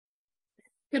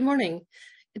Good morning.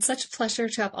 It's such a pleasure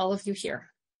to have all of you here.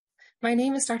 My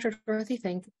name is Dr. Dorothy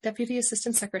Fink, Deputy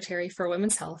Assistant Secretary for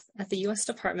Women's Health at the U.S.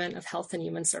 Department of Health and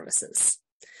Human Services.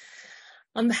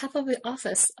 On behalf of the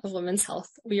Office of Women's Health,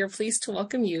 we are pleased to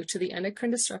welcome you to the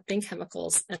Endocrine Disrupting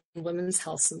Chemicals and Women's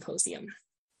Health Symposium.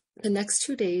 The next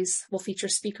 2 days will feature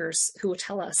speakers who will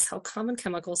tell us how common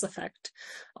chemicals affect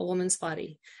a woman's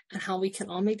body and how we can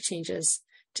all make changes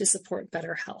to support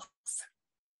better health.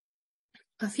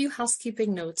 A few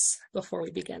housekeeping notes before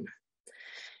we begin.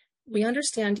 We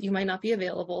understand you might not be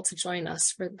available to join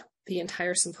us for the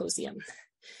entire symposium,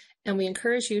 and we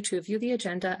encourage you to view the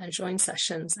agenda and join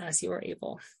sessions as you are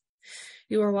able.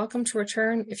 You are welcome to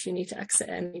return if you need to exit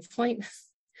at any point.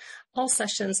 All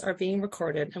sessions are being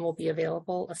recorded and will be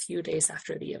available a few days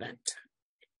after the event.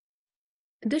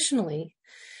 Additionally,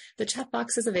 the chat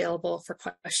box is available for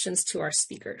questions to our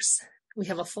speakers. We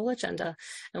have a full agenda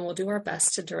and we'll do our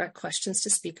best to direct questions to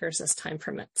speakers as time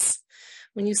permits.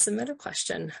 When you submit a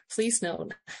question, please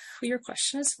note who your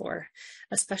question is for,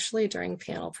 especially during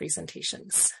panel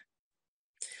presentations.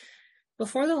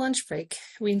 Before the lunch break,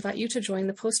 we invite you to join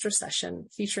the poster session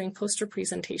featuring poster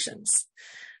presentations.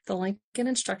 The link and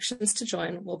instructions to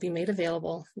join will be made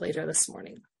available later this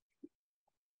morning.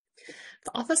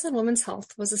 The Office on Women's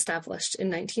Health was established in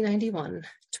 1991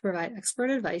 to provide expert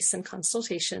advice and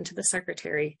consultation to the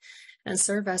Secretary and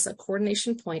serve as a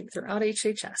coordination point throughout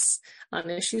HHS on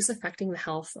issues affecting the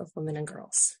health of women and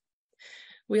girls.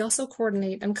 We also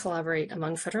coordinate and collaborate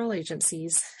among federal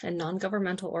agencies and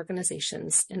non-governmental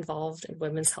organizations involved in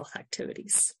women's health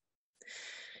activities.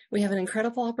 We have an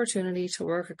incredible opportunity to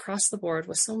work across the board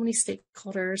with so many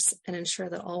stakeholders and ensure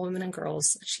that all women and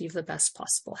girls achieve the best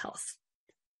possible health.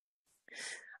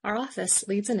 Our office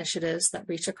leads initiatives that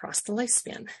reach across the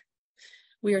lifespan.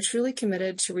 We are truly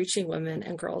committed to reaching women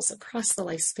and girls across the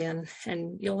lifespan,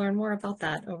 and you'll learn more about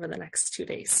that over the next 2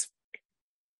 days.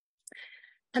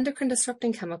 Endocrine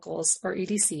disrupting chemicals, or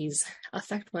EDCs,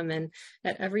 affect women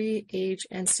at every age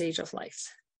and stage of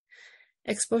life.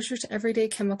 Exposure to everyday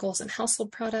chemicals in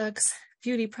household products,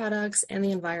 beauty products, and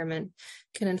the environment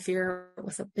can interfere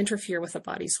with the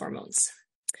body's hormones.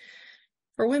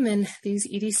 For women, these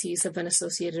EDCs have been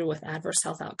associated with adverse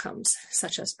health outcomes,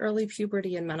 such as early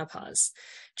puberty and menopause,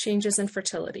 changes in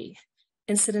fertility,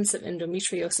 incidence of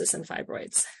endometriosis and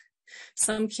fibroids,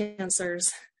 some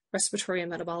cancers, respiratory and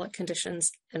metabolic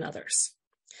conditions, and others.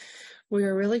 We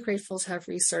are really grateful to have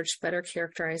research better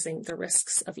characterizing the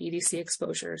risks of EDC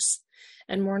exposures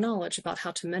and more knowledge about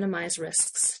how to minimize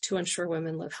risks to ensure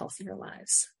women live healthier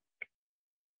lives.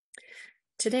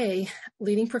 Today,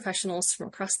 leading professionals from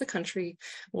across the country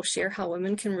will share how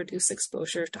women can reduce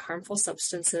exposure to harmful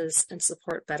substances and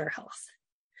support better health.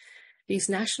 These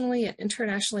nationally and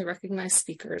internationally recognized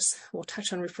speakers will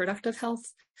touch on reproductive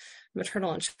health,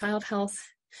 maternal and child health,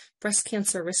 breast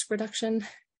cancer risk reduction,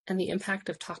 and the impact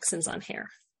of toxins on hair.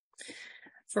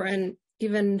 For an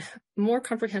even more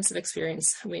comprehensive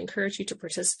experience, we encourage you to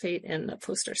participate in the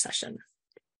poster session.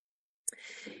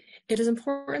 It is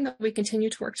important that we continue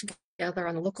to work together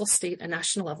on the local, state, and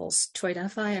national levels to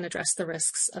identify and address the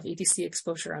risks of EDC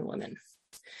exposure on women.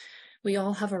 We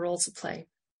all have a role to play.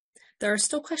 There are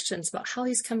still questions about how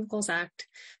these chemicals act,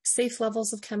 safe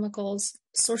levels of chemicals,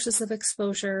 sources of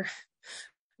exposure,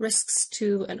 risks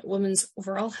to a woman's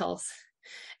overall health,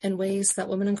 and ways that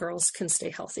women and girls can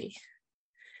stay healthy.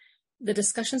 The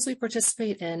discussions we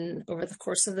participate in over the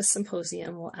course of this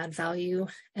symposium will add value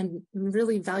and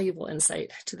really valuable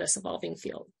insight to this evolving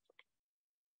field.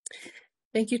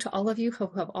 Thank you to all of you who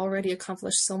have already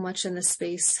accomplished so much in this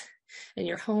space in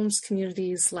your homes,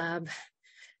 communities, lab,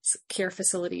 care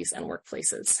facilities, and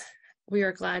workplaces. We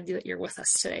are glad that you're with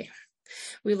us today.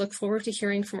 We look forward to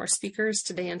hearing from our speakers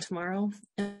today and tomorrow,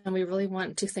 and we really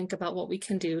want to think about what we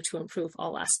can do to improve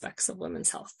all aspects of women's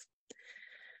health.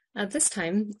 At this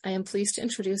time, I am pleased to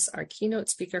introduce our keynote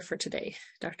speaker for today,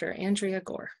 Dr. Andrea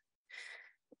Gore.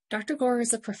 Dr. Gore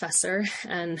is a professor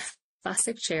and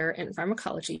Vlasic Chair in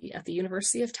Pharmacology at the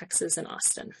University of Texas in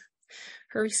Austin.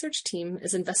 Her research team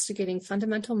is investigating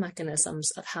fundamental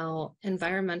mechanisms of how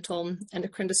environmental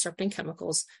endocrine disrupting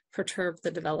chemicals perturb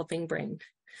the developing brain,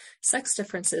 sex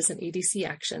differences in EDC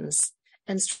actions,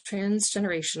 and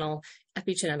transgenerational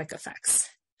epigenetic effects.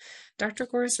 Dr.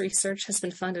 Gore's research has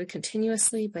been funded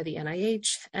continuously by the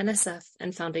NIH, NSF,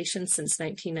 and Foundation since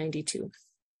 1992.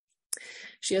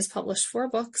 She has published 4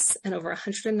 books and over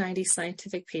 190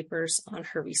 scientific papers on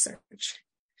her research.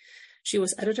 She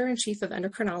was editor-in-chief of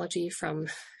endocrinology from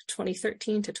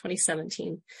 2013 to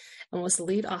 2017 and was the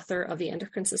lead author of the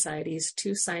Endocrine Society's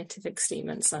 2 scientific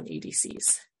statements on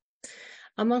EDCs.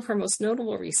 Among her most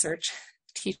notable research,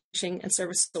 teaching, and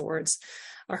service awards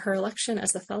are her election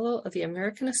as the Fellow of the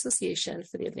American Association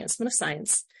for the Advancement of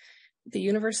Science, the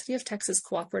University of Texas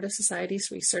Cooperative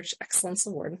Society's Research Excellence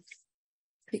Award,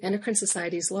 the Endocrine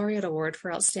Society's Laureate Award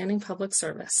for Outstanding Public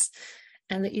Service,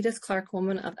 and the Edith Clark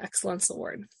Woman of Excellence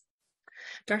Award.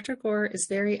 Dr. Gore is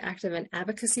very active in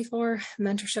advocacy for,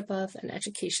 mentorship of, and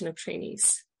education of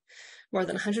trainees. More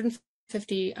than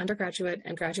 150 undergraduate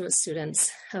and graduate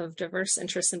students of diverse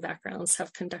interests and backgrounds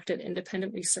have conducted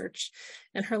independent research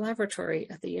in her laboratory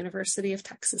at the University of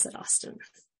Texas at Austin.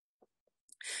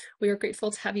 We are grateful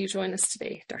to have you join us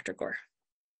today, Dr. Gore.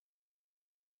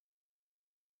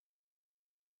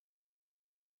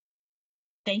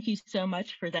 Thank you so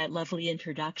much for that lovely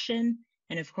introduction.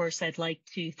 And of course, I'd like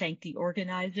to thank the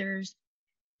organizers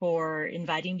for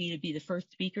inviting me to be the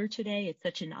first speaker today. It's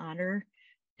such an honor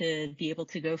to be able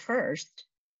to go first.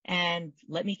 And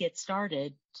let me get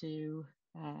started to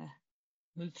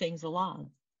move things along.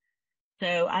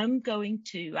 So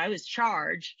I was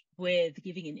charged with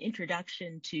giving an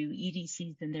introduction to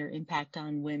EDCs and their impact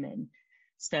on women.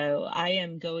 So I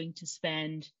am going to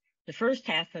spend the first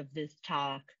half of this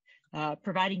talk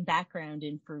providing background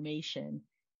information.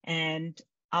 And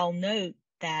I'll note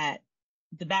that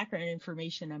the background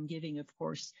information I'm giving, of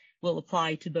course, will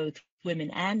apply to both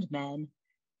women and men.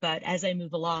 But as I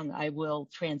move along, I will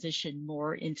transition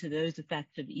more into those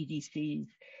effects of EDCs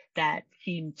that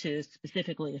seem to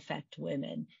specifically affect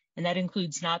women. And that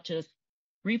includes not just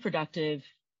reproductive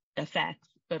effects,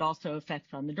 but also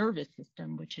effects on the nervous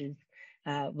system, which is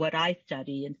what I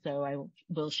study. And so I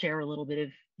will share a little bit of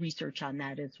research on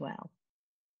that as well.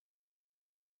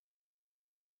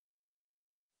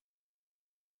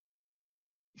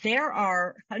 There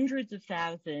are hundreds of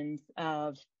thousands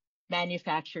of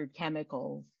manufactured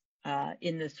chemicals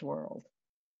in this world.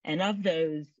 And of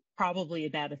those, probably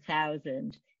about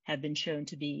 1,000 have been shown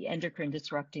to be endocrine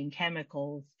disrupting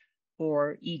chemicals,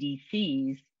 or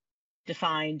EDCs,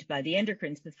 defined by the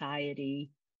Endocrine Society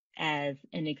as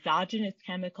an exogenous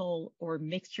chemical or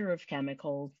mixture of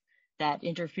chemicals that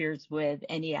interferes with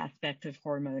any aspect of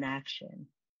hormone action.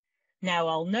 Now,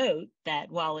 I'll note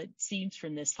that while it seems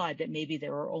from this slide that maybe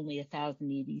there are only 1,000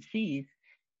 EDCs,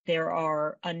 there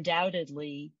are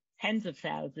undoubtedly tens of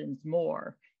thousands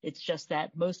more. It's just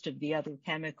that most of the other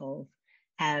chemicals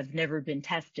have never been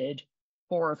tested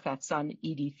for effects on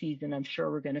EDCs, and I'm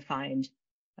sure we're going to find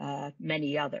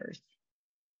many others.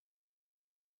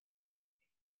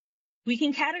 We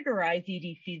can categorize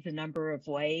EDCs a number of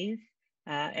ways,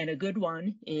 and a good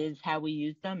one is how we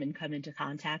use them and come into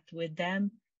contact with them.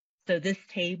 So this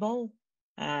table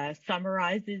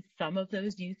summarizes some of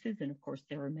those uses, and of course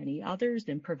there are many others,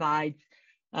 and provides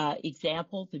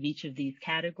examples of each of these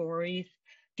categories.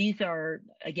 These are,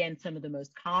 again, some of the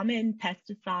most common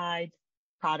pesticides,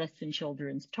 products in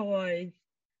children's toys,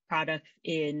 products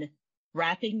in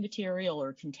wrapping material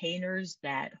or containers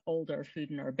that hold our food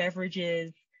and our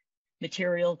beverages,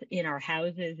 materials in our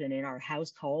houses and in our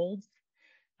households,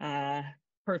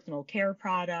 personal care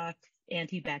products,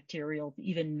 antibacterials,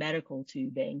 even medical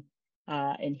tubing.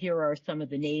 And here are some of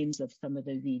the names of some of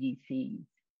those EDCs.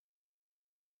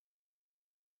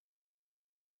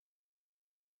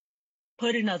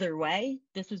 Put another way,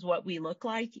 this is what we look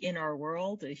like in our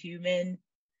world, a human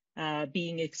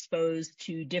being exposed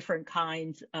to different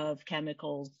kinds of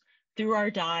chemicals through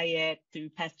our diet, through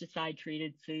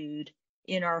pesticide-treated food,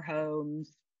 in our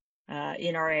homes,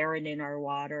 in our air and in our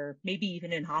water, maybe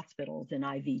even in hospitals and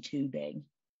IV tubing.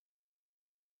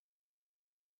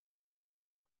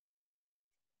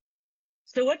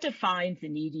 So what defines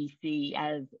an EDC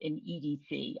as an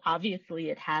EDC?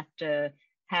 Obviously, it has to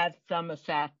have some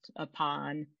effect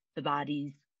upon the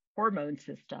body's hormone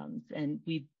systems. And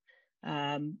we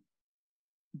back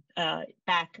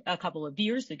a couple of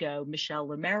years ago, Michelle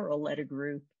Romero led a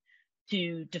group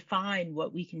to define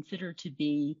what we consider to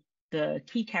be the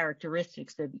key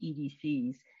characteristics of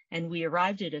EDCs. And we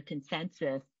arrived at a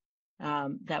consensus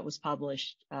that was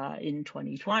published in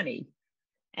 2020.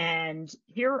 And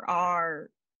here are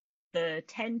the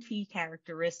 10 key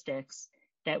characteristics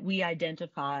that we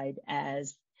identified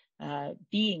as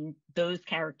being those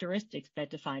characteristics that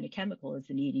define a chemical as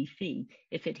an EDC.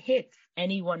 If it hits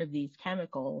any one of these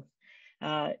chemicals,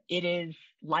 it is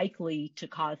likely to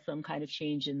cause some kind of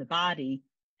change in the body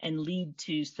and lead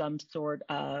to some sort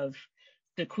of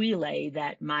sequelae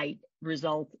that might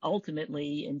result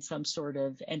ultimately in some sort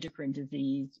of endocrine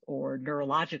disease or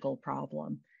neurological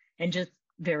problem. And just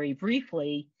very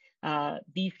briefly,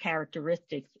 these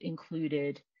characteristics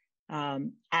included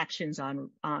actions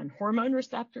on hormone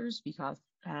receptors, because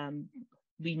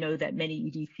we know that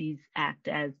many EDCs act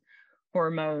as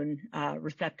hormone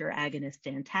receptor agonist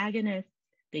antagonists.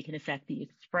 They can affect the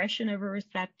expression of a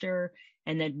receptor,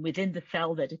 and then within the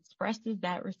cell that expresses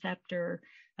that receptor,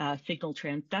 signal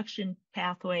transduction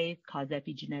pathways cause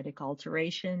epigenetic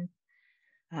alteration.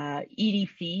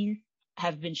 EDCs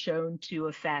have been shown to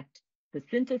affect the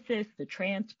synthesis, the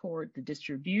transport, the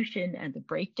distribution, and the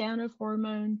breakdown of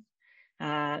hormones,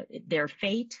 their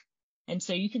fate. And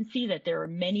so you can see that there are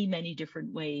many, many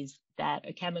different ways that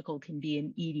a chemical can be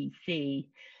an EDC.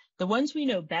 The ones we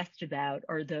know best about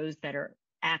are those that are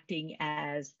acting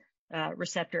as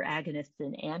receptor agonists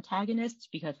and antagonists,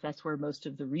 because that's where most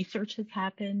of the research has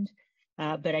happened.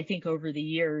 But I think over the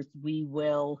years, we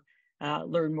will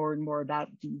learn more and more about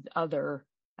these other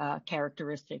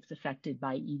characteristics affected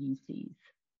by EDCs.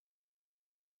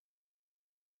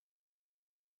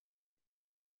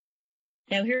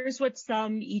 Now, here's what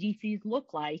some EDCs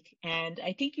look like. And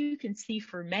I think you can see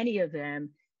for many of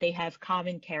them, they have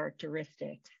common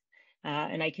characteristics.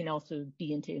 And I can also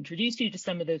begin to introduce you to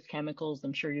some of those chemicals.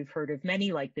 I'm sure you've heard of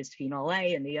many, like bisphenol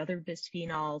A and the other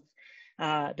bisphenols.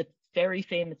 The very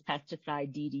famous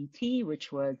pesticide DDT,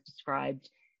 which was described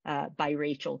by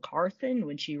Rachel Carson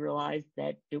when she realized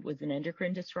that it was an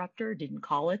endocrine disruptor. Didn't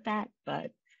call it that,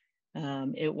 but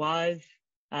it was.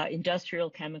 Industrial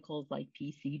chemicals like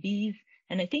PCBs.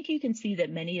 And I think you can see that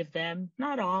many of them,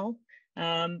 not all,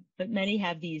 but many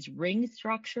have these ring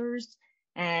structures.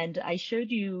 And I showed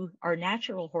you our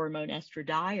natural hormone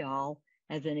estradiol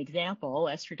as an example.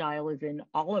 Estradiol is in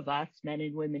all of us, men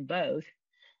and women both.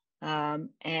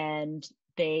 And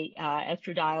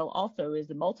estradiol also is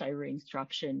a multi-ring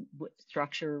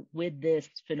structure with this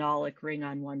phenolic ring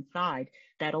on one side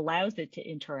that allows it to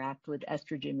interact with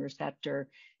estrogen receptor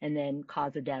and then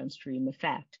cause a downstream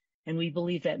effect. And we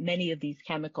believe that many of these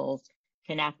chemicals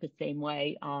can act the same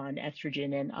way on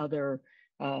estrogen and other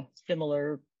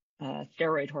similar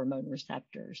steroid hormone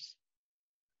receptors.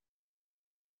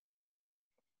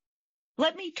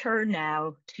 Let me turn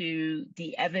now to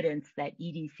the evidence that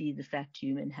EDCs affect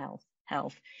human health.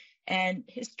 And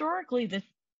historically, this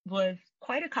was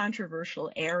quite a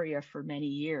controversial area for many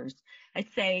years.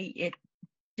 I'd say it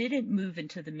didn't move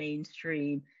into the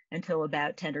mainstream until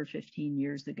about 10 or 15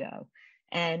 years ago.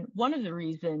 And one of the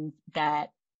reasons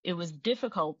that it was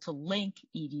difficult to link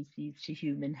EDCs to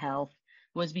human health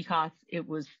was because it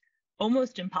was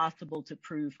almost impossible to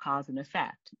prove cause and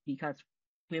effect, because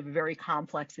we have a very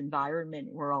complex environment.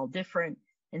 We're all different,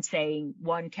 and saying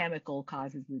one chemical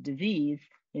causes the disease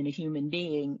in a human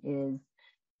being is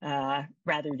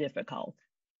rather difficult.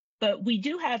 But we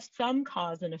do have some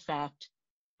cause and effect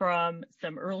from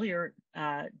some earlier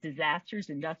disasters,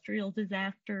 industrial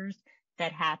disasters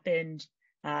that happened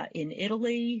in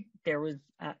Italy. There was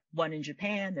one in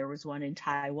Japan, there was one in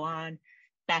Taiwan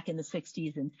back in the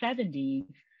 60s and 70s,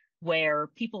 where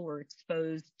people were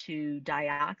exposed to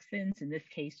dioxins, in this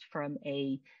case from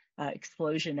a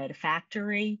explosion at a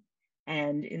factory.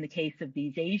 And in the case of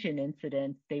these Asian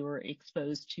incidents, they were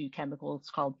exposed to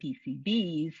chemicals called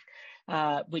PCBs,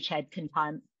 which had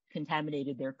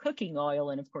contaminated their cooking oil.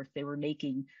 And of course, they were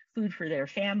making food for their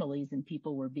families, and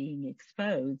people were being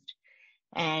exposed.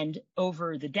 And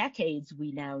over the decades,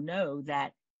 we now know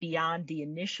that beyond the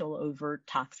initial overt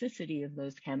toxicity of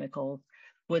those chemicals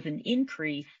was an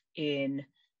increase in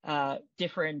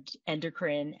different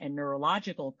endocrine and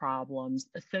neurological problems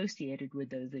associated with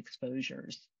those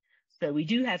exposures. So we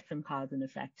do have some cause and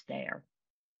effect there.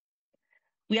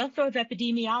 We also have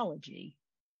epidemiology.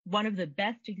 One of the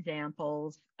best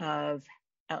examples of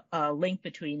a link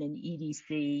between an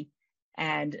EDC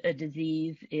and a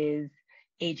disease is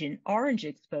Agent Orange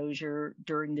exposure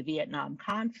during the Vietnam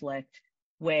conflict,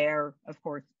 where, of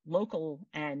course, local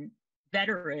and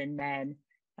veteran men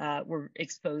were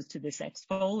exposed to this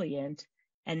exfoliant.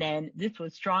 And then this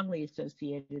was strongly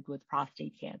associated with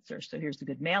prostate cancer. So here's a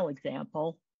good male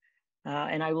example.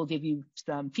 And I will give you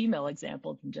some female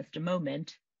examples in just a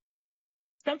moment.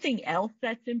 Something else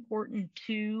that's important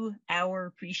to our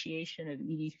appreciation of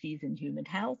EDCs in human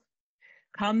health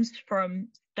comes from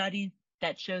studies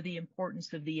that show the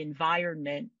importance of the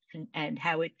environment and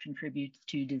how it contributes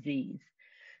to disease.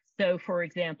 So, for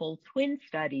example, twin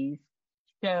studies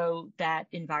show that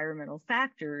environmental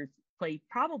factors play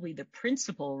probably the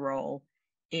principal role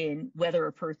in whether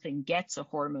a person gets a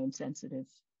hormone-sensitive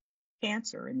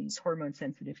cancer, and these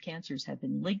hormone-sensitive cancers have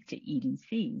been linked to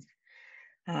EDCs.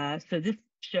 So this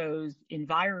shows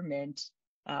environment,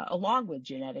 along with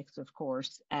genetics, of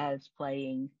course, as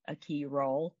playing a key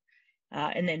role.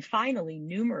 And then finally,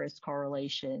 numerous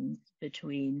correlations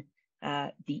between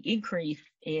the increase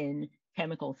in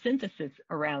chemical synthesis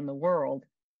around the world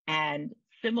and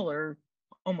similar,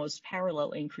 almost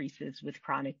parallel increases with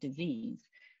chronic disease.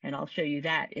 And I'll show you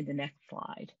that in the next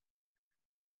slide.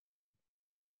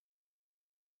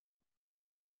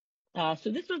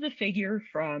 So this was a figure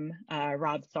from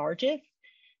Rob Sargis,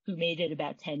 who made it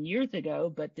about 10 years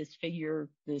ago, but this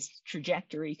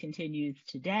trajectory continues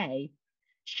today,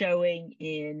 showing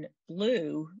in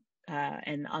blue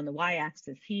and on the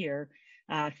y-axis here,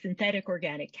 synthetic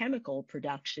organic chemical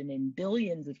production in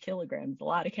billions of kilograms, a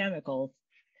lot of chemicals,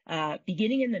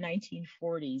 beginning in the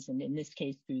 1940s, and in this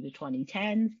case through the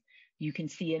 2010s. You can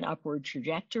see an upward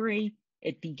trajectory.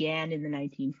 It began in the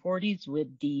 1940s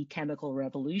with the chemical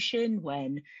revolution,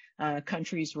 when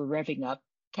countries were revving up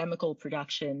chemical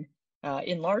production,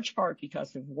 in large part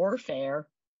because of warfare,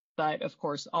 but of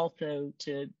course also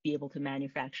to be able to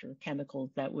manufacture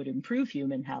chemicals that would improve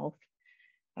human health.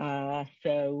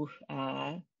 So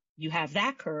you have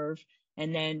that curve.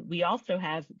 And then we also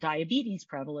have diabetes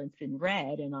prevalence in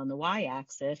red, and on the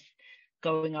y-axis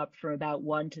going up from about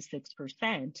 1 to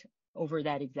 6% over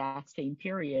that exact same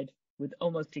period, with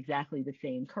almost exactly the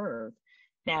same curve.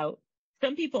 Now,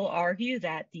 some people argue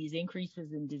that these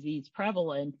increases in disease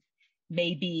prevalence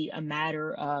may be a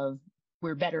matter of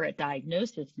we're better at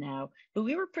diagnosis now, but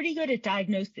we were pretty good at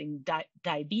diagnosing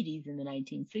diabetes in the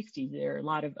 1960s. There are a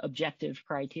lot of objective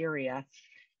criteria.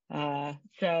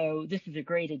 So this is a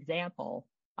great example.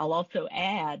 I'll also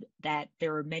add that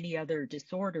there are many other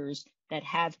disorders that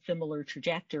have similar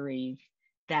trajectories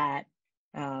that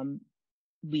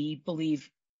we believe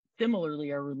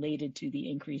similarly are related to the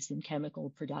increase in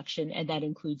chemical production, and that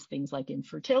includes things like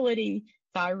infertility,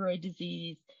 thyroid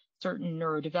disease, certain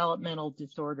neurodevelopmental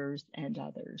disorders, and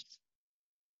others.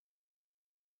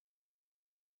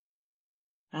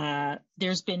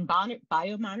 There's been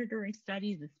biomonitoring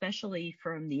studies, especially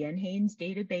from the NHANES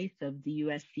database of the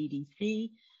US CDC,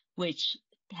 which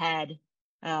had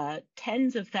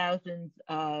tens of thousands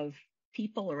of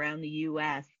people around the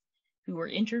US who were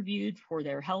interviewed for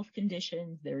their health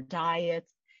conditions, their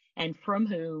diets, and from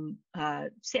whom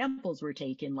samples were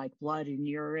taken, like blood and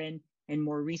urine, and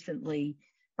more recently,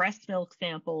 breast milk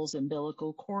samples,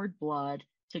 umbilical cord blood,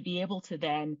 to be able to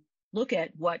then look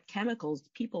at what chemicals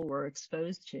people were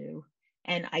exposed to,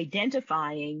 and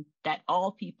identifying that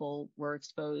all people were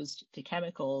exposed to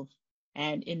chemicals,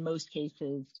 and in most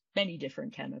cases, many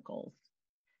different chemicals.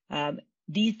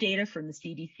 These data from the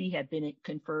CDC have been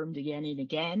confirmed again and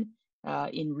again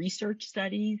in research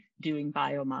studies doing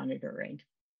biomonitoring.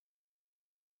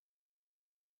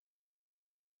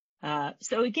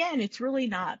 So again, it's really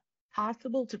not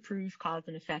possible to prove cause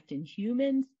and effect in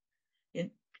humans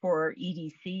for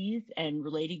EDCs and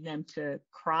relating them to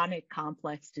chronic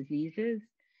complex diseases.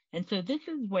 And so this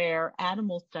is where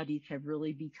animal studies have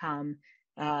really become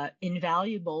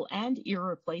invaluable and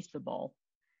irreplaceable.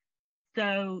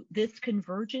 So this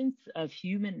convergence of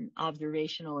human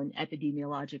observational and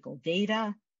epidemiological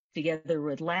data, together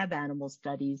with lab animal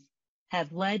studies,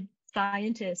 have led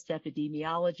scientists,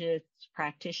 epidemiologists,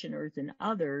 practitioners, and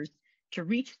others to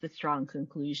reach the strong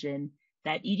conclusion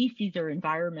that EDCs are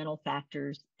environmental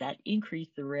factors that increase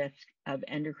the risk of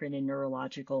endocrine and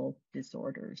neurological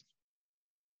disorders.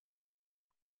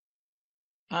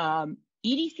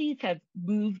 EDCs have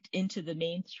moved into the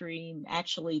mainstream.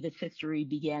 Actually, this history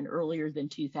began earlier than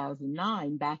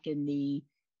 2009, back in the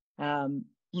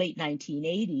late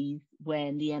 1980s,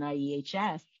 when the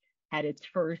NIEHS had its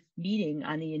first meeting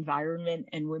on the environment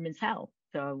and women's health.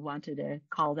 So I wanted to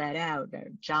call that out.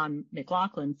 John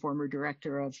McLaughlin, former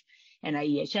director of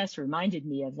NIEHS, reminded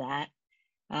me of that.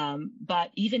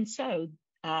 But even so,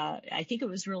 I think it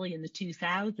was really in the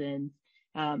 2000s,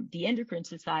 the Endocrine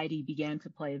Society began to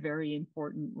play a very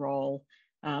important role,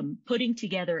 putting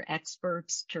together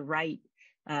experts to write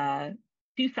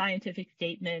two scientific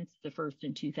statements, the first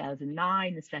in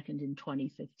 2009, the second in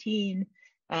 2015.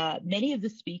 Many of the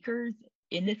speakers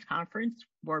in this conference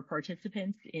were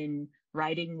participants in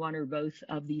writing one or both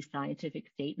of these scientific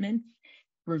statements,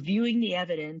 reviewing the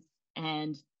evidence,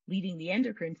 and leading the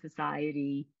Endocrine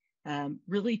Society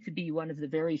really to be one of the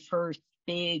very first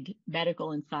big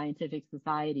medical and scientific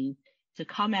societies to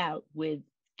come out with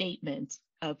statements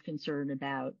of concern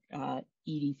about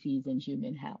EDCs and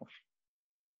human health.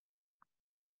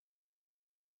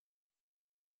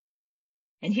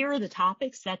 And here are the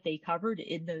topics that they covered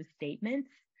in those statements.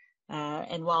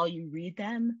 And while you read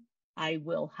them, I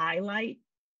will highlight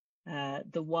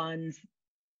the ones,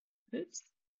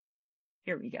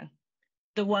 here we go.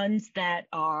 The ones that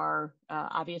are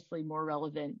obviously more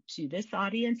relevant to this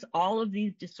audience. All of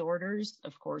these disorders,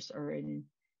 of course, are in,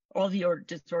 all the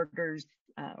disorders,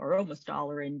 or almost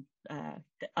all are in,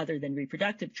 other than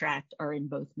reproductive tract, are in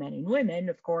both men and women,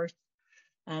 of course.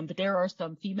 But there are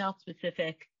some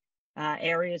female-specific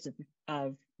areas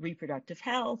of reproductive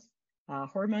health,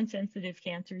 hormone-sensitive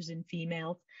cancers in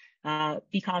females.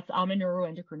 Because I'm a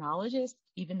neuroendocrinologist,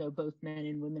 even though both men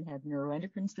and women have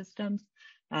neuroendocrine systems,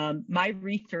 my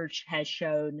research has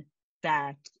shown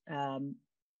that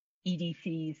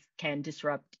EDCs can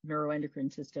disrupt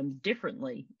neuroendocrine systems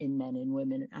differently in men and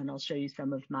women, and I'll show you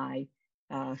some of my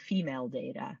female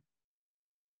data.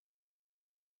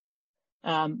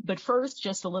 But first,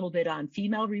 just a little bit on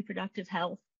female reproductive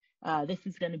health. This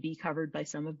is going to be covered by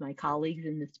some of my colleagues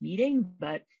in this meeting,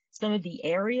 but some of the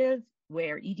areas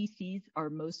where EDCs are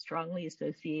most strongly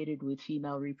associated with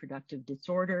female reproductive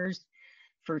disorders: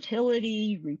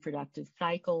 fertility, reproductive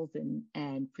cycles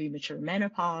and premature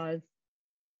menopause,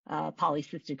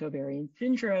 polycystic ovarian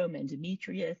syndrome,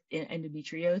 endometriosis,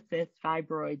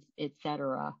 fibroids,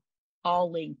 etc.,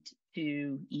 all linked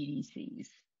to EDCs.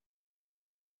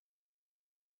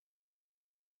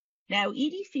 Now,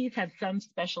 EDCs have some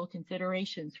special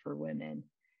considerations for women.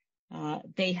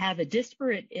 They have a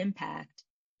disparate impact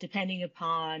depending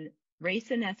upon race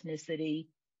and ethnicity,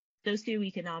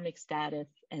 socioeconomic status,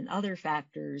 and other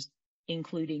factors,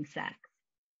 including sex.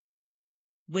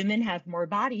 Women have more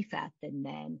body fat than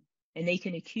men, and they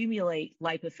can accumulate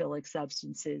lipophilic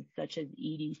substances such as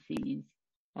EDCs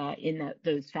in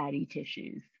those fatty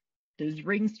tissues. Those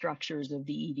ring structures of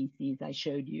the EDCs I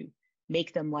showed you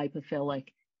make them lipophilic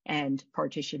and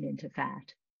partition into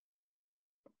fat.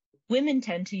 Women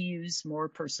tend to use more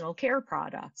personal care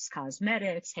products,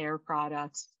 cosmetics, hair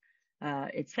products,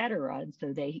 etc., and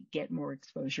so they get more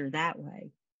exposure that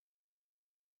way.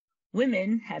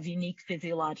 Women have unique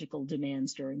physiological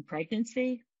demands during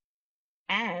pregnancy,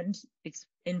 and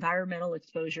environmental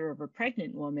exposure of a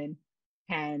pregnant woman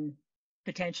can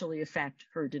potentially affect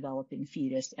her developing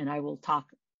fetus, and I will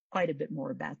talk quite a bit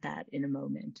more about that in a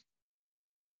moment.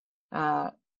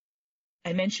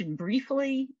 I mentioned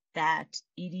briefly that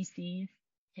EDCs,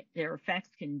 their effects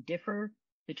can differ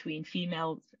between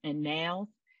females and males,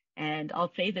 and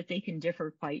I'll say that they can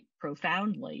differ quite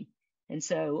profoundly. And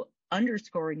so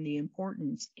underscoring the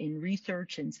importance in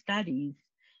research and studies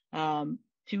to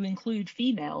include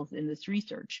females in this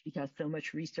research, because so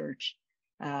much research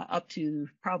up to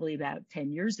probably about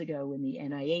 10 years ago when the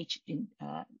NIH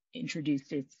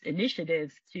introduced its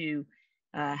initiative to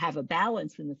have a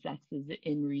balance in the sexes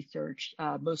in research,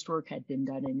 most work had been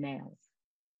done in males.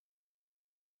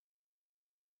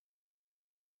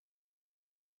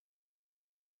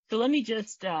 So let me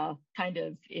just kind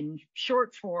of in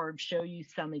short form show you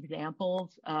some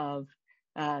examples of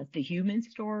the human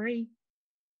story.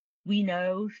 We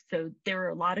know, so there are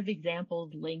a lot of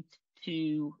examples linked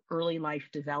to early life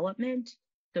development.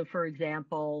 So for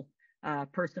example,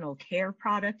 personal care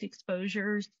product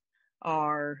exposures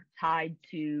are tied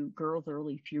to girls'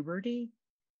 early puberty.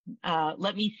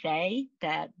 Let me say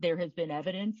that there has been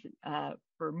evidence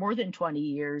for more than 20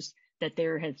 years that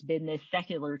there has been this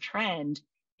secular trend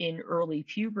in early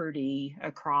puberty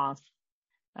across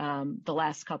the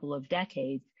last couple of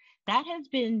decades. That has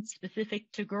been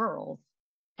specific to girls,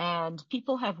 and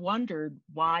people have wondered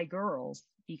why girls,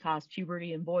 because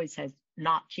puberty in boys has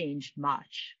not changed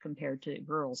much compared to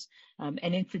girls.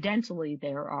 And incidentally,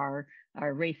 there are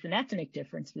race and ethnic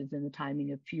differences in the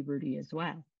timing of puberty as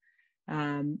well.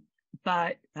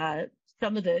 But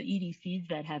some of the EDCs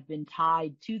that have been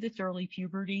tied to this early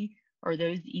puberty are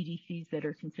those EDCs that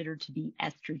are considered to be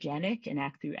estrogenic and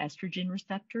act through estrogen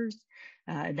receptors.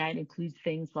 And that includes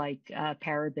things like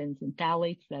parabens and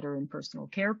phthalates that are in personal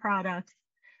care products.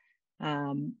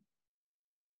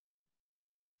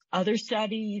 Other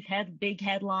studies had big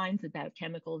headlines about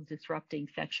chemicals disrupting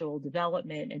sexual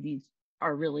development, and these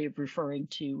are really referring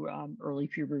to early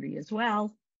puberty as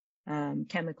well,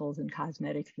 chemicals in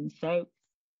cosmetics and soaps.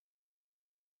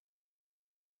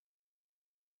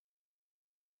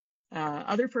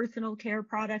 Other personal care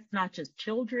products, not just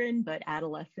children, but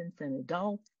adolescents and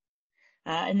adults.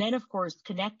 And then, of course,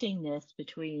 connecting this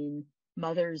between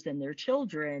mothers and their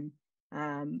children,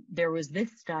 there was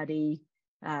this study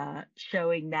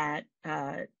showing that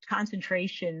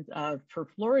concentrations of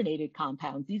perfluorinated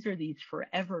compounds, these are these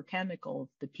forever chemicals,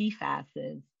 the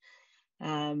PFASs,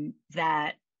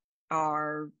 that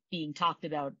are being talked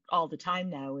about all the time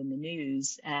now in the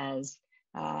news as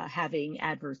having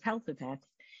adverse health effects.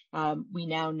 We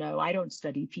now know, I don't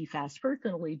study PFAS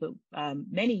personally, but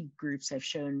many groups have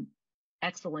shown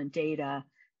excellent data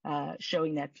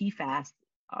showing that PFAS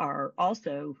are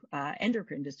also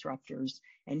endocrine disruptors,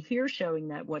 and here showing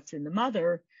that what's in the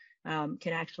mother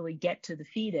can actually get to the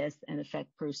fetus and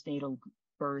affect postnatal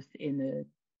birth in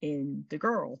the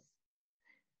girl.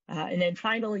 And then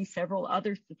finally, several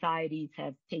other societies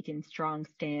have taken strong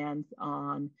stands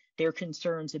on their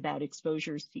concerns about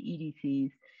exposures to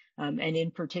EDCs. and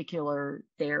in particular,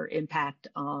 their impact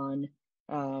on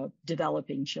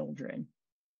developing children.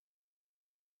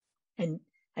 And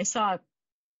I saw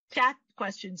chat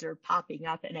questions are popping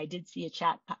up, and I did see a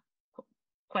chat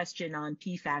question on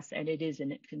PFAS, and it is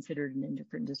considered an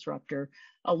endocrine disruptor,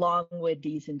 along with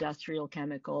these industrial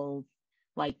chemicals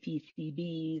like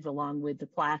PCBs, along with the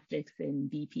plastics and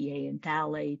BPA and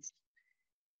phthalates,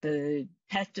 the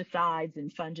pesticides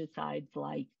and fungicides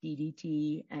like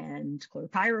DDT and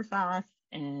chlorpyrifos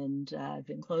and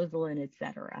vinclozolin,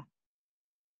 etc.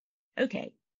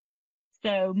 Okay,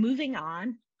 so moving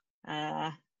on,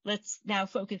 let's now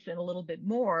focus in a little bit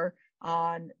more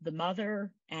on the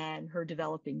mother and her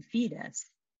developing fetus.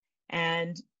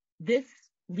 And this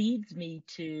leads me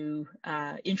to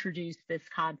introduce this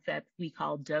concept we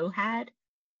call DOHAD,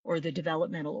 or the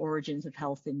developmental origins of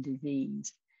health and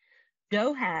disease.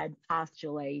 DOHAD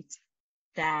postulates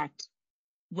that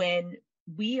when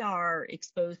we are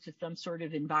exposed to some sort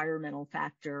of environmental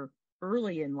factor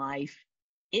early in life,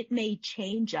 it may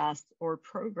change us or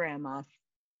program us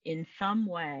in some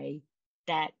way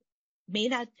that may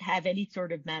not have any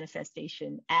sort of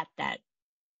manifestation at that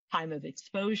time of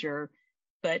exposure,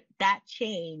 but that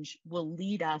change will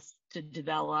lead us to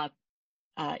develop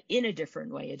in a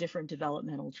different way, a different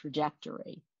developmental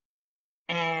trajectory.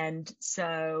 And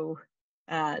so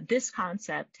this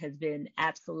concept has been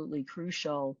absolutely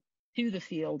crucial to the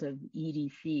field of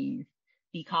EDCs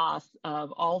because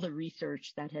of all the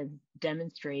research that has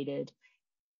demonstrated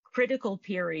critical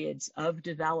periods of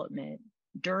development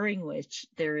during which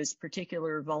there is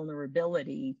particular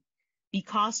vulnerability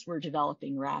because we're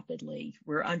developing rapidly.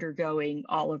 We're undergoing,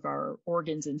 all of our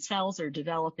organs and cells are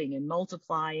developing and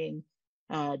multiplying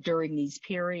during these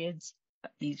periods,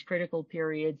 these critical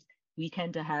periods. We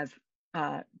tend to have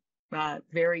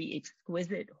very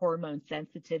exquisite hormone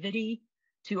sensitivity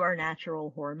to our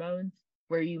natural hormones,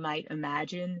 where you might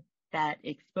imagine that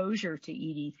exposure to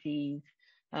EDCs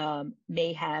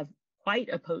may have quite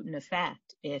a potent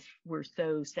effect if we're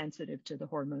so sensitive to the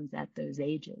hormones at those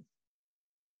ages.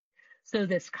 So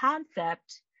this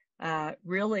concept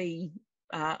really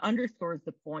underscores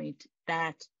the point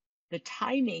that the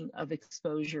timing of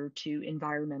exposure to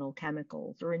environmental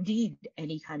chemicals, or indeed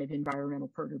any kind of environmental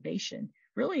perturbation,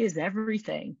 really is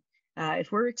everything.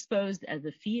 If we're exposed as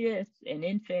a fetus, an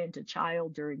infant, a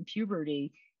child during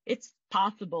puberty, it's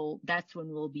possible that's when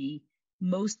we'll be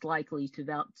most likely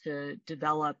to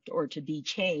develop or to be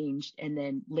changed, and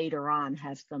then later on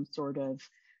have some sort of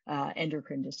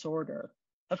endocrine disorder.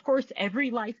 Of course,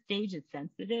 every life stage is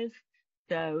sensitive,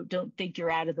 so don't think you're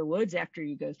out of the woods after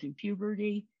you go through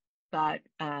puberty, but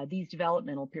these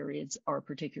developmental periods are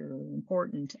particularly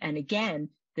important. And again,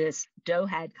 this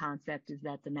DOHAD concept is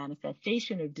that the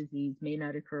manifestation of disease may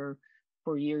not occur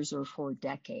for years or for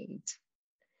decades.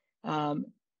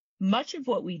 Much of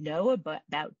what we know about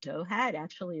DOHAD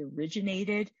actually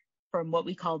originated from what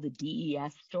we call the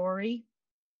DES story.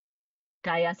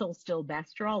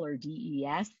 Diethylstilbestrol, or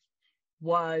DES,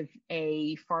 was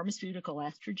a pharmaceutical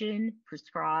estrogen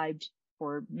prescribed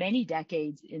for many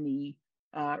decades in the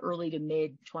early to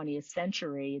mid 20th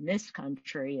century in this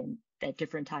country, and at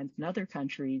different times in other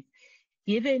countries,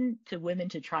 given to women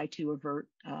to try to avert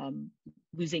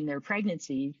losing their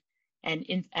pregnancies. And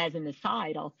as an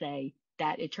aside, I'll say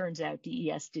that it turns out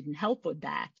DES didn't help with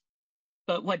that.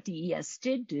 But what DES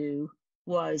did do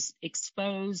was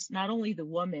expose not only the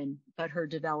woman, but her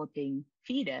developing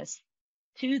fetus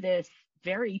to this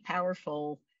very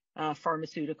powerful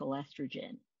pharmaceutical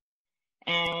estrogen.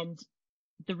 And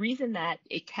the reason that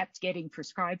it kept getting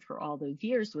prescribed for all those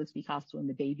years was because when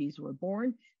the babies were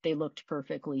born, they looked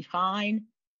perfectly fine.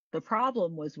 The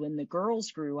problem was when the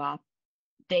girls grew up,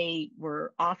 they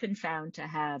were often found to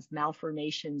have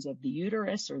malformations of the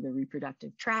uterus or the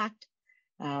reproductive tract,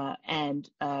 and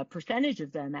a percentage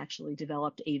of them actually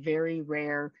developed a very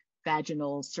rare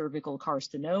vaginal cervical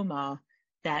carcinoma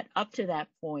that up to that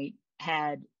point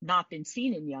had not been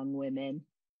seen in young women.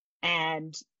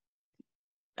 And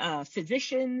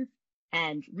physicians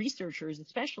and researchers,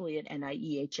 especially at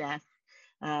NIEHS,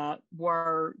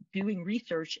 were doing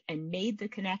research and made the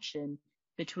connection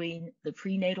between the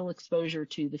prenatal exposure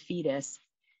to the fetus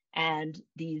and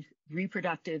these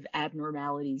reproductive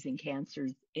abnormalities and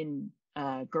cancers in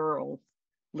girls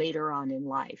later on in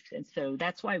life. And so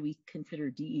that's why we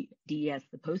consider DES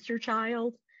the poster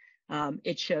child.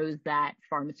 It shows that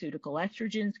pharmaceutical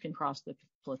estrogens can cross the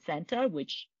placenta,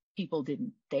 which people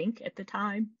didn't think at the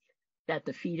time, that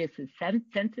the fetus is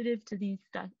sensitive to these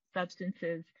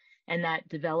substances, and that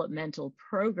developmental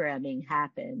programming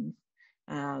happens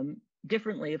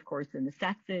differently, of course, in the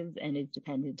sexes and is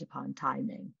dependent upon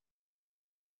timing.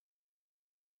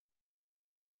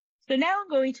 So now I'm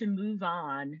going to move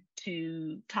on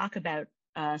to talk about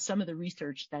some of the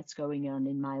research that's going on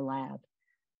in my lab.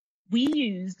 We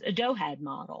use a DOHAD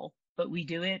model, but we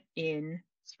do it in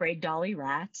Sprague-Dawley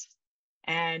rats.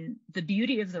 And the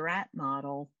beauty of the rat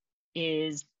model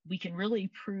is we can really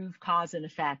prove cause and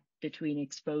effect between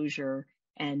exposure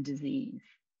and disease.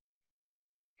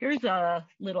 Here's a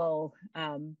little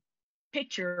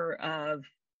picture of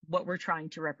what we're trying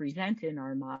to represent in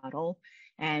our model.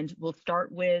 And we'll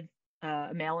start with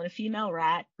a male and a female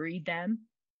rat, breed them.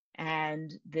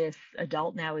 And this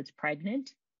adult now is pregnant.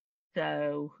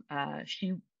 So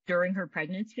she, during her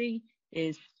pregnancy,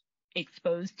 is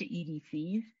exposed to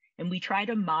EDCs. And we try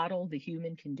to model the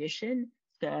human condition.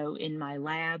 So in my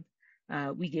lab,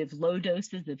 we give low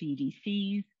doses of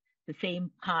EDCs, the same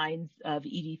kinds of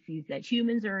EDCs that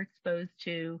humans are exposed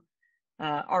to.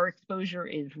 Our exposure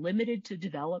is limited to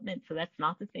development, so that's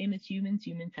not the same as humans.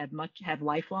 Humans have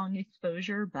lifelong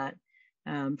exposure, but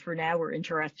for now we're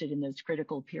interested in those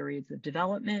critical periods of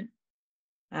development.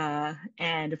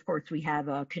 And of course, we have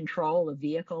a control, a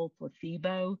vehicle,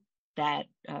 placebo that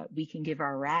we can give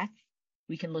our rats.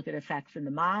 We can look at effects in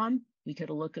the mom. We could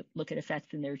look at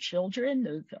effects in their children.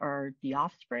 Those are the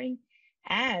offspring.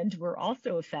 And we're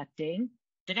also affecting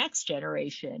the next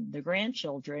generation, the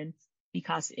grandchildren,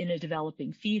 because in a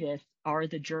developing fetus are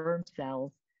the germ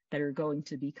cells that are going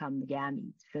to become the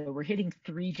gametes. So we're hitting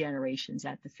 3 generations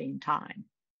at the same time.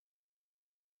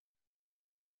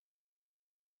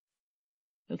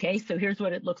 Okay, so here's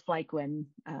what it looks like when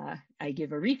I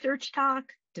give a research talk,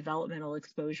 developmental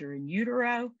exposure in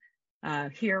utero.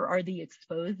 Here are the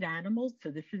exposed animals.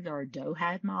 So this is our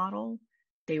DOHAD model.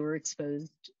 They were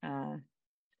exposed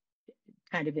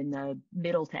kind of in the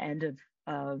middle to end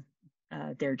of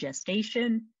their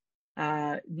gestation.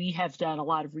 We have done a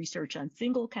lot of research on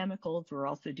single chemicals. We're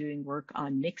also doing work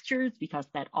on mixtures because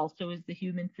that also is the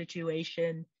human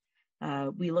situation.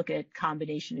 We look at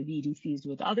combination of EDCs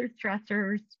with other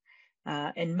stressors,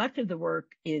 and much of the work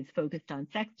is focused on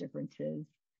sex differences.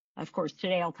 Of course,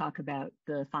 today I'll talk about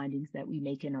the findings that we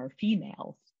make in our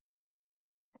females.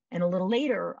 And a little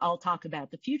later, I'll talk about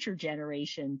the future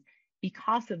generations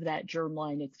because of that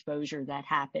germline exposure that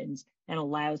happens and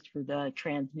allows for the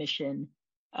transmission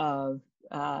of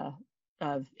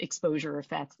exposure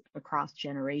effects across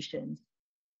generations.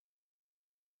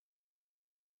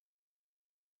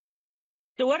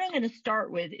 So what I'm going to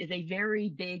start with is a very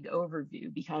big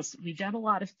overview because we've done a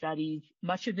lot of studies.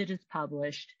 Much of it is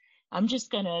published. I'm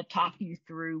just going to talk you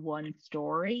through one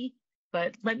story,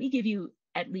 but let me give you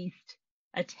at least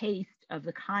a taste of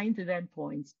the kinds of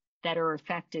endpoints that are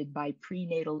affected by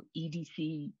prenatal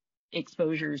EDC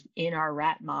exposures in our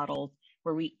rat models,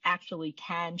 where we actually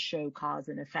can show cause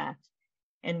and effect,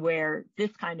 and where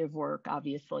this kind of work,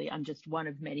 obviously, I'm just one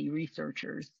of many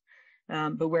researchers,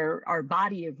 but where our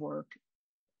body of work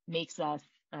makes us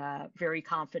very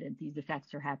confident these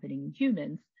effects are happening in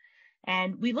humans.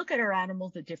 And we look at our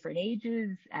animals at different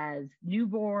ages, as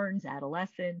newborns,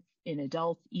 adolescents, in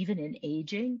adults, even in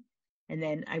aging. And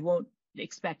then I won't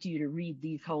expect you to read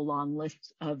these whole long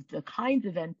lists of the kinds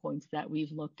of endpoints that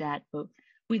we've looked at, but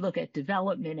we look at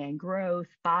development and growth,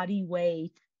 body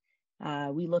weight.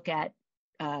 We look at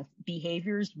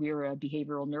behaviors. We're a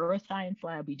behavioral neuroscience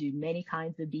lab. We do many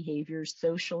kinds of behaviors,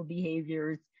 social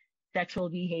behaviors, sexual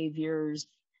behaviors,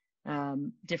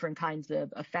 different kinds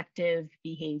of affective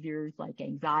behaviors like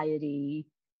anxiety.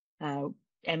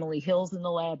 Emily Hills in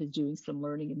the lab is doing some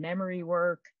learning and memory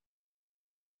work.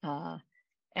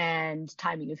 And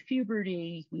timing of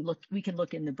puberty. We can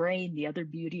look in the brain. The other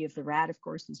beauty of the rat, of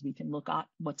course, is we can look at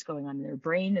what's going on in their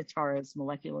brain as far as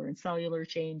molecular and cellular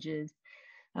changes.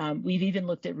 We've even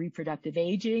looked at reproductive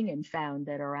aging and found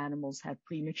that our animals have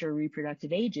premature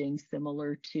reproductive aging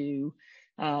similar to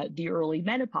the early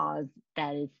menopause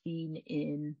that is seen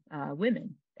in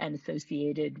women and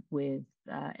associated with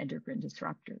endocrine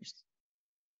disruptors.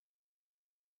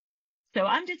 So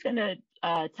I'm just going to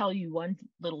tell you one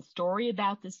little story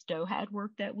about this DOHAD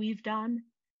work that we've done.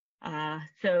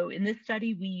 So in this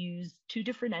study, we used 2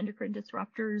 different endocrine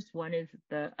disruptors. One is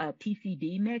the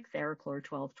PCB mix,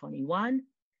 Achlor-1221.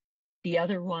 The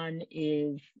other one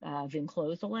is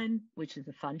vinclozolin, which is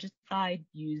a fungicide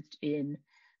used in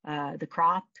the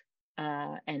crop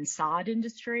and sod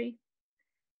industry.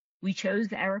 We chose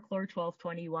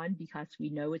Achlor-1221 because we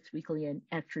know it's weakly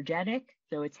estrogenic,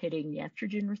 so it's hitting the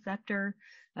estrogen receptor.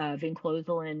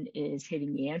 Vinclozolin is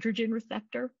hitting the androgen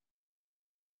receptor.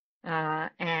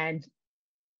 And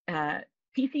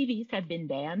PCBs have been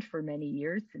banned for many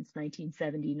years, since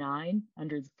 1979,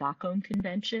 under the Stockholm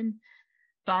Convention,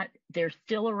 but they're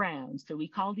still around. So we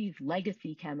call these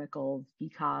legacy chemicals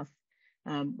because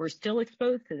we're still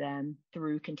exposed to them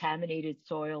through contaminated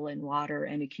soil and water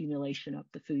and accumulation up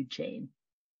the food chain.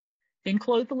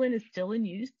 Vinclozolin is still in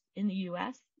use in the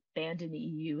US, banned in the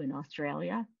EU and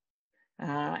Australia,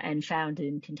 and found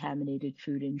in contaminated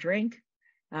food and drink.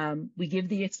 We give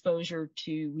the exposure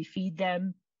we feed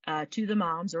them to the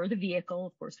moms or the vehicle.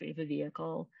 Of course, we have a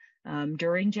vehicle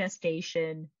during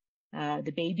gestation.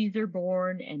 The babies are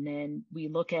born, and then we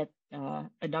look at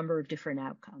a number of different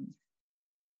outcomes.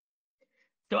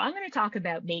 So I'm going to talk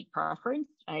about mate preference.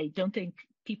 I don't think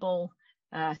people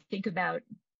think about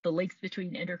the links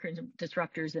between endocrine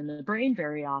disruptors and the brain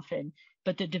very often,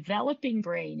 but the developing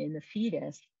brain in the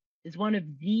fetus is one of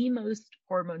the most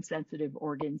hormone-sensitive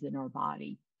organs in our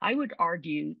body. I would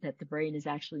argue that the brain is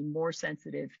actually more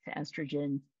sensitive to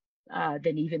estrogen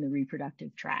than even the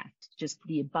reproductive tract, just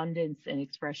the abundance and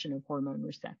expression of hormone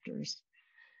receptors.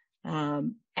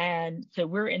 And so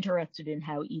we're interested in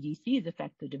how EDCs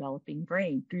affect the developing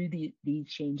brain through these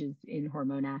changes in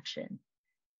hormone action.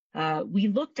 We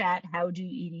looked at how do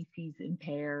EDCs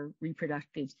impair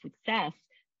reproductive success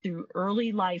through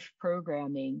early life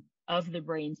programming of the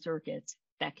brain circuits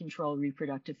that control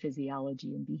reproductive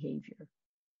physiology and behavior.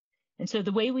 And so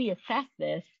the way we assess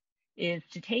this is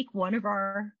to take one of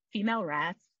our female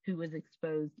rats who was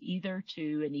exposed either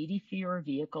to an EDC or a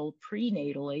vehicle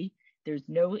prenatally. There's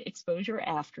no exposure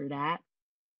after that.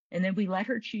 And then we let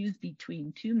her choose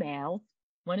between two males.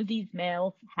 One of these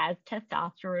males has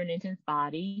testosterone in his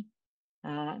body.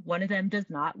 One of them does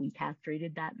not. We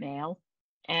castrated that male.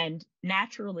 And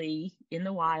naturally, in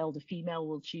the wild, a female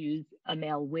will choose a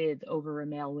male with over a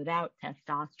male without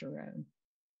testosterone.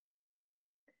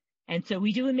 And so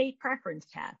we do a mate preference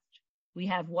test. We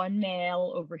have one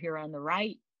male over here on the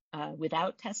right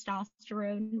without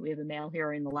testosterone. We have a male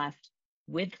here on the left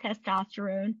with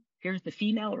testosterone. Here's the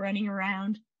female running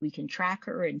around. We can track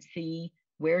her and see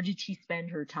where did she spend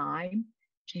her time.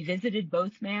 She visited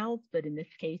both males, but in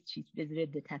this case, she's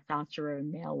visited the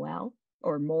testosterone male well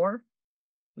or more,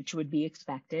 which would be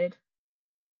expected.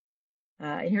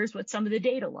 And here's what some of the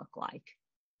data look like.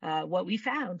 What we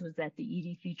found was that the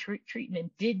EDC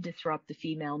treatment did disrupt the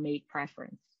female mate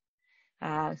preference.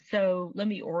 So let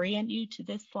me orient you to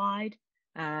this slide.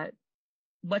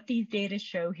 What these data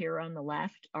show here on the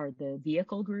left are the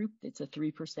vehicle group. It's a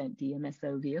 3%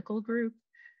 DMSO vehicle group.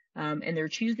 And they're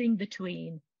choosing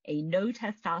between a no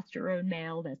testosterone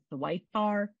male, that's the white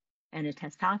bar, and a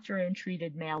testosterone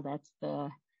treated male, that's the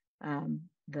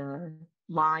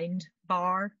lined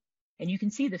bar. And you can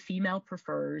see the female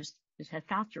prefers the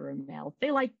testosterone male.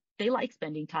 They like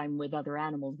spending time with other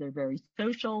animals. They're very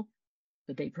social,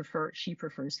 but she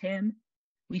prefers him.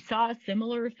 We saw a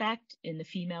similar effect in the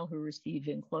female who received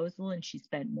vinclozolin. She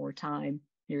spent more time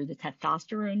near the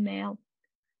testosterone male.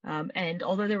 And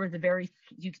although there was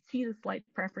you could see the slight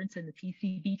preference in the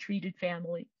PCB treated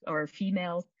family or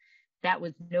females, that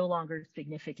was no longer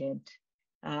significant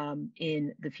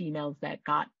in the females that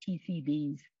got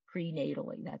PCBs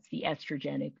prenatally. That's the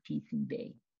estrogenic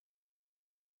PCB.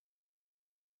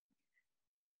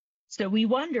 So we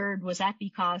wondered, was that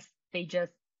because they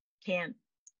just can't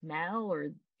smell,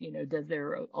 or, does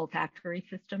their olfactory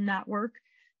system not work?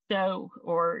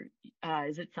 Or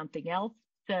is it something else?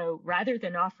 So rather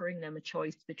than offering them a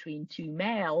choice between two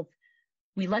males,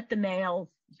 we let the males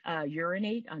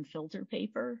urinate on filter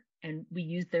paper, and we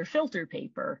used their filter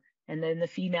paper. And then the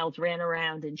females ran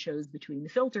around and chose between the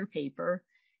filter paper,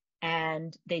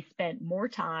 and they spent more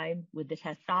time with the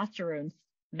testosterone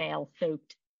male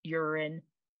soaked urine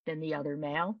than the other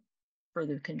male for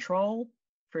the control,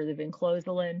 for the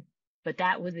vinclozolin, but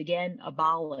that was again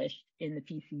abolished in the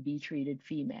PCB treated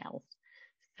females.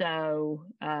 So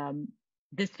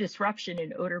this disruption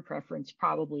in odor preference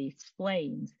probably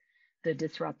explains the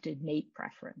disrupted mate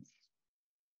preference.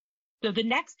 So the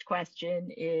next question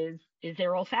is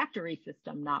their olfactory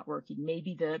system not working?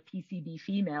 Maybe the PCB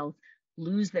females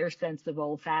lose their sense of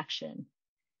olfaction.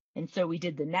 And so we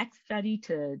did the next study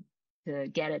to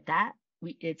get at that.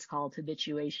 It's called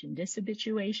habituation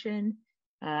dishabituation.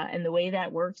 And the way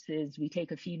that works is we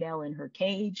take a female in her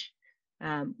cage.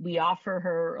 We offer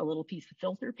her a little piece of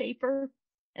filter paper.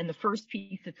 And the first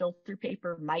piece of filter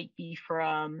paper might be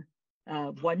from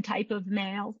one type of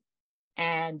male.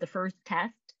 And the first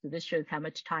test, so this shows how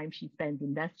much time she spends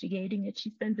investigating it. She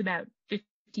spends about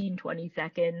 15, 20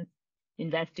 seconds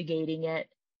investigating it.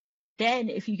 Then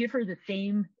if you give her the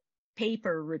same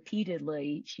paper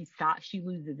repeatedly, she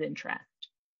loses interest.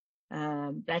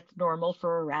 That's normal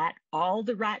for a rat. All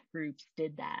the rat groups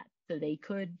did that. So they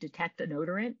could detect an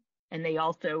odorant, and they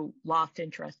also lost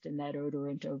interest in that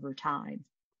odorant over time.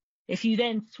 If you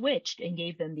then switched and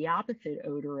gave them the opposite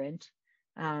odorant,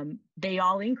 they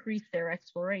all increased their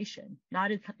exploration,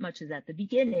 not as much as at the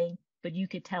beginning, but you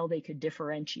could tell they could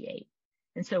differentiate.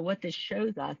 And so what this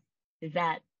shows us is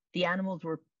that the animals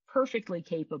were perfectly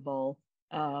capable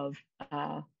of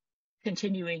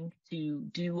continuing to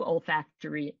do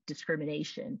olfactory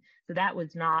discrimination. So that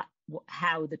was not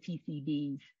how the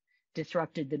PCBs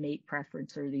disrupted the mate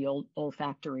preference or the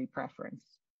olfactory preference.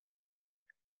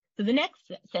 So the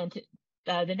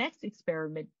next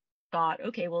experiment thought,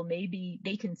 okay, well, maybe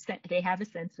they have a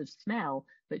sense of smell,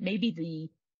 but maybe the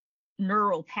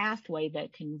neural pathway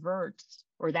that converts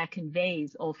or that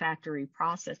conveys olfactory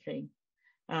processing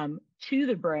to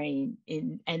the brain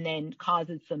and then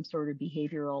causes some sort of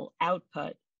behavioral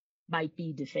output might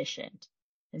be deficient.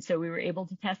 And so we were able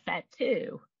to test that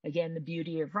too. Again, the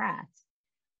beauty of rats.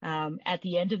 At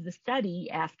the end of the study,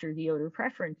 after the odor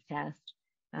preference test,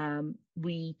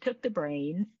 we took the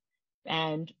brains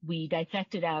and we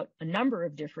dissected out a number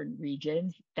of different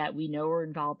regions that we know are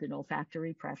involved in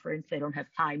olfactory preference. I don't have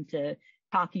time to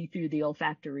talk you through the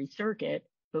olfactory circuit,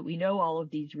 but we know all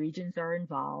of these regions are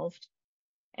involved.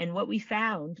 And what we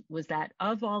found was that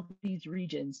of all these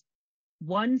regions,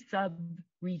 one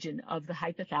sub-region of the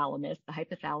hypothalamus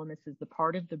is the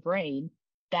part of the brain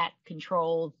that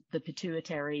controls the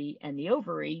pituitary and the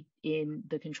ovary in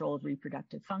the control of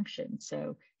reproductive function.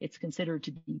 So it's considered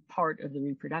to be part of the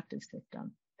reproductive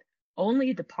system.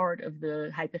 Only the part of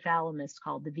the hypothalamus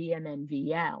called the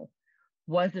VMNVL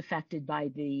was affected by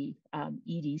the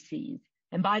EDCs.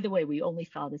 And by the way, we only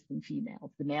saw this in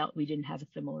females. We didn't have a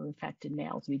similar effect in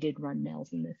males. We did run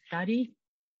males in this study,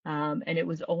 and it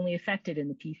was only affected in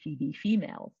the PCB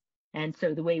females. And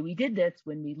so the way we did this,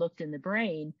 when we looked in the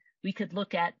brain, we could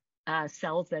look at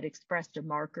cells that expressed a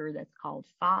marker that's called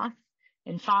FOS,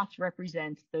 and FOS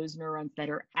represents those neurons that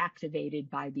are activated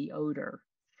by the odor.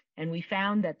 And we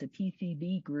found that the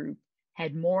PCB group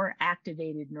had more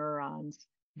activated neurons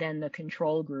than the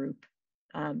control group,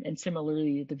 and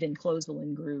similarly, the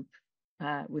vinclozolin group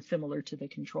was similar to the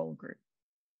control group.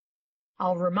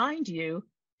 I'll remind you,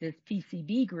 this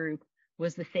PCB group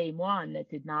was the same one that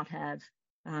did not have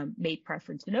mate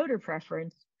preference and odor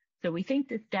preference. So we think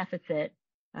this deficit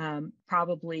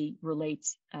probably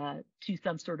relates to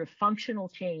some sort of functional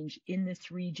change in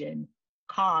this region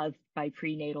caused by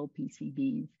prenatal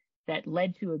PCBs that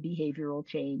led to a behavioral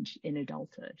change in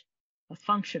adulthood, a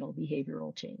functional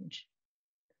behavioral change.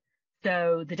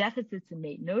 So the deficits in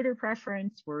mate and odor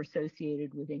preference were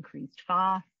associated with increased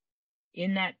FOS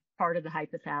in that part of the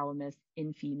hypothalamus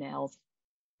in females,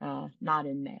 not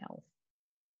in males.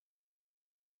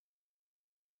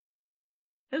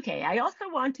 Okay, I also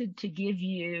wanted to give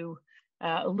you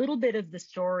a little bit of the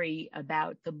story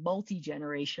about the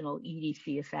multi-generational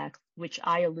EDC effects, which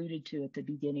I alluded to at the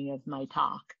beginning of my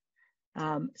talk.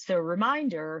 So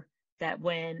reminder that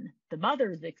when the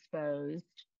mother is exposed,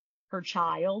 her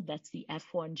child, that's the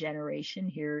F1 generation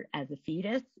here as a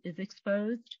fetus, is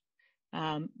exposed.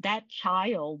 That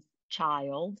child,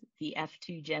 the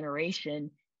F2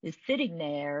 generation, is sitting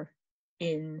there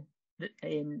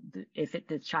if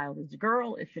this child is a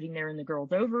girl, is sitting there in the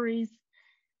girl's ovaries,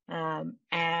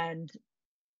 and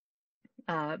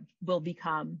will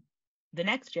become the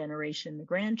next generation, the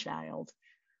grandchild.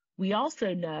 We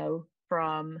also know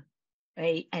from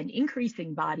an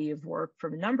increasing body of work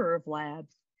from a number of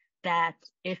labs that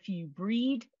if you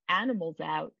breed animals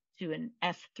out to an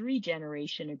F3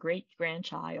 generation, a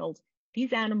great-grandchild,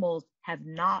 these animals have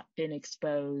not been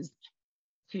exposed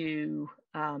to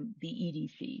the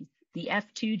EDCs. The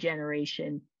F2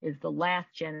 generation is the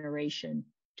last generation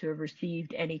to have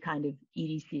received any kind of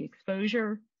EDC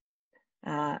exposure.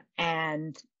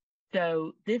 And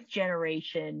so this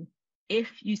generation, if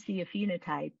you see a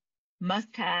phenotype,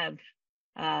 must have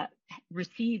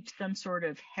received some sort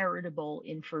of heritable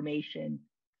information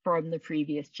from the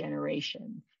previous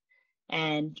generations.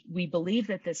 And we believe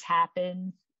that this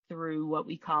happens through what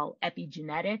we call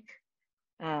epigenetic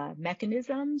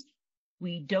mechanisms.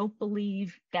 We don't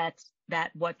believe that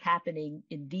what's happening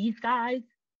in these guys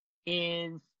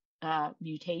is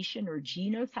mutation or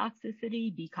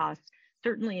genotoxicity, because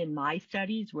certainly in my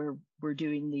studies where we're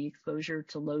doing the exposure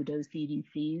to low-dose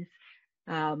EDCs,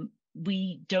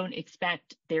 we don't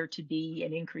expect there to be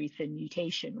an increase in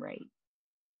mutation rate.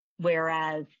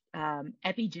 Whereas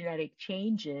epigenetic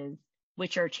changes,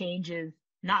 which are changes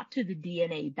not to the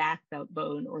DNA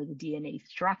backbone or the DNA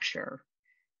structure,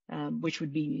 which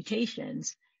would be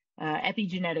mutations,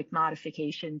 epigenetic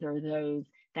modifications are those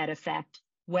that affect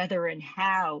whether and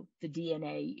how the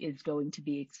DNA is going to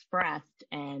be expressed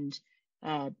and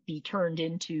be turned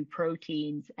into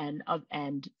proteins and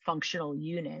functional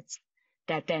units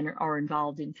that then are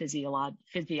involved in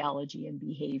physiology and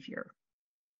behavior.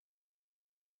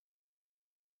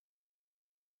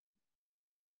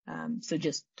 So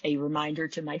just a reminder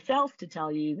to myself to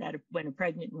tell you that when a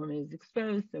pregnant woman is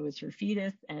exposed, so is her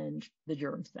fetus and the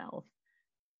germ cells.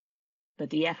 But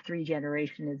the F3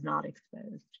 generation is not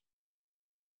exposed.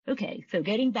 Okay, so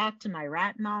getting back to my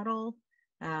rat model,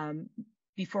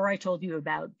 before I told you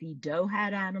about the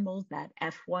doe-hat animals, that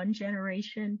F1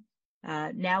 generation,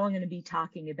 now I'm going to be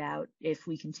talking about if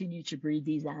we continue to breed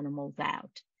these animals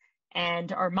out.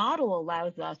 And our model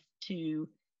allows us to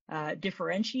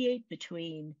differentiate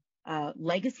between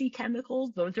legacy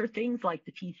chemicals. Those are things like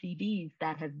the PCBs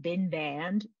that have been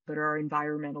banned but are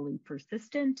environmentally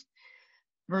persistent,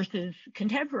 versus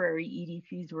contemporary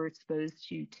EDCs we're exposed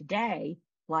to today,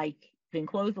 like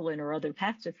vinclozolin or other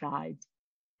pesticides.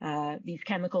 These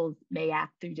chemicals may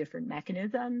act through different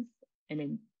mechanisms, and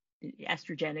in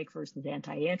estrogenic versus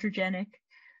anti-androgenic.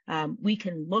 We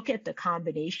can look at the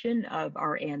combination of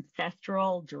our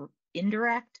ancestral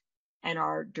indirect and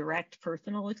our direct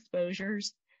personal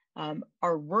exposures.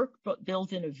 Our work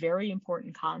builds in a very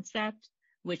important concept,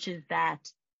 which is that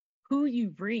who you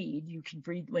breed, you can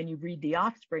breed when you breed the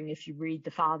offspring. If you breed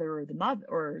the father or the mother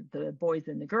or the boys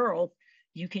and the girls,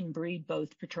 you can breed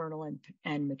both paternal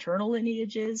and maternal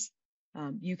lineages.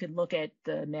 You can look at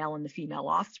the male and the female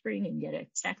offspring and get at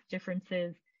sex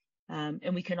differences.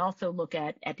 And we can also look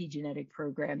at epigenetic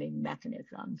programming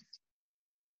mechanisms.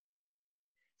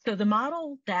 So the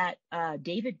model that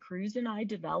David Cruz and I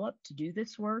developed to do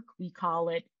this work, we call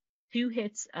it 2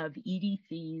 hits of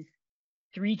EDCs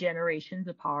 3 generations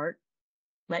apart.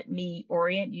 Let me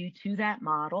orient you to that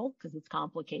model because it's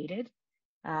complicated.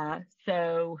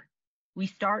 So we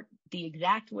start the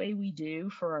exact way we do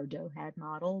for our doe-hat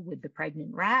model with the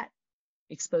pregnant rat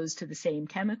exposed to the same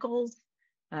chemicals,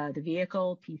 the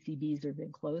vehicle, PCBs, or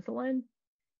vinclozolin.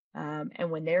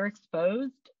 And when they're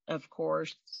exposed, of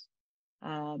course,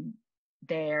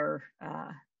 their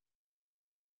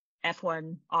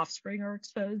F1 offspring are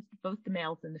exposed, both the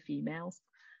males and the females.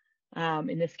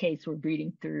 In this case, we're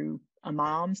breeding through a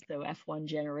mom, so F1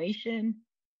 generation,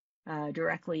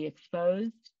 directly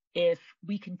exposed. If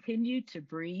we continue to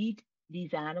breed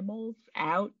these animals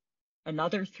out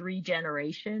another 3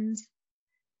 generations,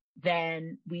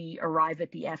 then we arrive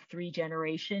at the F3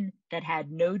 generation that had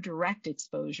no direct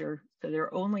exposure. So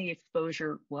their only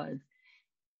exposure was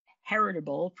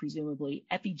heritable, presumably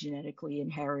epigenetically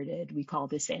inherited. We call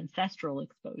this ancestral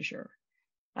exposure.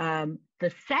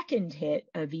 The second hit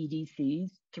of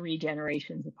EDCs, 3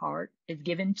 generations apart, is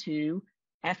given to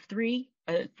F3,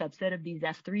 a subset of these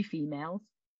F3 females,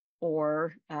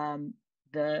 or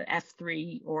the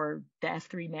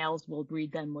F3 males will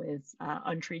breed them with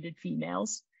untreated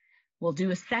females. We'll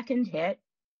do a second hit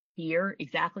here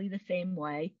exactly the same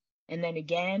way, and then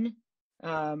again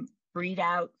breed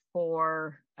out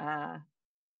for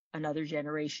another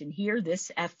generation here.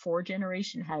 This F4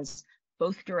 generation has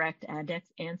both direct and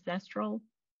ancestral.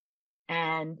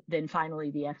 And then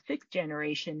finally, the F6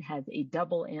 generation has a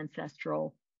double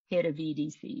ancestral hit of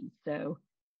EDC. So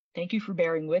thank you for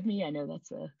bearing with me. I know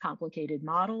that's a complicated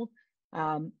model.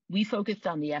 We focused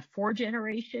on the F4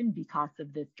 generation because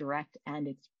of this direct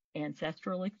and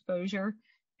ancestral exposure.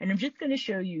 And I'm just going to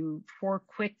show you 4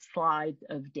 quick slides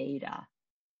of data.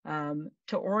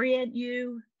 To orient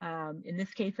you, in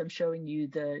this case, I'm showing you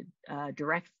the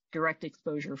direct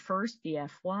exposure first, the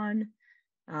F1.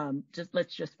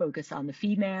 Let's just focus on the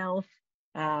females.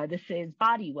 This is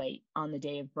body weight on the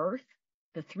day of birth.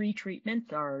 The 3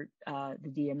 treatments are the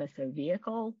DMSO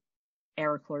vehicle,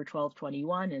 Aerochlor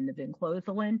 1221, and the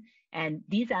vinclozolin. And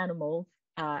these animals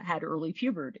had early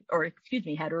puberty,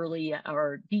 had early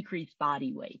or decreased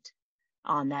body weight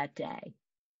on that day.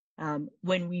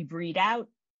 When we breed out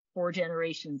 4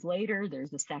 generations later,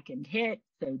 there's a second hit.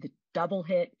 So the double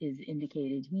hit is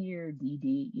indicated here,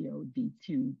 DD,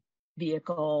 D2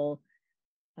 vehicle,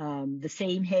 the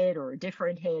same hit or a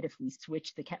different hit if we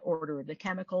switch the order of the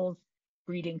chemicals,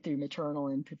 breeding through maternal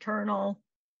and paternal.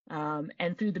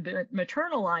 And through the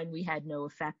maternal line, we had no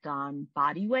effect on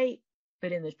body weight.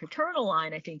 But in the paternal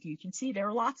line, I think you can see there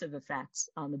are lots of effects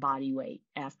on the body weight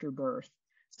after birth.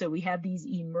 So we have these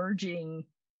emerging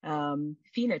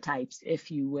phenotypes, if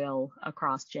you will,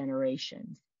 across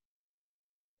generations.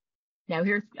 Now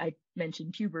I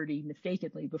mentioned puberty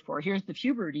mistakenly before. Here's the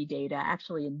puberty data.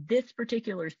 Actually, in this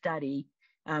particular study,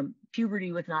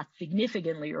 puberty was not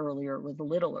significantly earlier, it was a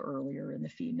little earlier in the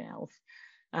females.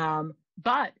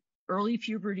 But early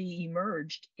puberty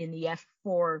emerged in the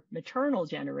F4 maternal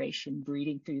generation,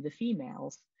 breeding through the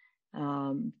females.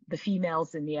 The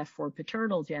females in the F4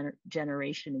 paternal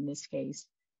generation, in this case,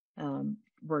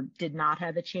 did not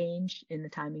have a change in the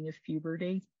timing of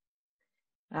puberty.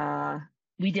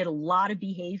 We did a lot of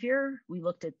behavior. We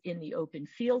looked at in the open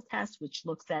field test, which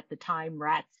looks at the time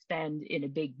rats spend in a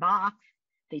big box.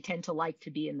 They tend to like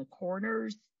to be in the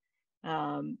corners.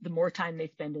 The more time they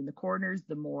spend in the corners,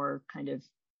 the more kind of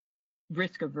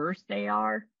risk averse they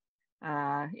are.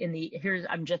 I'm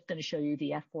just going to show you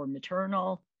the F4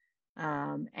 maternal.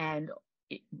 In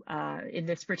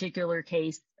this particular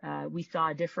case, we saw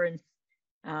a difference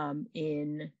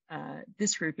in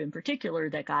this group in particular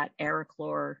that got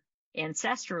Ariclor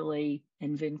ancestrally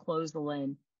and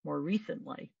vinclozolin more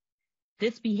recently.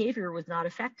 This behavior was not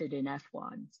affected in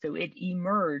F1, so it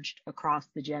emerged across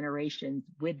the generations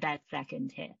with that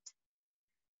second hit.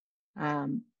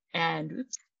 And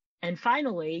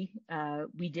finally,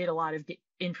 we did a lot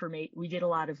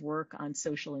of work on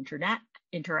social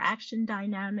interaction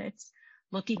dynamics,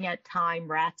 looking at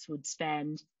time rats would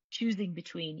spend choosing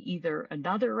between either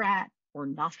another rat or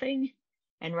nothing.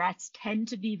 And rats tend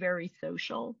to be very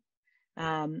social.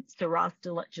 So Ross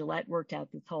Gillette worked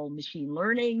out this whole machine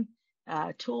learning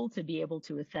tool to be able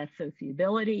to assess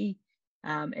sociability,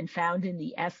 and found in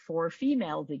the F4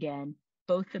 females again,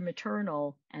 both the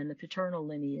maternal and the paternal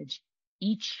lineage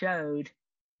each showed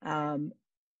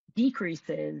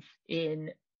decreases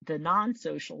in the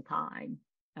non-social time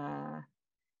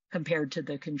compared to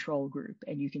the control group.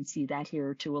 And you can see that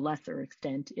here to a lesser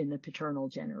extent in the paternal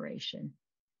generation.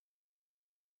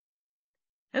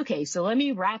 Okay, so let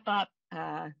me wrap up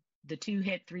the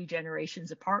 2-hit 3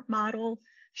 generations apart model,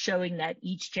 showing that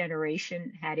each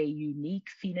generation had a unique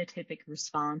phenotypic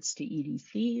response to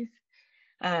EDCs.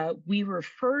 We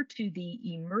refer to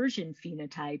the emergent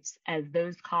phenotypes as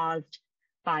those caused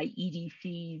by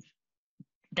EDCs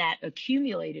that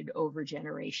accumulated over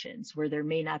generations, where there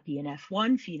may not be an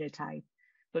F1 phenotype,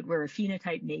 but where a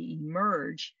phenotype may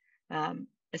emerge,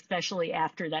 especially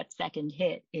after that second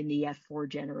hit in the F4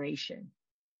 generation.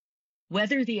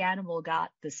 Whether the animal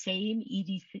got the same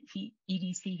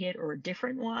EDC hit or a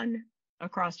different one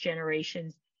across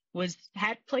generations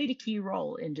played a key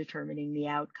role in determining the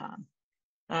outcome.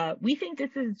 We think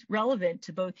this is relevant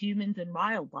to both humans and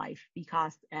wildlife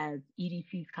because as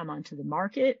EDCs come onto the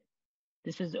market,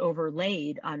 this is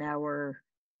overlaid on our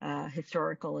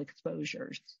historical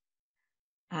exposures.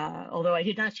 Although I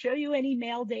did not show you any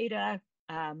male data,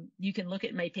 you can look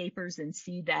at my papers and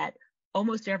see that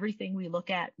almost everything we look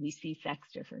at, we see sex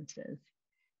differences.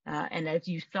 And as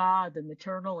you saw, the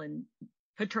maternal and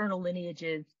paternal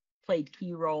lineages played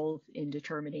key roles in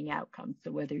determining outcomes.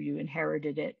 So whether you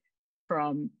inherited it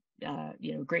from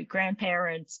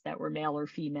great-grandparents that were male or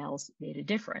females made a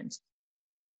difference.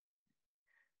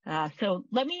 So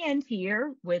let me end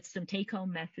here with some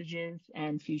take-home messages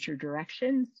and future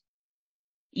directions.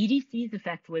 EDCs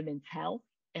affect women's health,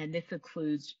 and this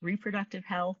includes reproductive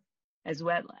health, as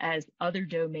well as other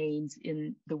domains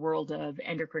in the world of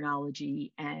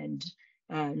endocrinology and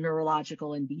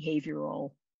neurological and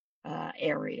behavioral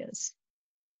areas.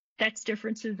 Sex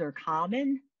differences are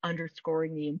common,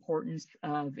 underscoring the importance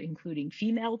of including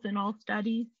females in all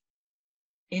studies.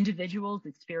 Individuals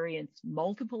experience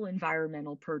multiple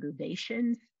environmental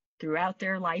perturbations throughout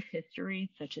their life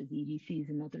history, such as EDCs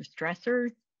and other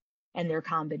stressors, and their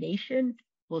combination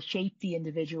will shape the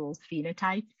individual's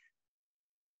phenotype.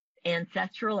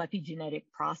 Ancestral epigenetic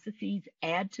processes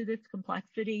add to this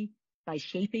complexity by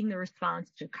shaping the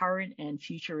response to current and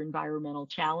future environmental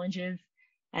challenges,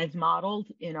 as modeled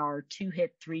in our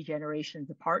 2-hit 3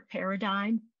 generations apart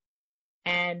paradigm.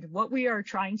 And what we are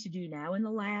trying to do now in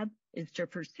the lab is to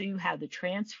pursue how the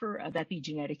transfer of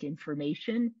epigenetic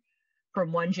information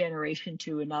from one generation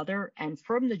to another and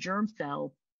from the germ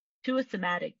cell to a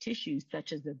somatic tissue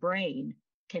such as the brain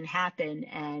can happen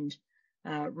and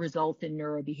result in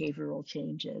neurobehavioral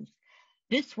changes.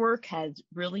 This work has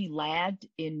really lagged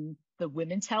in the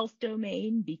women's health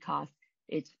domain because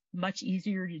it's much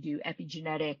easier to do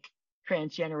epigenetic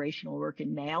transgenerational work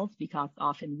in males because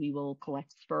often we will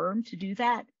collect sperm to do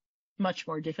that. Much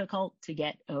more difficult to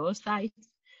get oocytes,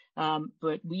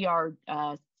 but we are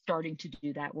starting to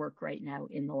do that work right now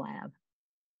in the lab.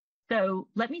 So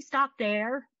let me stop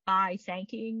there by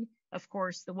thanking, of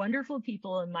course, the wonderful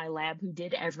people in my lab who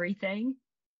did everything,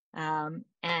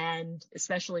 and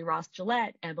especially Ross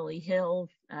Gillette, Emily Hills,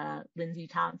 Lindsay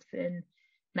Thompson,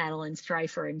 Madeline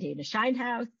Streifer, and Dana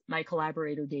Scheinhaus, my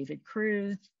collaborator David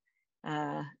Cruz,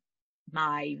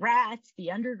 my rats,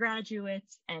 the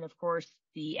undergraduates, and of course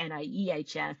the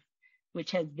NIEHS,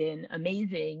 which has been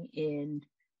amazing in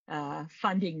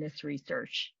funding this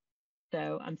research.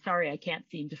 So I'm sorry I can't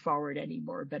seem to forward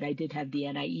anymore, but I did have the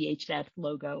NIEHS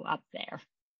logo up there.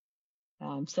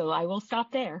 So I will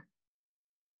stop there.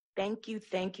 Thank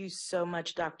you so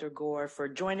much, Dr. Gore, for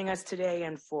joining us today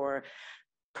and for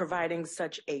providing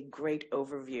such a great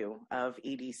overview of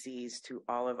EDCs to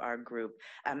all of our group.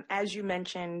 As you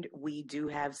mentioned, we do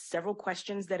have several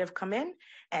questions that have come in,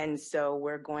 and so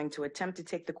we're going to attempt to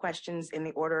take the questions in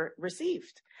the order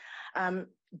received.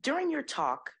 During your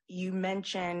talk, you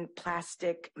mentioned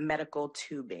plastic medical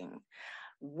tubing.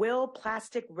 Will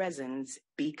plastic resins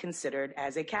be considered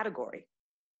as a category?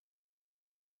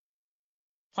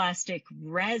 Plastic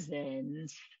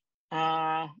resins,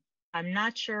 I'm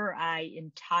not sure I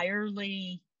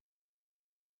entirely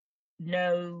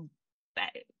know.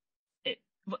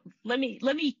 Let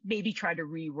me maybe try to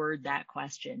reword that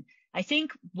question. I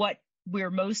think what we're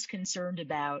most concerned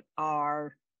about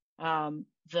are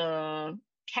the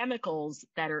chemicals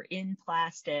that are in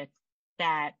plastic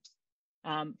that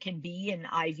can be in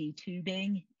IV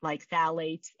tubing, like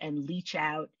phthalates, and leach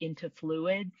out into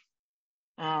fluids.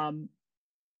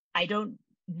 I don't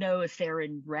know if they're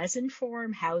in resin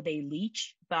form, how they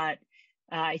leach, but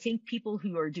I think people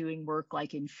who are doing work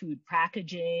like in food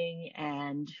packaging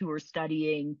and who are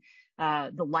studying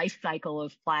the life cycle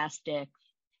of plastics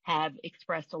have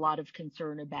expressed a lot of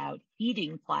concern about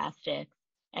heating plastic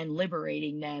and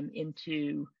liberating them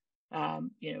into,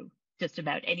 just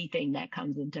about anything that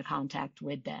comes into contact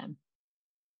with them.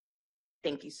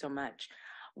 Thank you so much.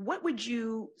 What would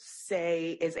you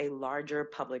say is a larger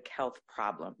public health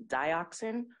problem,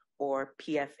 dioxin or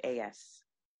PFAS?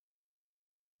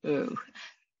 Ooh.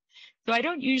 So I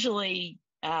don't usually,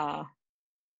 I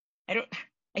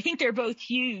think they're both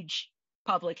huge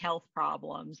public health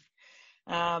problems.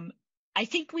 I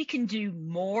think we can do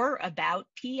more about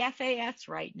PFAS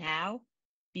right now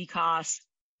because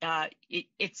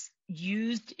it's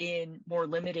used in more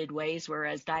limited ways,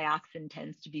 whereas dioxin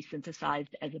tends to be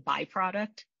synthesized as a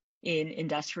byproduct in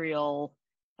industrial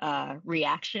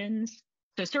reactions.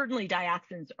 So certainly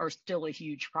dioxins are still a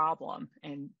huge problem,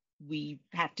 and we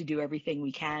have to do everything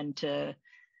we can to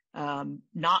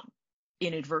not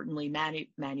inadvertently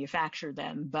manufacture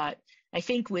them. But I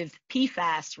think with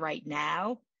PFAS right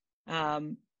now,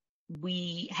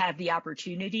 we have the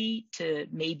opportunity to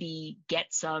maybe get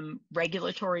some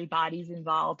regulatory bodies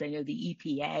involved. I know the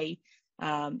EPA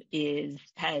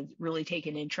has really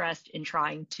taken interest in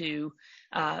trying to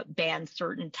ban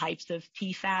certain types of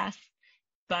PFAS.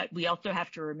 But we also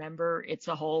have to remember it's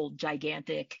a whole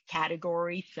gigantic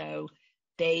category, so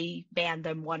they ban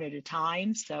them one at a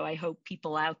time. So I hope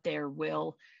people out there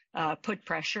will put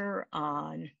pressure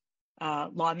on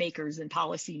lawmakers and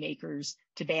policymakers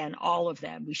to ban all of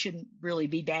them. We shouldn't really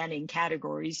be banning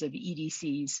categories of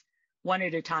EDCs one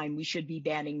at a time. We should be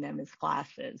banning them as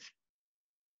classes.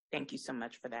 Thank you so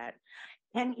much for that.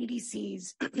 Can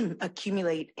EDCs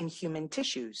accumulate in human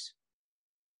tissues?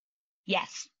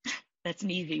 Yes, that's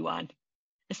an easy one,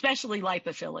 especially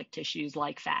lipophilic tissues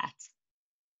like fats.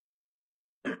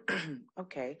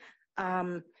 Okay.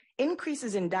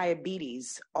 Increases in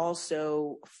diabetes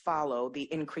also follow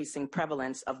the increasing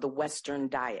prevalence of the Western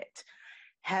diet.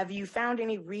 Have you found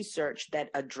any research that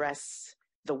address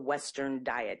the Western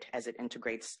diet as it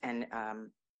integrates and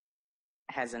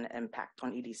has an impact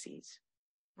on EDCs?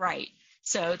 Right.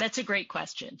 So that's a great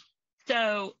question.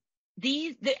 So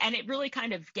and it really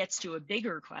kind of gets to a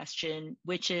bigger question,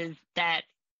 which is that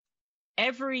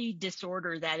every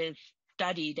disorder that is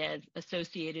studied as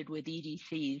associated with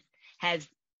EDCs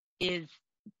is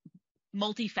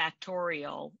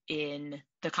multifactorial in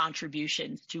the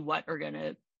contributions to what are going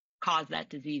to cause that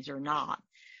disease or not.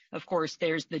 Of course,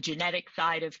 there's the genetic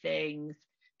side of things.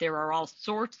 There are all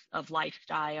sorts of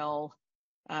lifestyle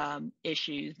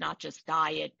issues, not just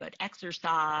diet, but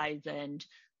exercise and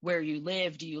where you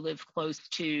live. Do you live close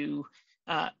to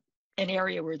an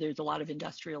area where there's a lot of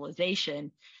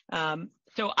industrialization?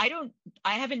 So I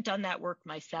haven't done that work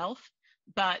myself,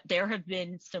 but there have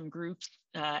been some groups,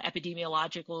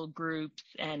 epidemiological groups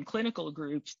and clinical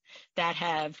groups that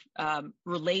have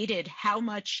related how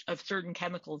much of certain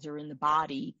chemicals are in the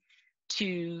body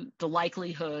to the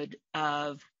likelihood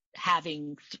of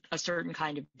having a certain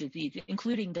kind of disease,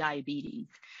 including diabetes.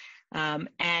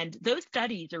 And those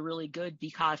studies are really good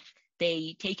because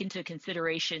they take into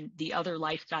consideration the other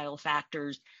lifestyle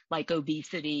factors like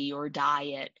obesity or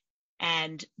diet.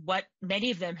 And what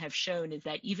many of them have shown is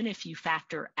that even if you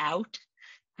factor out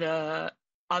the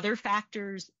other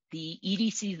factors, the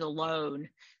EDCs alone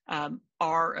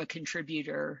are a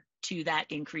contributor to that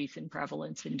increase in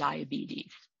prevalence in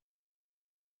diabetes.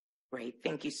 Great,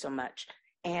 thank you so much.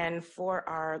 And for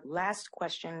our last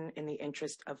question, in the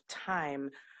interest of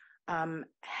time,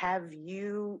 have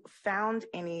you found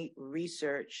any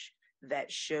research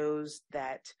that shows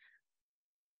that,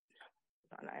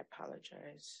 I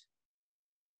apologize.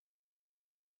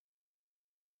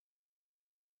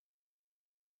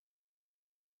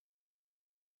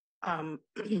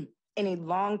 any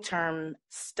long-term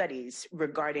studies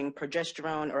regarding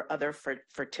progesterone or other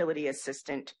fertility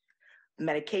assistant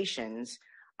medications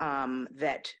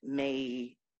that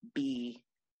may be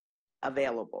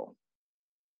available?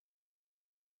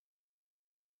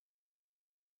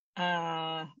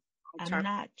 I'm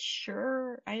not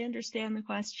sure I understand the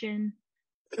question.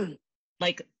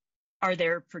 Like, are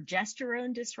there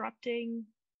progesterone disrupting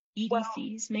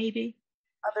EDCs, maybe?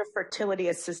 Other fertility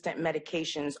assistant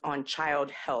medications on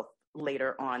child health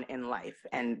later on in life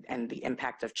and the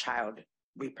impact of child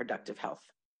reproductive health.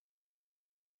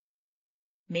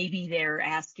 Maybe they're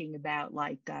asking about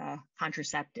like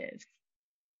contraceptives.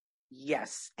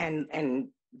 Yes, and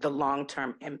the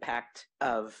long-term impact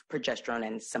of progesterone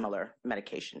and similar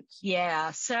medications.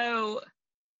 Yeah, so,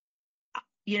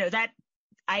 you know, that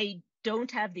I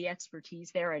don't have the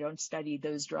expertise there. I don't study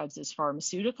those drugs as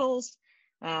pharmaceuticals.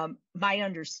 My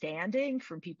understanding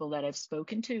from people that I've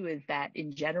spoken to is that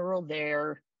in general,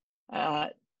 there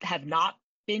have not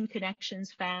been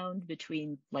connections found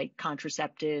between like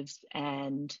contraceptives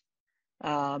and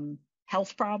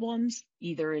health problems,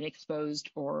 either in exposed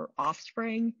or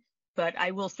offspring. But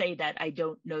I will say that I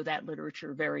don't know that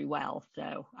literature very well.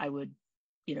 So I would,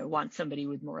 you know, want somebody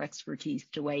with more expertise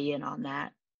to weigh in on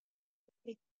that.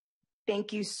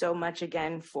 Thank you so much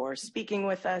again for speaking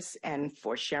with us and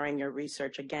for sharing your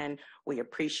research again. We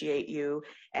appreciate you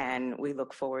and we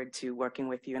look forward to working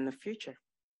with you in the future.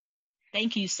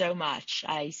 Thank you so much.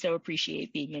 I so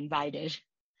appreciate being invited.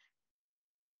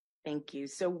 Thank you.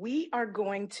 So we are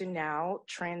going to now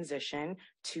transition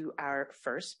to our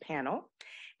first panel.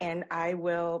 And I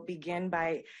will begin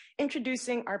by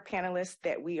introducing our panelists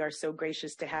that we are so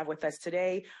gracious to have with us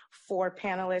today. 4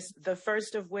 panelists, the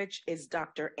first of which is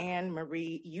Dr. Anne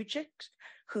Marie Uchik,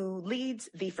 who leads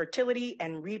the Fertility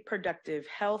and Reproductive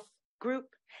Health Group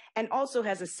and also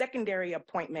has a secondary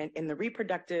appointment in the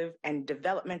Reproductive and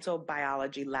Developmental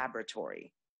Biology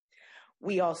Laboratory.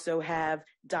 We also have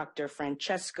Dr.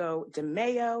 Francesco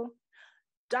DeMeo.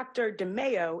 Dr.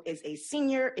 DeMeo is a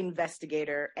senior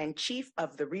investigator and chief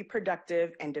of the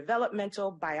Reproductive and Developmental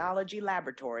Biology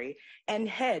Laboratory and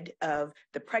head of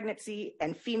the Pregnancy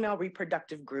and Female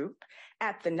Reproductive Group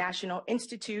at the National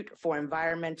Institute for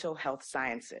Environmental Health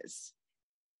Sciences.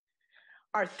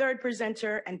 Our third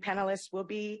presenter and panelist will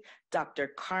be Dr.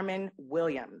 Carmen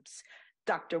Williams.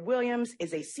 Dr. Williams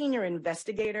is a senior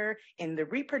investigator in the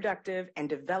Reproductive and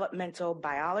Developmental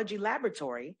Biology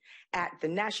Laboratory at the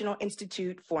National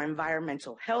Institute for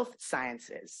Environmental Health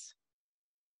Sciences.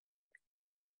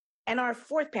 And our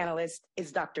fourth panelist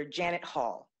is Dr. Janet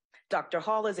Hall. Dr.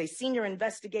 Hall is a senior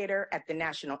investigator at the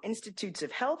National Institutes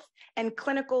of Health and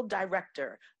clinical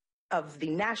director of the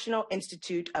National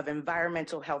Institute of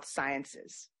Environmental Health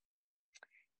Sciences.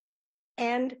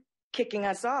 And kicking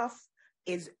us off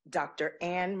is Dr.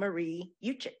 Anne Marie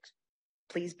Uchik.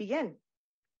 Please begin.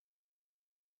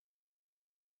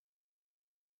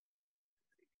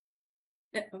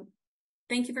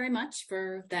 Thank you very much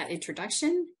for that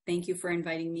introduction. Thank you for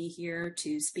inviting me here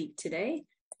to speak today.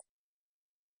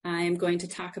 I am going to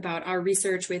talk about our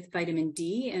research with vitamin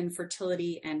D and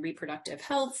fertility and reproductive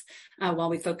health. While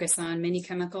we focus on many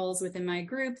chemicals within my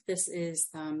group, this is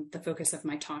the focus of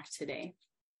my talk today.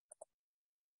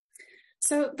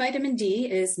 So vitamin D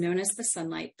is known as the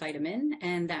sunlight vitamin,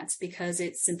 and that's because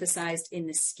it's synthesized in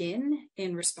the skin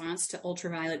in response to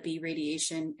ultraviolet B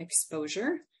radiation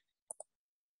exposure.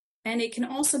 And it can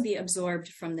also be absorbed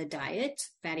from the diet,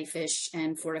 fatty fish,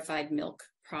 and fortified milk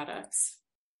products.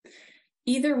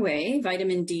 Either way,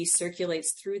 vitamin D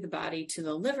circulates through the body to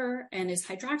the liver and is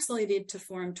hydroxylated to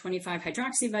form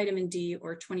 25-hydroxyvitamin D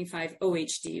or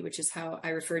 25-OHD, which is how I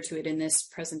refer to it in this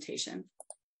presentation.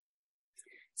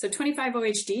 So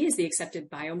 25-OHD is the accepted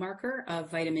biomarker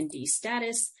of vitamin D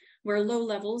status, where low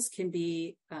levels can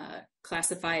be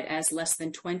classified as less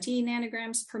than 20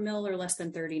 nanograms per mil or less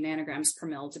than 30 nanograms per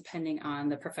mil, depending on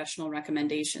the professional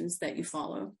recommendations that you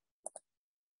follow.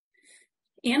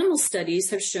 Animal studies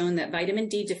have shown that vitamin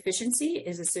D deficiency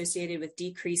is associated with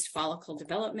decreased follicle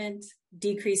development,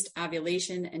 decreased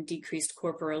ovulation and decreased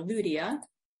corpora lutea,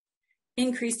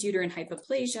 increased uterine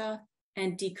hypoplasia,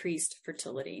 and decreased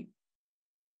fertility.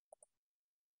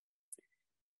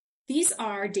 These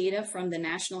are data from the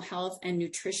National Health and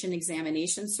Nutrition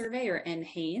Examination Survey, or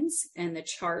NHANES, and the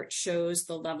chart shows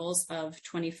the levels of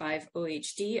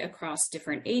 25-OHD across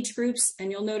different age groups.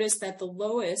 And you'll notice that the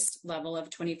lowest level of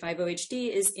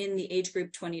 25-OHD is in the age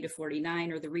group 20 to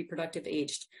 49, or the reproductive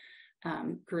aged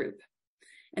group.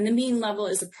 And the mean level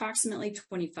is approximately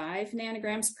 25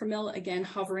 nanograms per mil, again,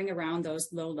 hovering around those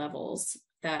low levels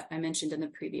that I mentioned in the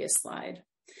previous slide.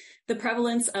 The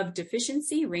prevalence of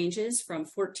deficiency ranges from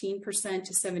 14%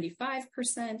 to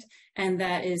 75%, and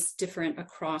that is different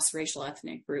across racial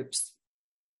ethnic groups.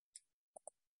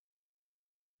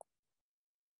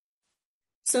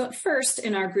 So first,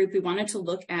 in our group, we wanted to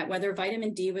look at whether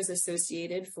vitamin D was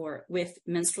associated with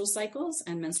menstrual cycles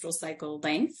and menstrual cycle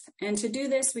length. And to do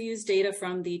this, we used data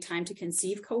from the time to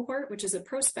conceive cohort, which is a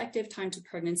prospective time to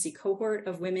pregnancy cohort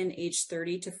of women aged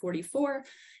 30 to 44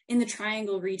 in the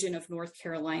Triangle region of North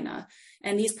Carolina.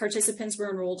 And these participants were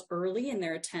enrolled early in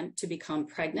their attempt to become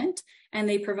pregnant, and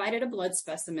they provided a blood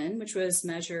specimen, which was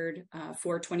measured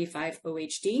for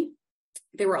 25-OHD.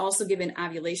 They were also given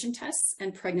ovulation tests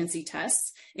and pregnancy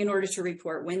tests in order to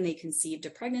report when they conceived a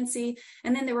pregnancy,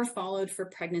 and then they were followed for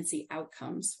pregnancy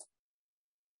outcomes.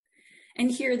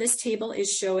 And here, this table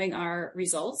is showing our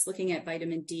results looking at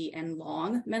vitamin D and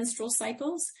long menstrual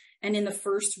cycles. And in the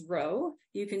first row,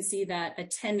 you can see that a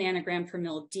 10 nanogram per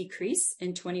mil decrease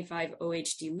in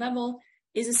 25-OHD level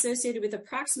is associated with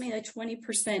approximately a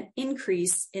 20%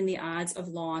 increase in the odds of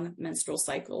long menstrual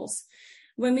cycles.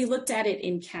 When we looked at it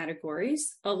in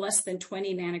categories, a less than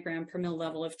 20 nanogram per mil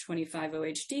level of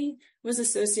 25-OHD was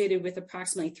associated with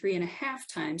approximately 3.5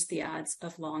 times the odds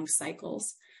of long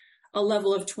cycles. A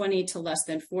level of 20 to less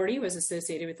than 40 was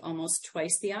associated with almost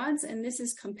twice the odds, and this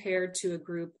is compared to a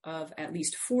group of at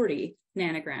least 40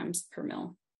 nanograms per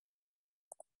mil.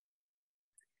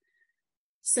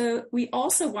 So we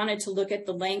also wanted to look at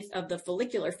the length of the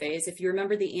follicular phase. If you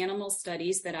remember, the animal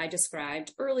studies that I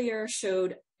described earlier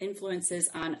showed influences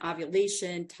on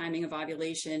ovulation, timing of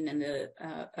ovulation, and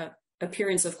the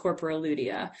appearance of corpora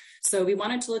lutea. So we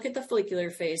wanted to look at the follicular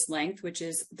phase length, which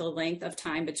is the length of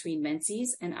time between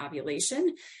menses and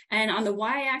ovulation. And on the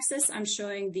y-axis, I'm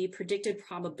showing the predicted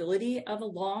probability of a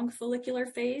long follicular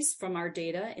phase from our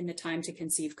data in the time to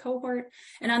conceive cohort.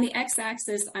 And on the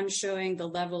x-axis, I'm showing the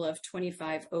level of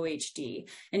 25-OHD.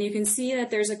 And you can see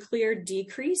that there's a clear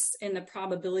decrease in the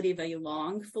probability of a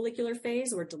long follicular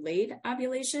phase or delayed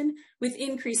ovulation with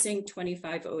increasing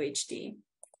 25-OHD.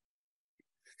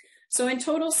 So in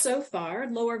total, so far,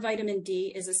 lower vitamin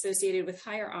D is associated with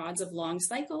higher odds of long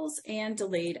cycles and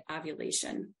delayed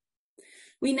ovulation.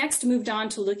 We next moved on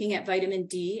to looking at vitamin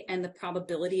D and the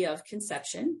probability of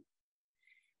conception.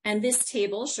 And this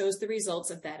table shows the results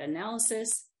of that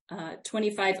analysis,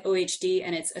 25-OHD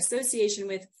and its association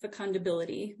with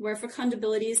fecundability, where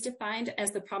fecundability is defined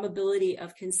as the probability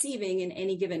of conceiving in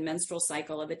any given menstrual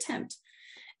cycle of attempt.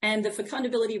 And the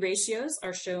fecundability ratios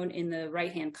are shown in the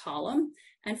right-hand column.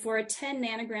 And for a 10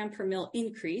 nanogram per mil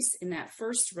increase in that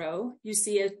first row, you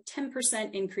see a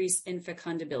 10% increase in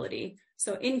fecundability.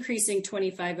 So increasing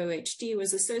 25-OHD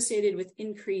was associated with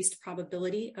increased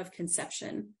probability of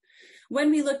conception. When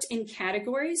we looked in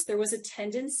categories, there was a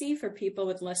tendency for people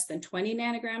with less than 20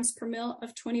 nanograms per mil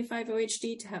of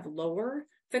 25-OHD to have lower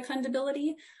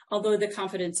fecundability, although the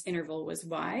confidence interval was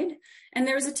wide. And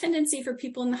there was a tendency for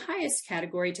people in the highest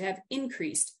category to have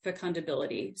increased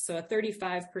fecundability, so a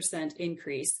 35%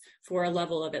 increase for a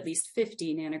level of at least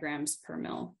 50 nanograms per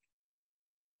mil.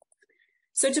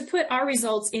 So to put our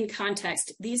results in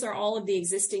context, these are all of the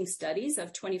existing studies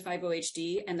of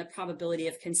 25-OHD and the probability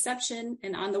of conception.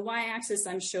 And on the y-axis,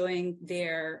 I'm showing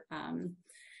their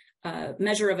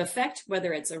measure of effect,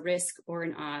 whether it's a risk or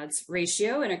an odds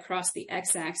ratio. And across the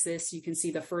x-axis, you can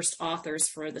see the first authors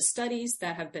for the studies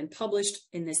that have been published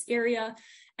in this area.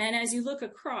 And as you look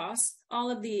across,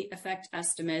 all of the effect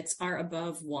estimates are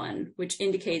above 1, which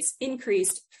indicates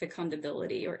increased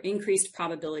fecundability or increased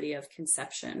probability of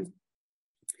conception.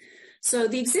 So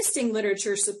the existing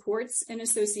literature supports an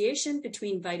association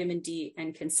between vitamin D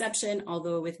and conception,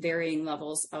 although with varying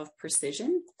levels of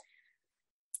precision.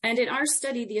 And in our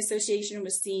study, the association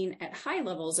was seen at high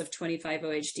levels of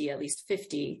 25-OHD, at least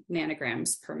 50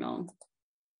 nanograms per mil.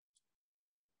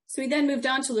 So we then moved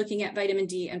on to looking at vitamin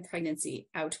D and pregnancy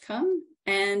outcome.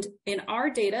 And in our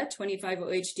data,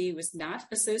 25-OHD was not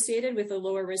associated with a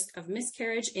lower risk of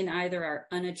miscarriage in either our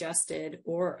unadjusted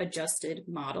or adjusted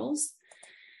models.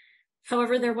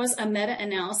 However, there was a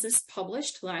meta-analysis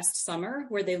published last summer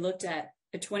where they looked at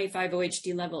a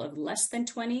 25-OHD level of less than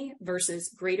 20 versus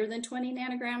greater than 20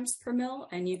 nanograms per mil.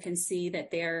 And you can see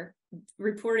that they're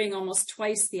reporting almost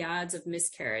twice the odds of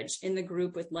miscarriage in the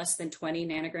group with less than 20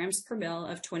 nanograms per mil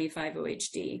of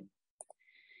 25-OHD.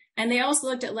 And they also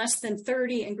looked at less than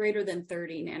 30 and greater than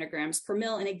 30 nanograms per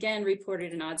mil, and again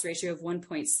reported an odds ratio of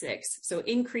 1.6. So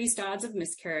increased odds of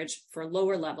miscarriage for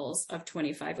lower levels of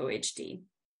 25-OHD.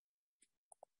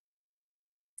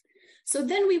 So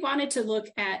then we wanted to look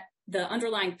at the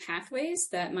underlying pathways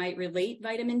that might relate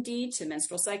vitamin D to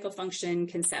menstrual cycle function,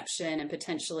 conception, and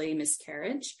potentially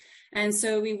miscarriage. And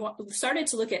so we started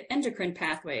to look at endocrine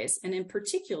pathways, and in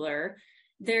particular,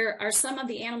 there are some of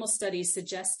the animal studies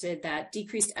suggested that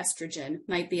decreased estrogen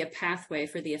might be a pathway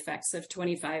for the effects of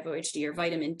 25-OHD or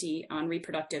vitamin D on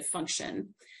reproductive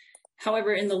function.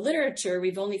 However, in the literature,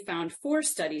 we've only found 4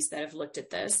 studies that have looked at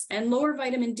this, and lower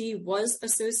vitamin D was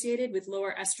associated with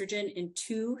lower estrogen in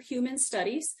 2 human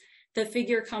studies. The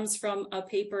figure comes from a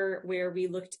paper where we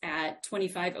looked at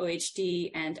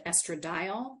 25-OHD and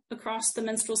estradiol across the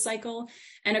menstrual cycle.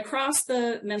 And across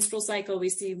the menstrual cycle, we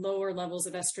see lower levels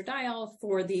of estradiol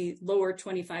for the lower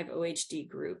 25-OHD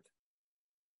group.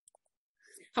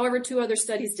 However, 2 other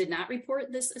studies did not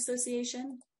report this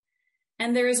association.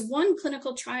 And there is one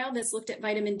clinical trial that's looked at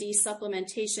vitamin D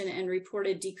supplementation and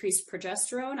reported decreased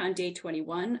progesterone on day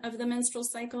 21 of the menstrual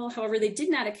cycle. However, they did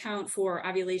not account for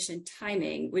ovulation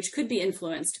timing, which could be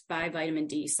influenced by vitamin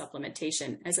D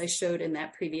supplementation, as I showed in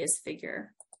that previous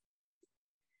figure.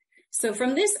 So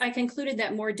from this, I concluded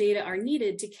that more data are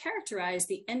needed to characterize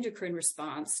the endocrine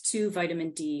response to vitamin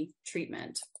D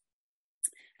treatment.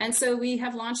 And so we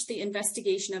have launched the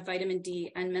Investigation of Vitamin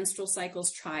D and Menstrual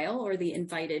Cycles trial, or the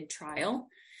INVITED trial.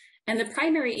 And the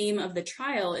primary aim of the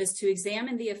trial is to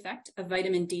examine the effect of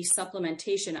vitamin D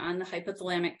supplementation on the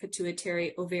hypothalamic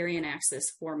pituitary ovarian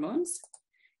axis hormones,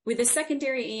 with a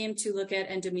secondary aim to look at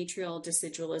endometrial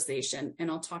decidualization.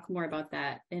 And I'll talk more about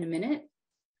that in a minute.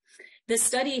 The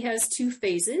study has 2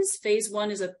 phases. Phase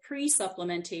 1 is a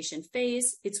pre-supplementation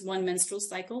phase. It's 1 menstrual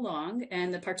cycle long,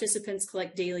 and the participants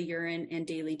collect daily urine and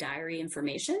daily diary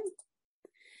information.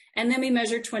 And then we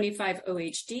measure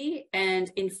 25-OHD,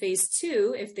 and in phase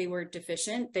 2, if they were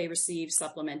deficient, they receive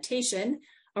supplementation.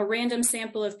 A random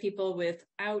sample of people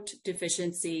without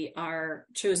deficiency are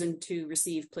chosen to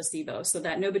receive placebo, so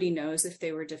that nobody knows if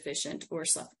they were deficient or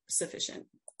sufficient.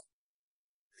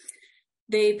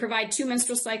 They provide 2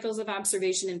 menstrual cycles of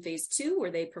observation in phase 2,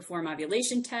 where they perform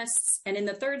ovulation tests. And in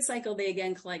the 3rd cycle, they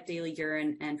again collect daily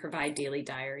urine and provide daily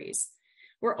diaries.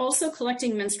 We're also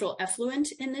collecting menstrual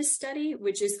effluent in this study,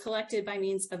 which is collected by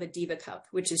means of a Diva cup,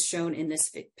 which is shown in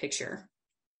this picture.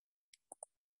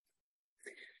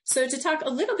 So to talk a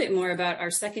little bit more about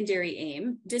our secondary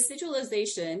aim,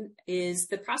 decidualization is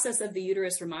the process of the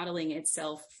uterus remodeling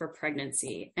itself for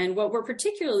pregnancy. And what we're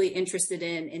particularly interested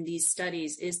in these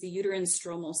studies is the uterine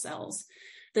stromal cells.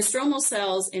 The stromal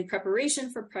cells, in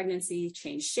preparation for pregnancy,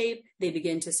 change shape. They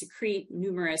begin to secrete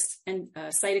numerous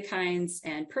cytokines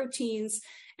and proteins.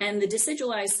 And the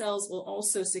decidualized cells will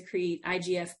also secrete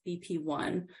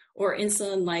IGF-BP1, or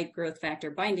insulin-like growth factor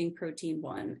binding protein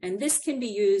 1. And this can be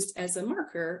used as a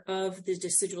marker of the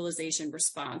decidualization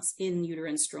response in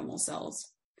uterine stromal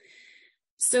cells.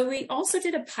 So we also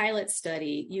did a pilot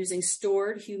study using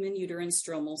stored human uterine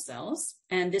stromal cells.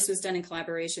 And this was done in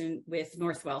collaboration with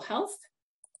Northwell Health.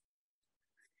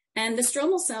 And the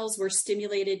stromal cells were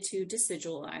stimulated to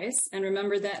decidualize. And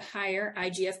remember that higher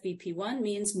IGF-BP1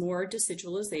 means more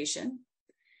decidualization.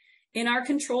 In our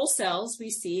control cells, we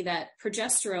see that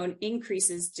progesterone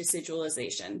increases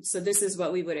decidualization. So this is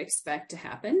what we would expect to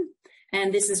happen.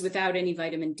 And this is without any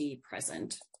vitamin D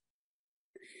present.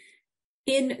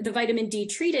 In the vitamin D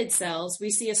treated cells, we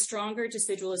see a stronger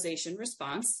decidualization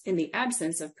response in the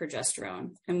absence of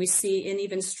progesterone. And we see an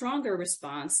even stronger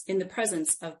response in the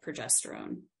presence of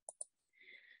progesterone.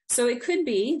 So it could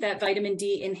be that vitamin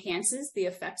D enhances the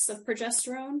effects of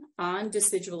progesterone on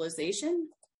decidualization.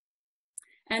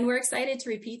 And we're excited to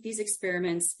repeat these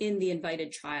experiments in the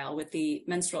INVITED trial with the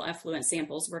menstrual effluent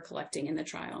samples we're collecting in the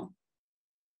trial.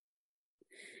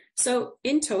 So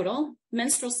in total,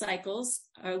 menstrual cycles,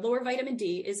 lower vitamin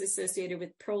D is associated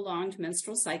with prolonged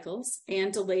menstrual cycles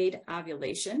and delayed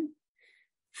ovulation.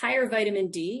 Higher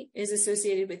vitamin D is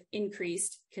associated with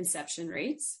increased conception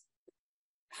rates.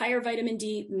 Higher vitamin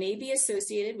D may be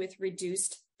associated with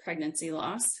reduced pregnancy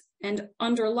loss, and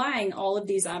underlying all of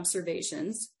these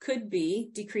observations could be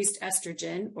decreased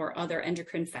estrogen or other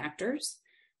endocrine factors,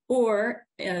 or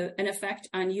an effect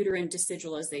on uterine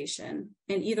decidualization.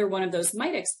 And either one of those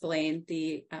might explain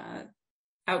the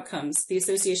outcomes, the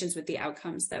associations with the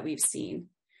outcomes that we've seen.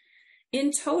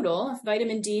 In total,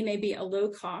 vitamin D may be a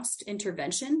low-cost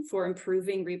intervention for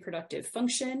improving reproductive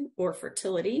function or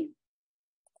fertility.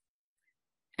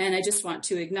 And I just want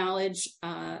to acknowledge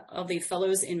all the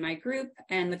fellows in my group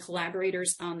and the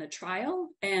collaborators on the trial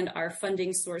and our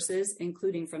funding sources,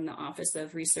 including from the Office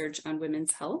of Research on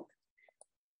Women's Health.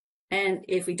 And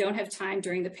if we don't have time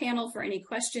during the panel for any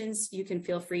questions, you can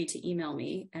feel free to email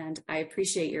me, and I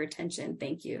appreciate your attention.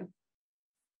 Thank you.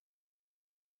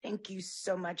 Thank you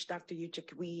so much, Dr.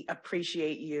 Uchik. We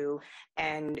appreciate you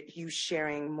and you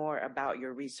sharing more about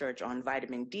your research on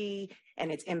vitamin D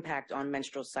and its impact on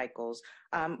menstrual cycles.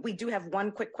 We do have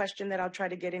one quick question that I'll try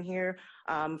to get in here.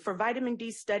 For vitamin D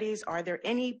studies, are there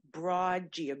any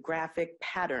broad geographic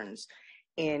patterns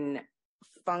in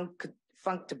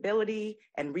functionality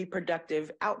and reproductive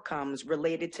outcomes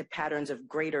related to patterns of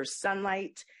greater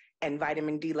sunlight and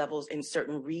vitamin D levels in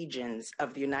certain regions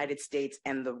of the United States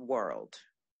and the world?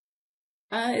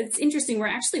 It's interesting. We're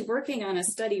actually working on a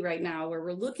study right now where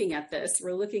we're looking at this.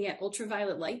 We're looking at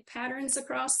ultraviolet light patterns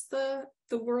across the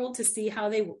world to see how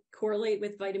they correlate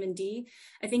with vitamin D.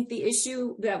 I think the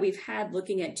issue that we've had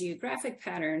looking at geographic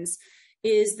patterns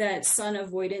is that sun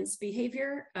avoidance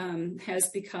behavior has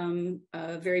become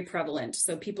very prevalent.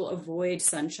 So people avoid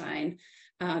sunshine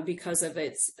because of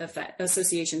its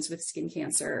associations with skin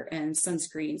cancer and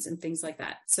sunscreens and things like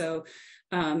that. So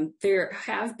there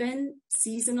have been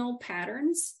seasonal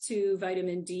patterns to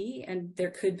vitamin D, and there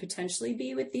could potentially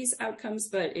be with these outcomes,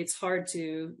 but it's hard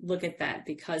to look at that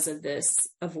because of this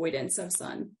avoidance of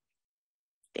sun.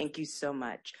 Thank you so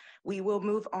much. We will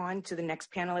move on to the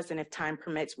next panelist, and if time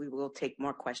permits, we will take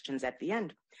more questions at the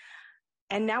end.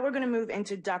 And now we're going to move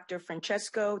into Dr.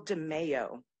 Francesco Di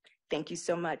Maio. Thank you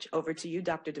so much. Over to you,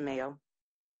 Dr. Di Maio.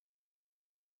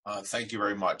 Thank you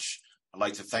very much. I'd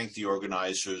like to thank the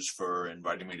organizers for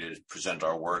inviting me to present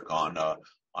our work on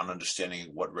understanding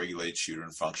what regulates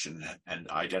uterine function and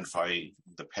identify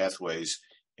the pathways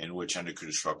in which endocrine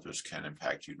disruptors can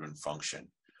impact uterine function.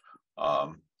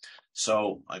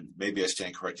 Maybe I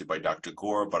stand corrected by Dr.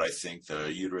 Gore, but I think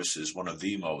the uterus is one of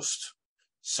the most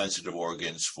sensitive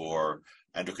organs for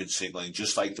endocrine signaling,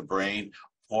 just like the brain.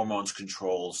 Hormones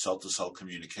control cell-to-cell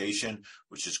communication,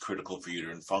 which is critical for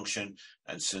uterine function.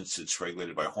 And since it's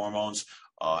regulated by hormones,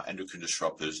 endocrine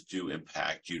disruptors do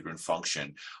impact uterine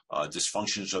function.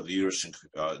 Dysfunctions of the uterus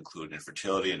include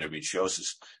infertility,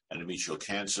 endometriosis, endometrial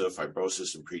cancer,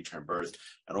 fibrosis, and preterm birth.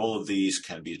 And all of these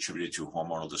can be attributed to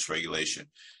hormonal dysregulation.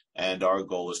 And our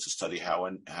goal is to study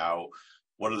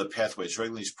what are the pathways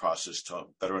regulating these processes to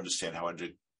better understand how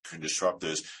endocrine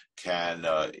disruptors can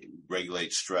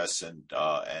regulate stress and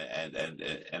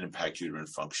impact uterine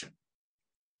function.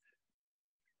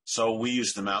 So we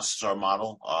use the mouse as our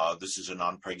model. This is a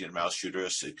non-pregnant mouse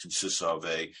uterus. It consists of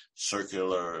two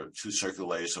circular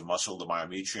layers of muscle, the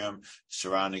myometrium,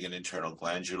 surrounding an internal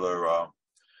glandular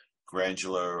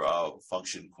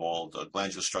function called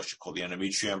glandular structure called the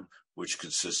endometrium, which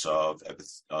consists of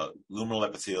luminal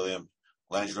epithelium,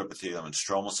 glandular epithelium, and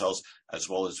stromal cells, as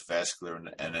well as vascular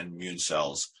and immune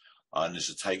cells. And there's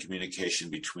a tight communication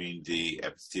between the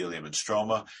epithelium and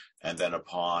stroma. And then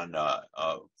upon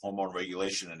hormone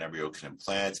regulation, an embryo can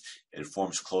implant. It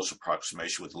forms close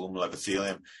approximation with the luminal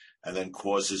epithelium and then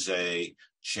causes a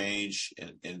change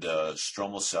in the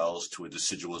stromal cells to a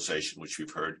decidualization, which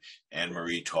we've heard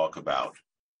Anne-Marie talk about.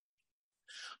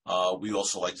 We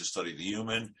also like to study the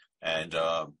human, and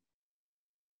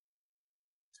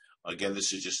again,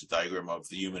 this is just a diagram of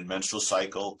the human menstrual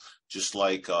cycle. Just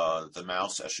like the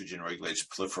mouse, estrogen regulates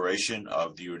proliferation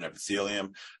of the uterine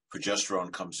epithelium.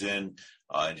 Progesterone comes in,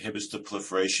 inhibits the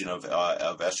proliferation of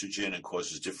estrogen and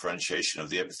causes differentiation of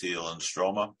the epithelial and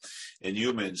stroma. In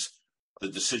humans, the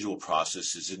decidual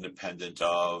process is independent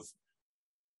of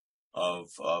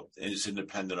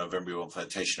embryo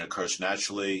implantation. It occurs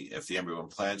naturally. If the embryo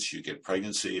implants, you get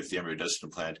pregnancy. If the embryo doesn't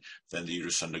implant, then the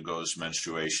uterus undergoes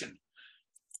menstruation.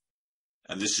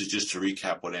 And this is just to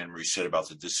recap what Anne-Marie said about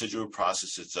the decidual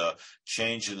process. It's a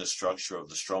change in the structure of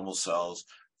the stromal cells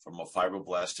from a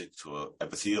fibroblastic to an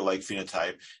epithelial-like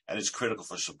phenotype, and it's critical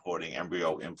for supporting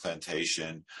embryo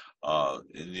implantation,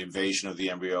 in the invasion of the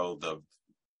embryo, the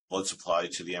blood supply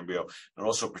to the embryo, and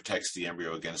also protects the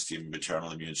embryo against the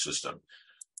maternal immune system.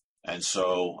 And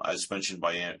so, as mentioned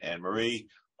by Anne-Marie,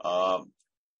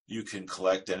 you can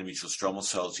collect endometrial stromal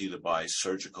cells either by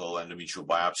surgical endometrial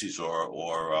biopsies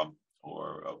or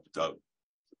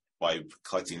by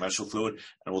collecting menstrual fluid,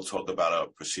 and we'll talk about a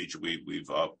procedure we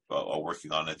are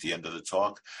working on at the end of the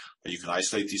talk. You can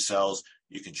isolate these cells.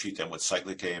 You can treat them with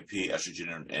cyclic AMP,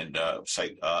 estrogen, and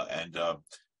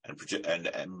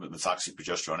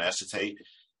methoxyprogesterone acetate.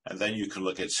 And then you can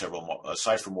look at several more,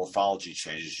 aside from morphology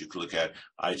changes, you can look at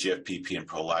IGF, PP, and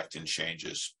prolactin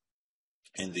changes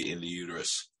in the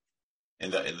uterus,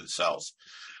 in the cells.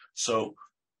 So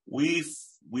we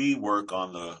work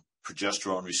on the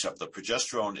progesterone receptor.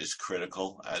 Progesterone is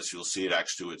critical. As you'll see, it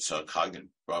acts to its cognate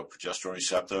progesterone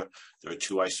receptor. There are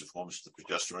two isoforms of the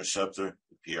progesterone receptor,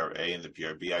 the PRA and the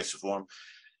PRB isoform.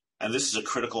 And this is a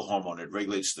critical hormone. It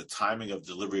regulates the timing of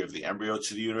delivery of the embryo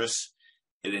to the uterus.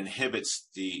 It inhibits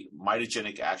the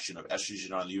mitogenic action of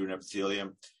estrogen on the uterine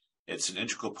epithelium. It's an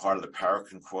integral part of the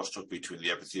paracrine crosstalk between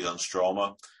the epithelium and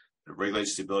stroma. It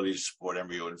regulates the ability to support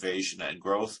embryo invasion and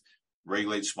growth,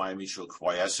 regulates myometrial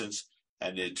quiescence,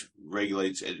 and it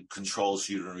controls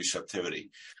uterine receptivity.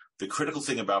 The critical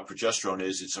thing about progesterone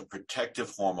is it's a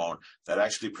protective hormone that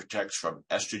actually protects from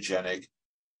estrogenic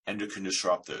endocrine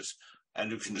disruptors.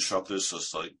 Endocrine disruptors,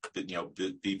 so like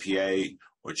BPA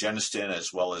or genistein,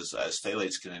 as well as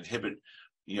phthalates, can inhibit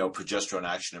progesterone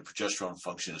action and progesterone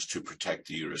functions to protect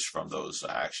the uterus from those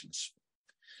actions.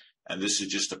 And this is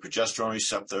just a progesterone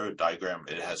receptor diagram.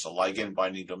 It has a ligand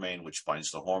binding domain, which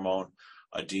binds the hormone,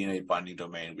 a DNA binding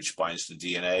domain, which binds the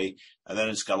DNA, and then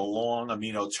it's got a long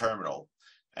amino terminal.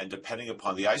 And depending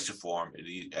upon the isoform,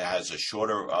 it has a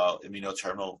shorter amino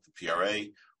terminal, the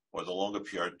PRA, or the longer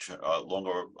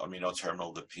amino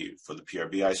terminal, for the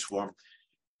PRB isoform.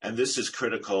 And this is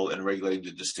critical in regulating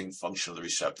the distinct function of the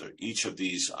receptor. Each of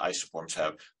these isoforms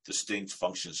have distinct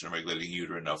functions in regulating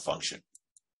uterine function.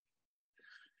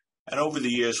 And over the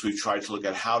years, we've tried to look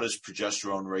at how does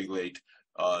progesterone regulate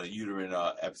uterine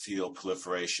epithelial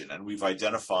proliferation. And we've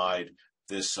identified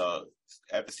this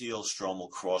epithelial stromal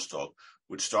crosstalk,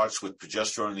 which starts with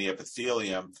progesterone in the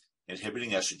epithelium,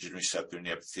 inhibiting estrogen receptor in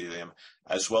the epithelium,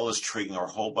 as well as triggering a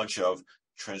whole bunch of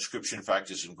transcription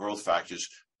factors and growth factors,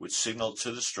 which signal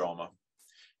to the stroma.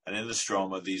 And in the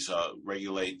stroma, these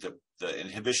regulate the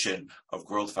inhibition of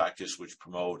growth factors, which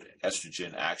promote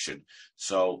estrogen action.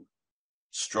 So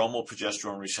stromal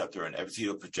progesterone receptor and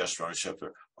epithelial progesterone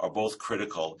receptor are both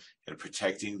critical in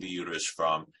protecting the uterus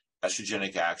from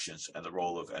estrogenic actions and the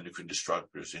role of endocrine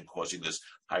disruptors in causing this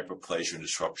hyperplasia and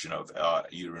disruption of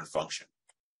uterine function.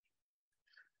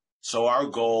 So our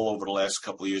goal over the last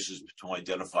couple of years is to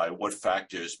identify what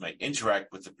factors may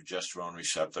interact with the progesterone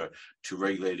receptor to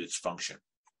regulate its function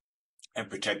and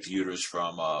protect the uterus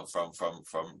from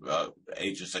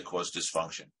agents that cause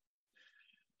dysfunction.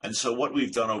 And so what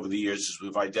we've done over the years is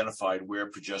we've identified where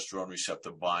progesterone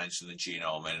receptor binds in the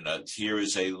genome. And here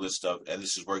is a list of, and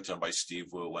this is work done by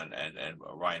Steve Wu and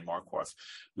Ryan Marquardt.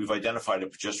 We've identified a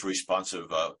progesterone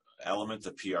responsive element,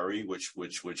 the PRE,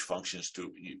 which functions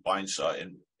to binds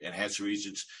in enhancer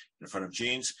regions in front of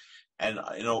genes. And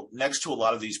next to a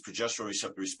lot of these progesterone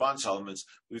receptor response elements,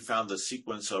 we found the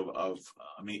sequence of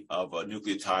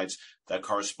nucleotides that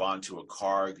correspond to a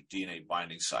CARG DNA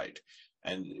binding site.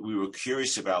 And we were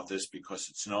curious about this because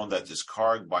it's known that this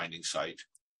CARG binding site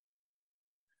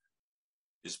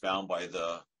is bound by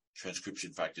the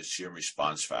transcription factor serum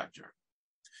response factor.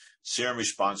 Serum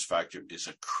response factor is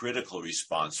a critical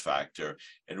response factor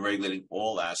in regulating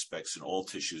all aspects and all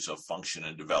tissues of function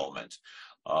and development.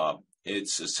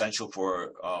 It's essential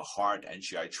for heart and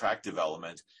GI tract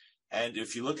development. And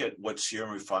if you look at what serum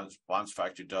response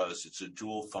factor does, it's a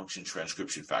dual function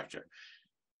transcription factor.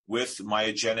 With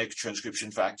myogenic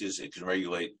transcription factors, it can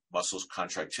regulate muscles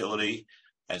contractility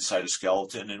and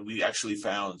cytoskeleton. And we actually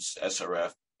found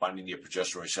SRF binding the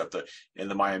progesterone receptor in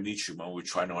the myometrium when we're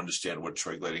trying to understand what's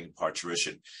regulating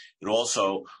parturition. It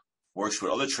also works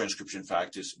with other transcription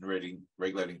factors in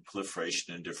regulating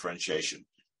proliferation and differentiation.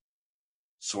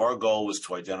 So our goal was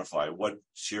to identify what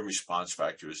serum response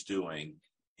factor is doing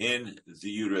in the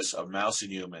uterus of mouse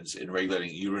and humans in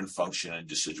regulating uterine function and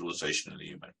decidualization in the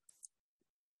human.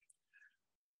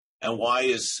 And why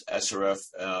is SRF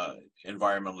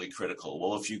environmentally critical?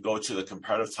 Well, if you go to the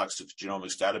comparative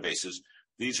toxicogenomics databases,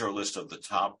 these are a list of the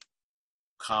top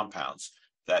compounds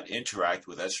that interact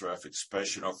with SRF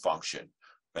expression or function,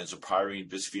 benzopyrene,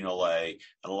 bisphenol A,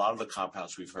 and a lot of the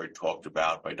compounds we've heard talked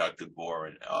about by Dr. Gore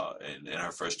in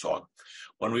her first talk.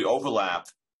 When we overlap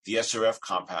the SRF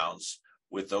compounds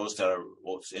with those that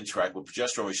interact with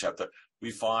progesterone receptor,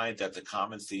 we find that the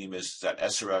common theme is that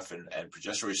SRF and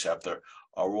progesterone receptor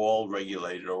are all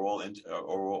regulated or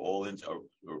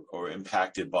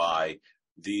impacted by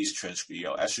these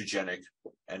estrogenic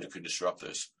endocrine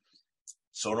disruptors.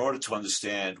 So in order to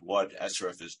understand what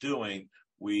SRF is doing,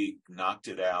 we knocked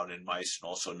it out in mice and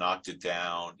also knocked it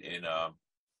down in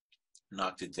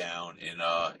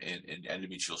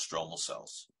endometrial stromal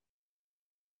cells.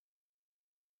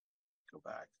 Go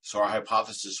back. So our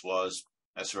hypothesis was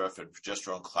SRF and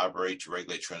progesterone collaborate to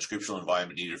regulate transcriptional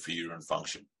environment needed for uterine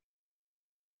function.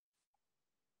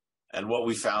 And what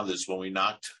we found is when we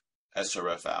knocked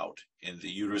SRF out in the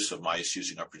uterus of mice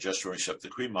using our progesterone receptor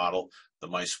cream model, the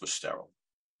mice were sterile.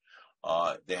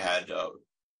 They had,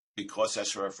 because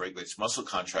SRF regulates muscle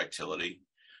contractility,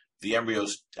 the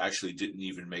embryos actually didn't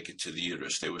even make it to the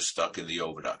uterus. They were stuck in the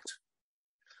oviduct.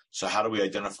 So how do we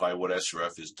identify what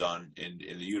SRF is done in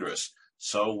the uterus?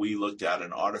 So we looked at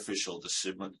an artificial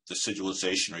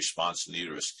decidualization response in the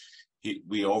uterus.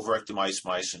 We overectomize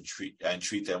mice and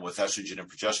treat them with estrogen and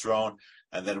progesterone,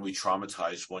 and then we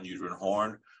traumatize one uterine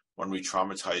horn. When we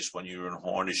traumatize one uterine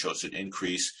horn, it shows an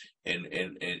increase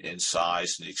in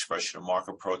size and the expression of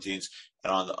marker proteins.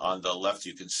 And on the left,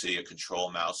 you can see a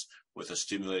control mouse with a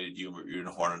stimulated uterine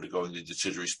horn undergoing the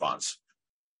decidual response.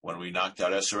 When we knocked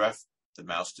out SRF, the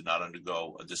mouse did not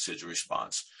undergo a decidual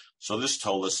response. So this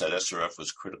told us that SRF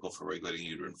was critical for regulating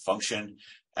uterine function,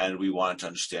 and we wanted to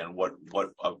understand what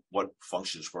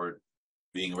functions were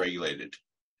being regulated.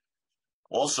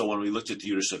 Also, when we looked at the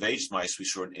uterus of aged mice, we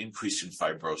saw an increase in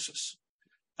fibrosis.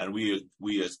 And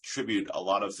we attribute a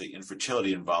lot of the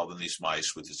infertility involved in these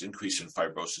mice with this increase in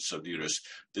fibrosis of the uterus.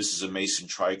 This is a Mason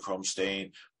trichrome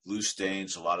stain, blue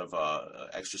stains, a lot of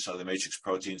extracellular matrix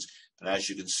proteins. And as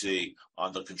you can see,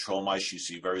 on the control mice, you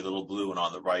see very little blue, and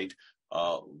on the right,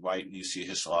 you see a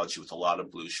histology with a lot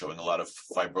of blue, showing a lot of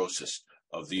fibrosis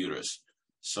of the uterus.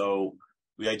 So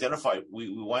we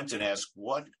went and asked,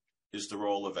 what is the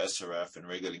role of SRF in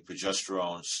regulating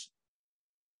progesterone's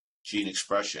gene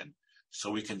expression?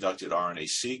 So we conducted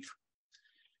RNA-seq,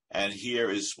 and here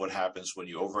is what happens when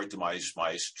you overactimize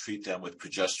mice, treat them with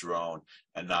progesterone,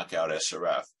 and knock out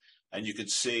SRF. And you can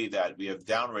see that we have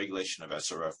downregulation of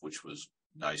SRF, which was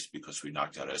nice because we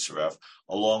knocked out SRF,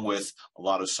 along with a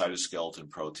lot of cytoskeleton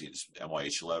proteins,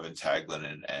 MYH11,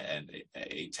 taglin, and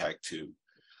ATAC2.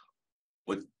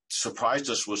 What surprised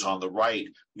us was on the right,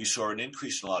 we saw an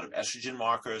increase in a lot of estrogen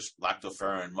markers,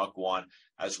 lactoferrin, MUC1,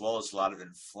 as well as a lot of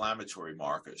inflammatory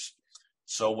markers.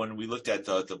 So when we looked at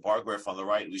the bar graph on the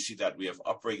right, we see that we have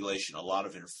upregulation, a lot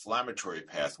of inflammatory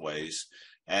pathways,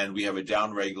 and we have a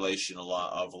downregulation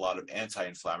of a lot of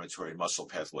anti-inflammatory muscle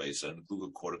pathways, and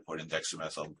glucocorticoid and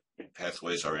dexamethyl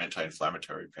pathways are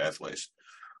anti-inflammatory pathways.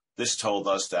 This told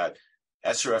us that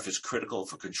SRF is critical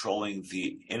for controlling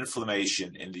the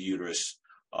inflammation in the uterus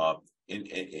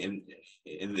in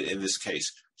this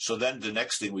case. So then the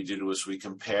next thing we did was we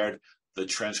compared the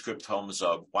transcriptomes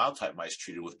of wild-type mice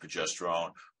treated with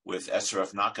progesterone with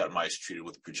SRF knockout mice treated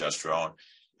with progesterone.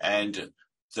 And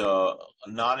the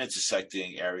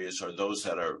non-intersecting areas are those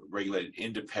that are regulated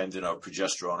independent of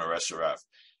progesterone or SRF.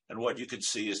 And what you can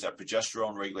see is that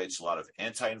progesterone regulates a lot of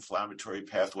anti-inflammatory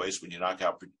pathways when you knock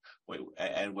out,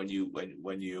 and when you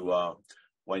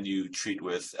treat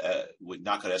with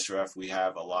knockout SRF, we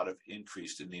have a lot of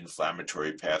increase in the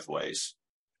inflammatory pathways.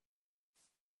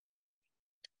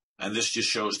 And this just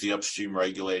shows the upstream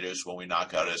regulators when we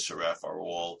knock out SRF are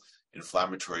all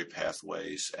inflammatory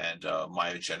pathways and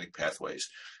myogenic pathways.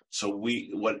 So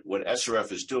what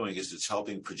SRF is doing is it's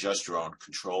helping progesterone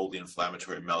control the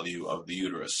inflammatory milieu of the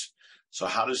uterus. So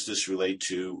how does this relate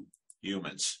to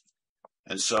humans?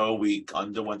 And so we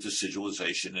underwent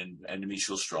decidualization in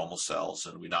endometrial stromal cells,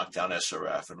 and we knocked down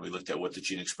SRF, and we looked at what the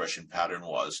gene expression pattern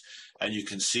was. And you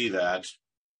can see that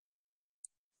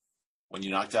when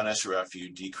you knock down SRF, you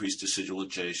decrease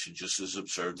decidualization, just as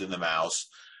observed in the mouse,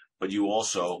 but you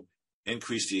also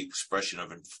increase the expression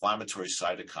of inflammatory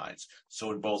cytokines.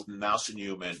 So in both mouse and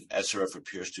human, SRF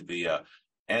appears to be an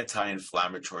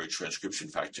anti-inflammatory transcription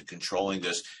factor controlling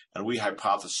this, and we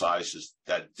hypothesize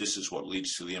that this is what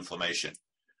leads to the inflammation.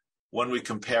 When we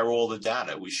compare all the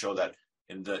data, we show that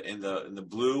in the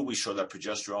blue, we show that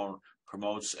progesterone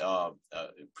promotes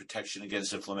protection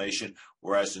against inflammation,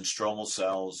 whereas in stromal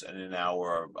cells and in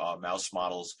our mouse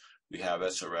models, we have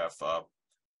SRF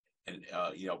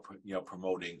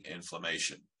promoting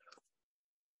inflammation.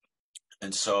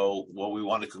 And so what we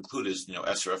want to conclude is,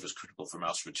 SRF is critical for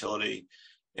mouse fertility.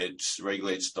 It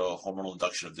regulates the hormonal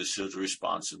induction of decidual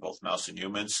response in both mouse and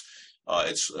humans.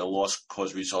 Its loss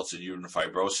cause results in uterine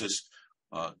fibrosis.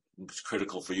 It's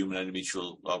critical for human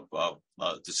endometrial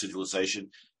decidualization,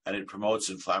 and it promotes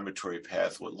inflammatory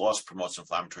pathways. Loss promotes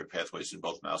inflammatory pathways in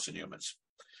both mouse and humans.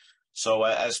 So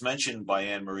as mentioned by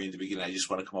Anne-Marie in the beginning, I just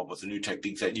want to come up with a new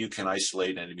technique that you can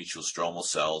isolate endometrial stromal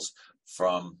cells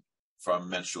from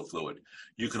menstrual fluid.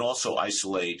 You can also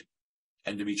isolate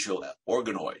endometrial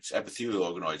organoids,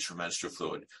 epithelial organoids from menstrual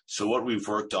fluid. So what we've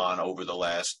worked on over the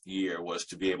last year was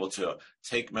to be able to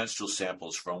take menstrual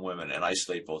samples from women and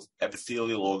isolate both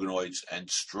epithelial organoids and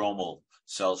stromal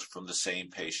cells from the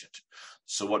same patient.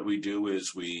 So what we do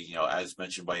is we, as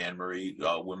mentioned by Anne-Marie,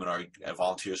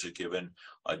 volunteers are given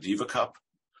a Diva cup.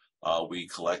 We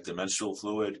collect the menstrual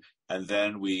fluid, and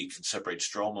then we can separate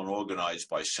stromal and organoids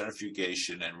by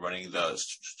centrifugation and running the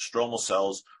stromal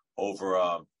cells over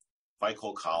a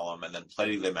Vicol column and then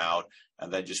plating them out,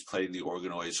 and then just plating the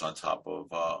organoids on top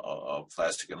of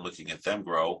plastic and looking at them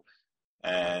grow.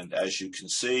 And as you can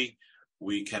see,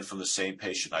 we can, from the same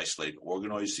patient, isolate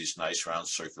organoids, these nice round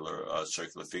circular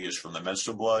figures from the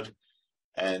menstrual blood,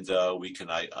 and we can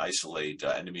isolate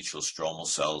endometrial stromal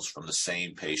cells from the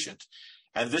same patient.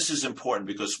 And this is important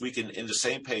because we can, in the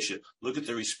same patient, look at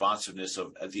the responsiveness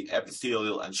of the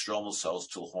epithelial and stromal cells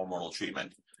to hormonal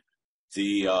treatment.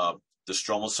 The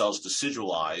stromal cells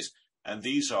decidualize, and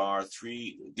these are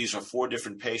 4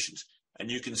 different patients,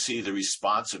 and you can see the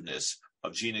responsiveness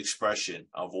of gene expression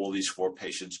of all these 4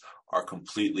 patients are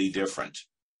completely different.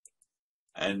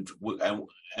 And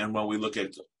when we look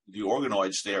at the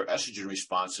organoids, they are estrogen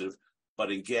responsive, but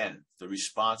again, the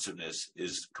responsiveness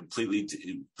is completely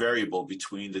variable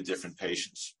between the different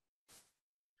patients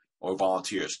or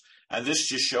volunteers. And this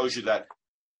just shows you that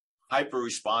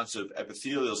hyper-responsive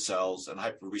epithelial cells and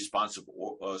hyper-responsive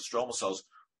stromal cells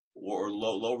or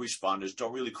low responders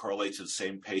don't really correlate to the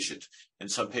same patient. In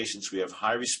some patients, we have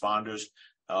high responders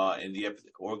in the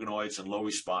organoids and low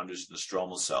responders in the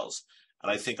stromal cells.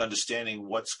 And I think understanding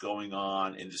what's going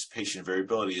on in this patient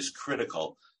variability is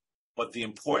critical. But the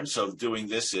importance of doing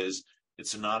this is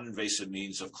it's a non-invasive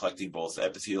means of collecting both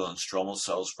epithelial and stromal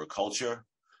cells for culture.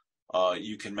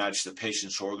 You can match the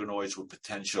patient's organoids with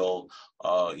potential,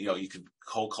 you can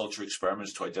co-culture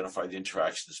experiments to identify the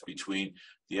interactions between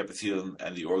the epithelium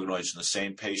and the organoids in the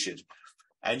same patient.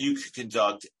 And you can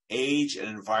conduct age and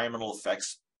environmental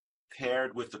effects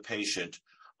paired with the patient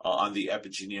on the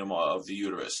epigenome of the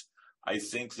uterus. I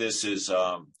think this is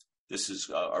a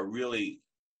really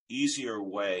easier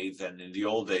way than in the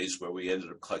old days where we ended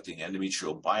up collecting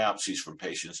endometrial biopsies from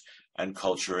patients and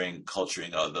culturing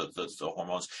the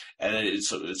hormones. And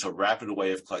it's a rapid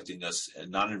way of collecting this, a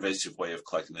non-invasive way of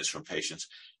collecting this from patients.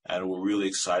 And we're really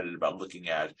excited about looking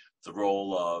at the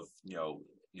role of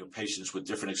patients with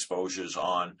different exposures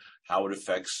on how it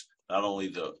affects not only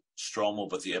the stromal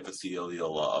but the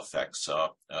epithelial effects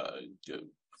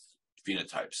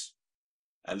phenotypes.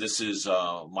 And this is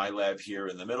my lab here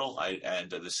in the middle, and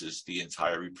this is the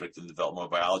entire reproductive and developmental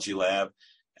biology lab,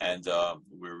 and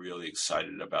we're really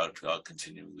excited about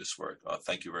continuing this work.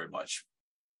 Thank you very much.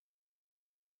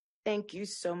 Thank you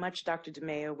so much, Dr.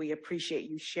 DeMeo. We appreciate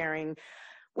you sharing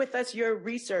with us your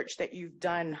research that you've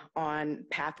done on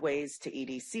pathways to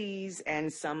EDCs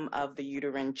and some of the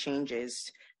uterine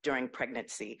changes during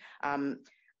pregnancy.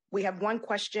 We have one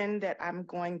question that I'm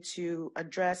going to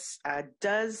address.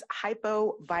 Does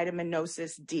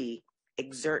hypovitaminosis D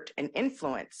exert an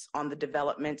influence on the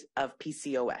development of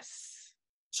PCOS?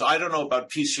 So I don't know about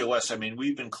PCOS. I mean,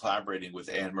 we've been collaborating with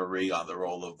Anne Marie on the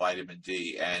role of vitamin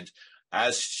D, and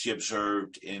as she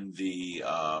observed in the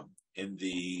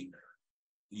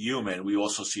human, we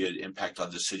also see an impact on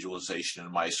decidualization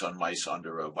in mice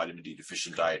under a vitamin D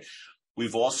deficient diet.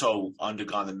 We've also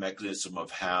undergone the mechanism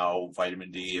of how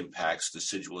vitamin D impacts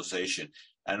decidualization,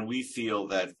 and we feel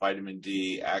that vitamin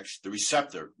D, the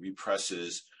receptor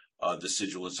represses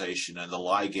decidualization, and the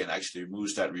ligand actually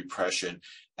removes that repression.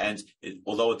 And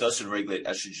although it doesn't regulate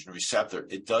estrogen receptor,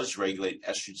 it does regulate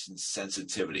estrogen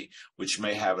sensitivity, which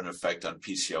may have an effect on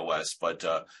PCOS. But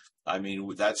I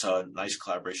mean, that's a nice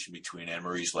collaboration between Anne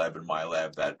Marie's lab and my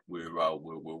lab that we're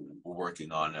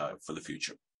working on for the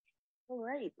future. All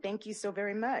right, thank you so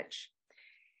very much.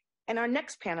 And our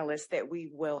next panelist that we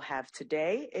will have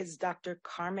today is Dr.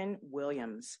 Carmen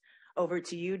Williams. Over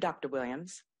to you, Dr.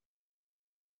 Williams.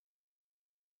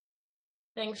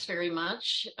 Thanks very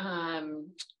much.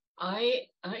 I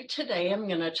today am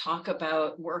going to talk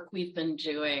about work we've been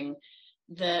doing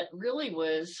that really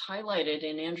was highlighted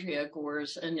in Andrea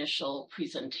Gore's initial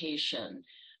presentation.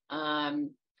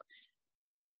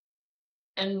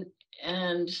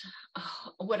 And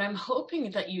what I'm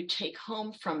hoping that you take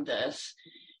home from this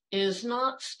is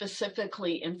not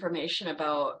specifically information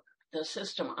about the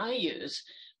system I use,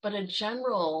 but a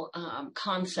general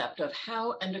concept of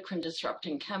how endocrine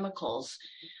disrupting chemicals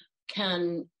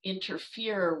can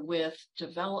interfere with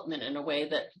development in a way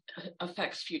that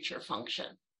affects future function.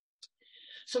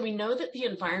 So we know that the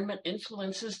environment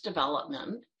influences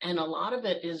development, and a lot of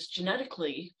it is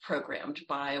genetically programmed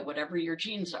by whatever your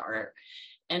genes are.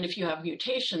 And if you have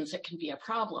mutations, it can be a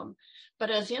problem. But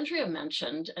as Andrea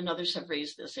mentioned, and others have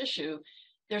raised this issue,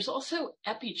 there's also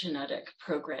epigenetic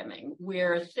programming,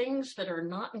 where things that are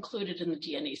not included in the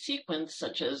DNA sequence,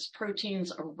 such as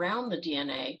proteins around the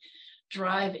DNA,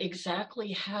 drive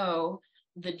exactly how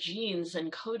the genes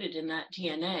encoded in that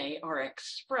DNA are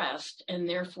expressed and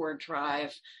therefore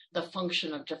drive the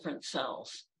function of different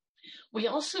cells. We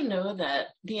also know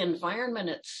that the environment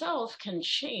itself can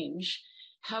change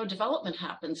how development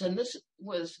happens. And this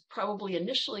was probably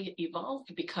initially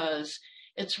evolved because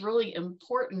it's really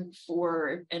important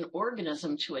for an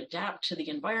organism to adapt to the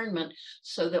environment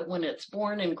so that when it's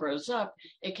born and grows up,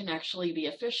 it can actually be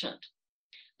efficient.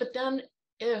 But then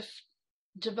if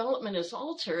development is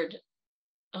altered,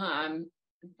 and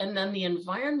then the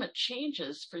environment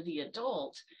changes for the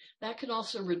adult, that can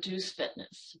also reduce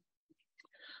fitness.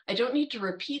 I don't need to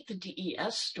repeat the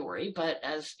DES story, but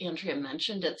as Andrea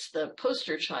mentioned, it's the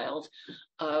poster child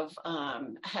of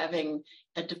having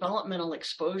a developmental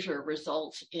exposure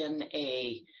result in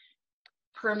a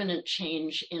permanent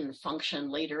change in function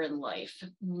later in life,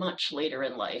 much later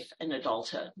in life and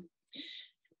adulthood.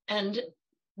 And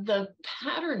the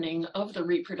patterning of the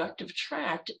reproductive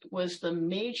tract was the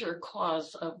major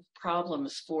cause of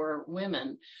problems for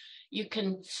women. You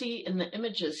can see in the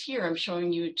images here, I'm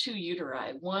showing you two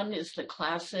uteri. One is the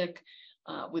classic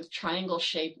with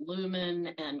triangle-shaped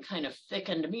lumen and kind of thick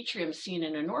endometrium seen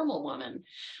in a normal woman.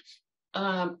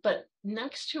 But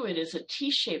next to it is a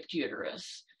T-shaped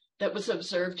uterus that was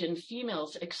observed in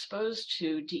females exposed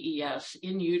to DES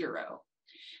in utero.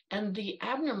 And the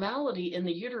abnormality in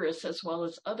the uterus, as well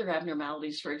as other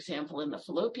abnormalities, for example, in the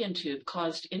fallopian tube,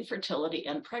 caused infertility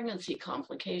and pregnancy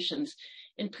complications,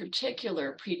 in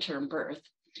particular preterm birth.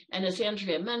 And as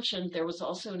Andrea mentioned, there was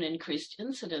also an increased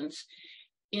incidence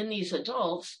in these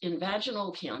adults in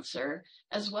vaginal cancer,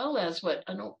 as well as what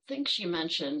I don't think she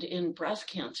mentioned in breast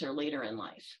cancer later in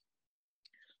life.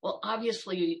 Well,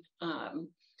 obviously,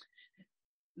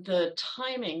 the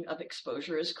timing of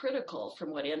exposure is critical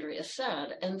from what Andrea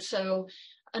said. And so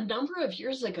a number of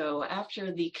years ago,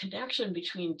 after the connection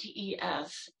between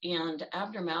DES and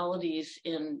abnormalities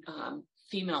in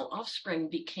female offspring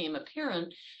became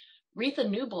apparent, Retha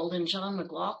Newbold and John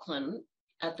McLaughlin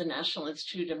at the National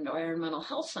Institute of Environmental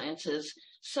Health Sciences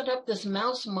set up this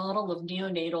mouse model of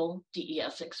neonatal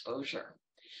DES exposure.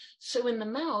 So in the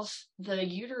mouse, the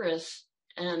uterus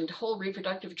and whole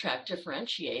reproductive tract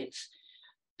differentiates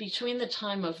between the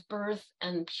time of birth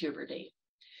and puberty.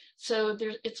 So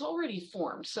it's already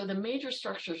formed. So the major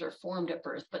structures are formed at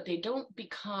birth, but they don't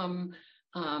become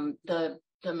the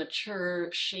mature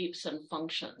shapes and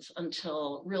functions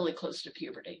until really close to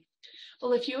puberty.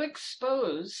 Well, if you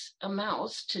expose a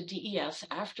mouse to DES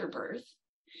after birth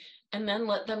and then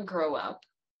let them grow up,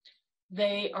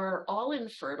 they are all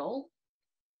infertile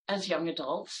as young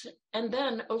adults, and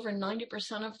then over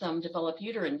 90% of them develop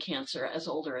uterine cancer as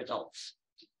older adults.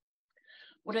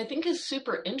 What I think is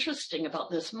super interesting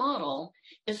about this model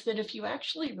is that if you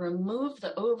actually remove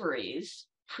the ovaries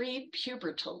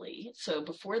pre-pubertally, so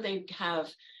before they have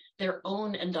their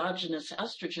own endogenous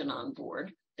estrogen on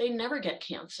board, they never get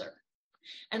cancer.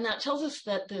 And that tells us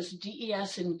that this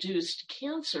DES-induced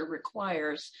cancer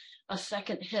requires a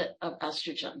second hit of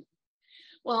estrogen.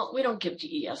 Well, we don't give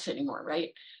DES anymore, right?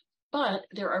 But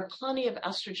there are plenty of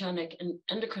estrogenic and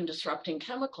endocrine disrupting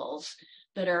chemicals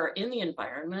that are in the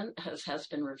environment, as has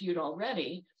been reviewed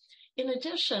already. In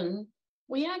addition,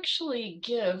 we actually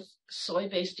give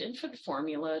soy-based infant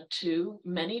formula to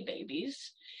many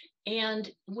babies, and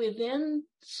within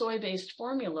soy-based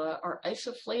formula are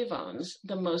isoflavones,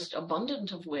 the most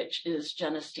abundant of which is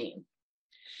genistein.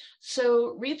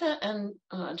 So Retha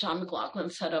and John McLaughlin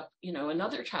set up,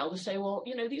 another trial to say, well,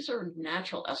 these are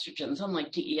natural estrogens,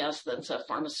 unlike DES that's a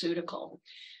pharmaceutical.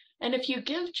 And if you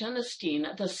give genistein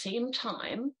at the same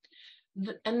time,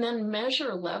 and then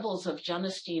measure levels of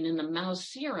genistein in the mouse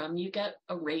serum, you get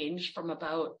a range from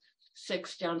about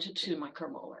 6 down to 2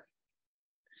 micromolar.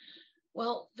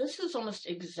 Well, this is almost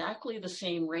exactly the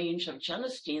same range of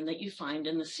genistein that you find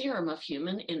in the serum of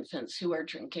human infants who are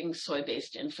drinking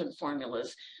soy-based infant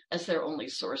formulas as their only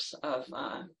source of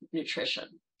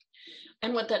nutrition.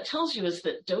 And what that tells you is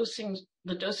that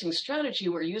the dosing strategy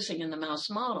we're using in the mouse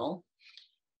model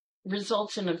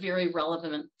results in a very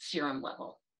relevant serum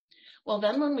level. Well,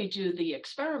 then when we do the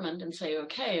experiment and say,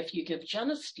 okay, if you give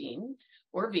genistein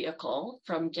or vehicle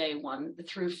from day 1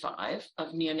 through 5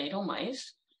 of neonatal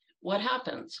mice, what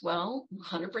happens? Well,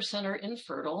 100% are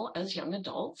infertile as young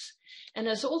adults. And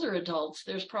as older adults,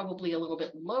 there's probably a little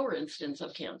bit lower incidence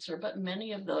of cancer, but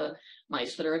many of the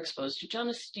mice that are exposed to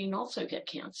genistein also get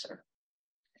cancer.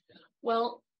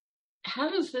 Well, how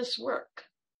does this work?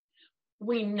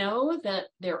 We know that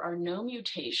there are no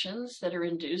mutations that are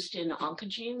induced in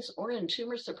oncogenes or in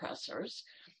tumor suppressors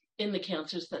in the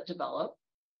cancers that develop.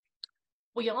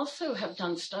 We also have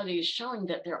done studies showing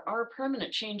that there are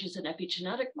permanent changes in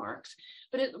epigenetic marks,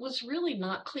 but it was really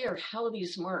not clear how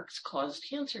these marks caused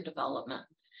cancer development.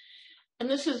 And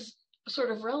this is sort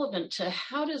of relevant to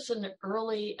how does an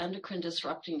early endocrine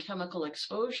disrupting chemical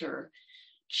exposure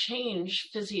change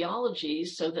physiology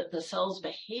so that the cells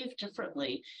behave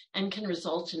differently and can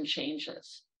result in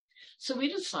changes. So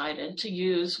we decided to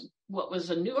use what was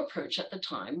a new approach at the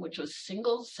time, which was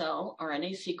single cell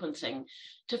RNA sequencing,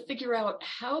 to figure out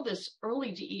how this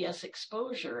early DES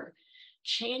exposure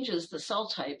changes the cell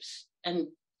types and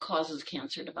causes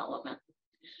cancer development.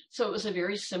 So it was a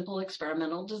very simple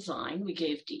experimental design. We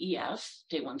gave DES,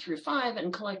 day 1 through 5,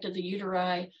 and collected the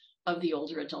uteri of the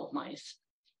older adult mice.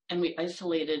 And we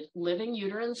isolated living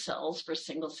uterine cells for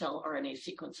single-cell RNA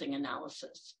sequencing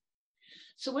analysis.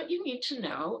 So what you need to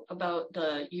know about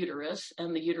the uterus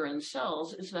and the uterine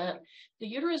cells is that the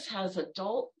uterus has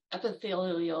adult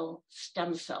epithelial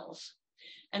stem cells.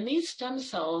 And these stem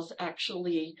cells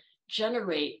actually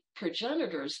generate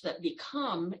progenitors that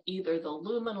become either the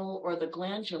luminal or the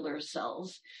glandular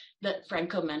cells that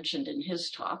Franco mentioned in his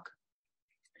talk.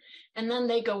 And then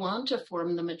they go on to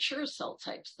form the mature cell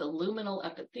types, the luminal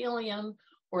epithelium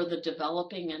or the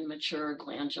developing and mature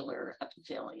glandular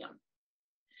epithelium.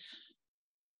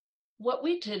 What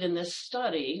we did in this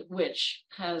study, which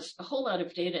has a whole lot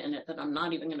of data in it that I'm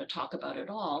not even going to talk about at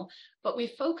all, but we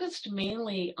focused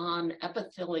mainly on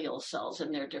epithelial cells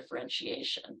and their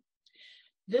differentiation.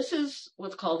 This is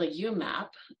what's called a UMAP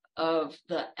of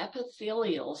the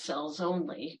epithelial cells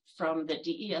only from the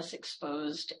DES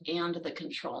exposed and the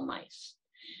control mice.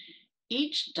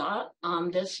 Each dot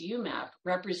on this UMAP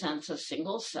represents a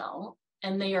single cell,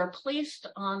 and they are placed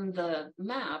on the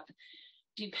map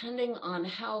depending on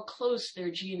how close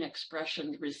their gene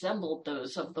expression resembled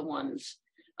those of the ones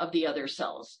of the other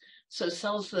cells. So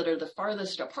cells that are the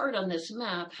farthest apart on this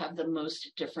map have the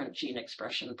most different gene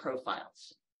expression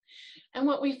profiles. And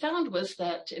what we found was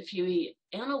that if you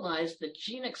analyze the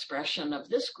gene expression of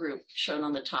this group shown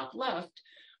on the top left,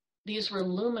 these were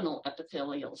luminal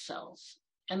epithelial cells.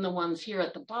 And the ones here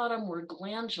at the bottom were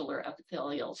glandular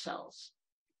epithelial cells.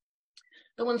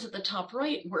 The ones at the top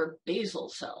right were basal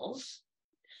cells,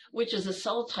 which is a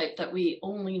cell type that we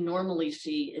only normally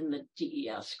see in the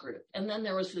DES group. And then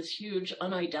there was this huge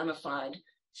unidentified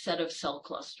set of cell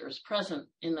clusters present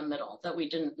in the middle that we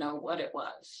didn't know what it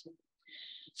was.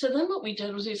 So then what we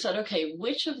did was we said, okay,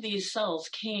 which of these cells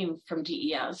came from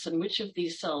DES and which of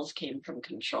these cells came from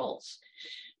controls?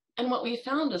 And what we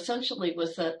found essentially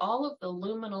was that all of the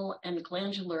luminal and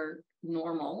glandular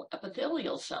normal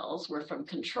epithelial cells were from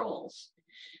controls.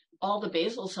 All the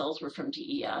basal cells were from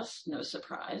DES, no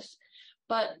surprise,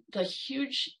 but the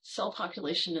huge cell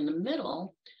population in the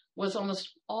middle was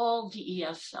almost all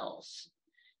DES cells,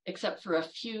 except for a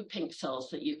few pink cells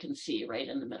that you can see right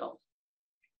in the middle.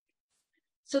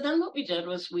 So then what we did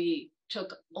was we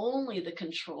took only the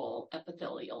control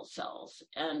epithelial cells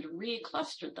and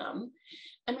reclustered them.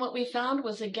 And what we found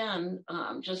was, again,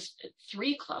 just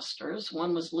 3 clusters.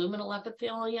 One was luminal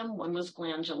epithelium, one was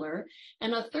glandular,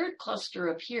 and a third cluster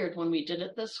appeared when we did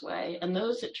it this way. And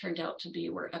those, it turned out to be,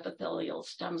 were epithelial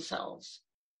stem cells.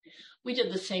 We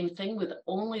did the same thing with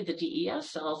only the DES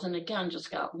cells, and again, just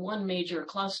got one major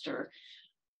cluster.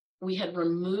 We had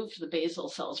removed the basal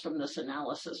cells from this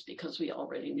analysis because we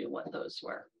already knew what those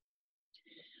were.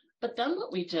 But then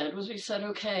what we did was we said,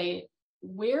 okay,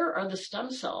 where are the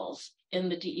stem cells in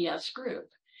the DES group?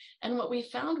 And what we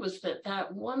found was that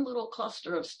that one little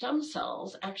cluster of stem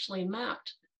cells actually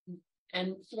mapped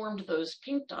and formed those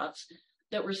pink dots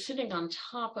that were sitting on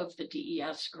top of the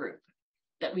DES group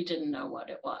that we didn't know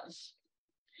what it was.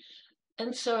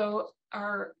 And so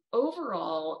our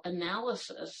overall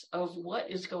analysis of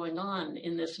what is going on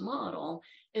in this model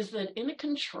is that in a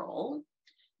control,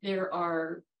 there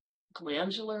are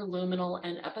glandular, luminal,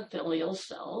 and epithelial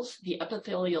cells. The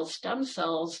epithelial stem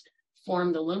cells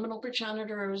form the luminal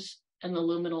progenitors and the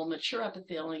luminal mature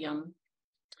epithelium.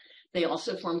 They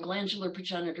also form glandular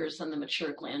progenitors and the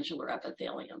mature glandular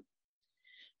epithelium.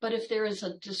 But if there is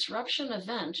a disruption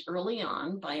event early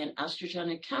on by an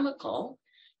estrogenic chemical,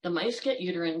 the mice get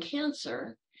uterine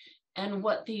cancer, and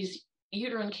what these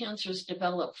uterine cancers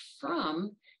develop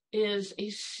from is a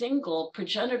single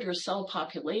progenitor cell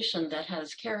population that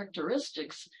has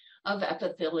characteristics of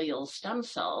epithelial stem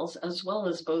cells, as well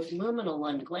as both luminal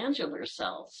and glandular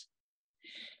cells.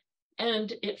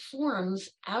 And it forms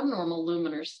abnormal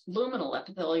luminal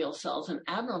epithelial cells and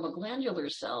abnormal glandular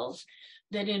cells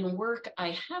that in work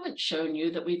I haven't shown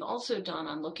you that we've also done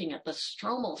on looking at the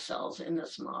stromal cells in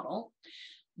this model.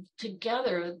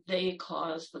 Together, they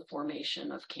cause the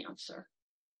formation of cancer.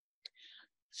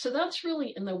 So that's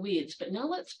really in the weeds, but now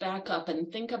let's back up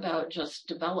and think about just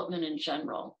development in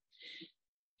general.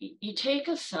 You take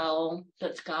a cell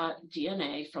that's got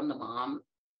DNA from the mom,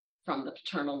 from the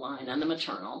paternal line and the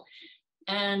maternal,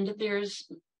 and there's,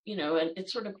 and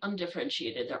it's sort of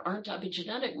undifferentiated. There aren't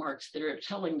epigenetic marks that are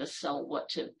telling the cell what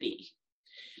to be.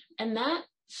 And that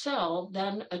cell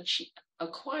then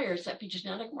acquires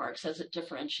epigenetic marks as it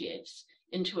differentiates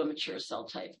into a mature cell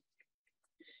type.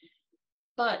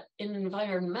 But an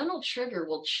environmental trigger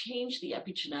will change the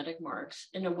epigenetic marks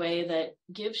in a way that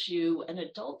gives you an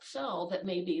adult cell that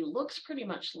maybe looks pretty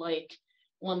much like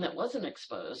one that wasn't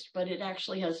exposed, but it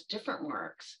actually has different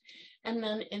marks. And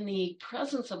then in the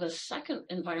presence of a second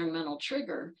environmental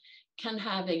trigger, can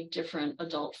have a different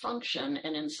adult function,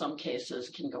 and in some cases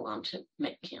can go on to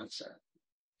make cancer.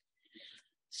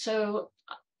 So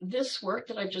this work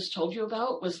that I've just told you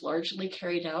about was largely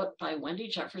carried out by Wendy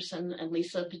Jefferson and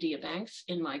Lisa Padilla-Banks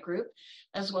in my group,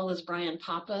 as well as Brian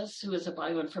Pappas, who is a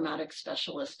bioinformatics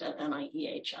specialist at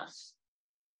NIEHS.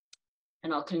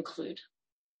 And I'll conclude.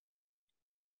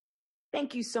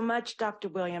 Thank you so much, Dr.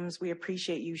 Williams. We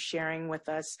appreciate you sharing with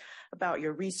us about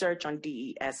your research on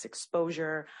DES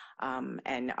exposure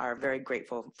and are very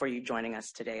grateful for you joining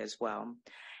us today as well.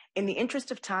 In the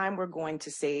interest of time, we're going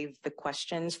to save the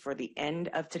questions for the end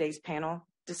of today's panel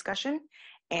discussion.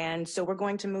 And so we're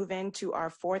going to move into our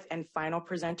fourth and final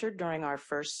presenter during our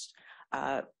first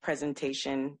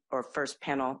presentation or first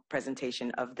panel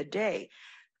presentation of the day.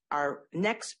 Our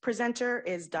next presenter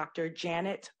is Dr.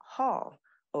 Janet Hall.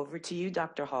 Over to you,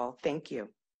 Dr. Hall. Thank you.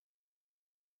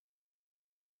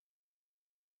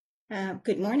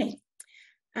 Good morning.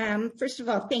 First of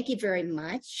all, thank you very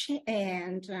much.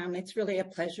 And it's really a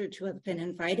pleasure to have been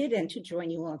invited and to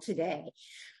join you all today.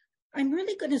 I'm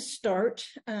really going to start,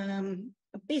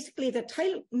 basically the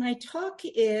title, my talk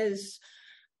is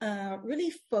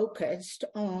really focused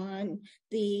on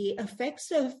the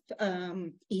effects of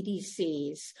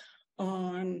EDCs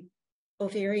on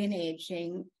ovarian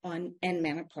aging and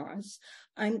menopause.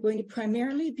 I'm going to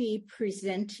primarily be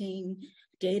presenting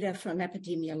data from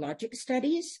epidemiologic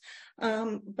studies,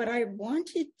 but I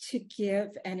wanted to give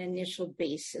an initial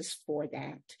basis for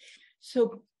that.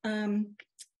 So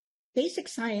basic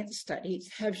science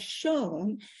studies have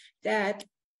shown that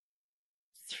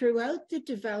throughout the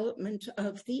development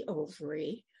of the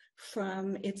ovary,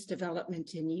 from its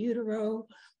development in utero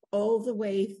all the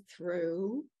way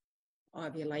through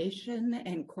ovulation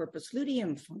and corpus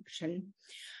luteum function,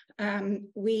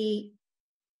 we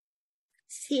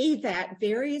see that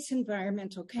various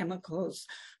environmental chemicals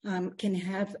can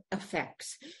have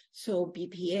effects. So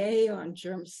BPA on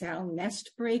germ cell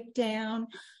nest breakdown,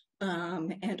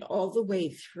 and all the way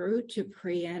through to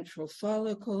pre-antral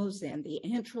follicles and the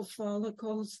antral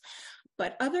follicles.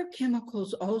 But other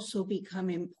chemicals also become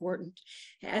important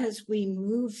as we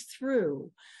move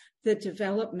through the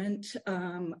development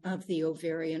of the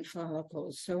ovarian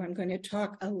follicles. So I'm going to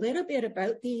talk a little bit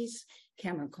about these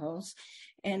chemicals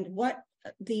and what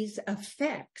these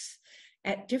effects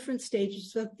at different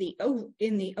stages of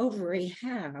in the ovary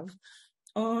have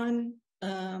on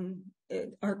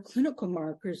our clinical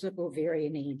markers of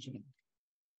ovarian aging.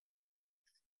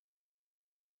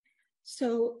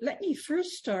 So let me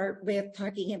first start with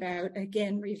talking about,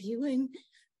 again, reviewing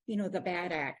the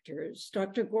bad actors.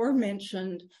 Dr. Gore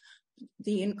mentioned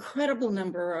the incredible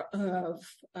number of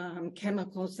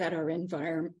chemicals that are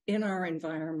in our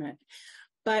environment,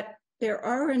 but there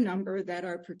are a number that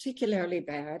are particularly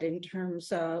bad in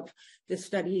terms of the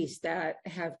studies that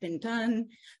have been done,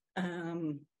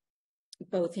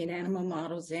 both in animal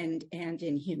models and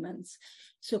in humans.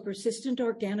 So persistent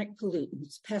organic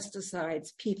pollutants,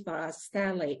 pesticides, PFAS,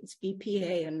 phthalates,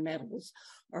 BPA, and metals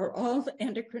are all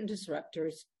endocrine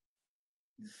disruptors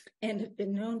and have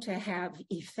been known to have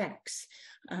effects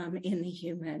in the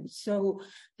human. So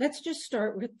let's just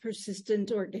start with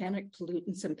persistent organic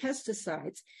pollutants and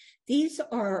pesticides. These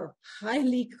are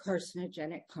highly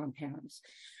carcinogenic compounds.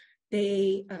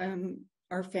 They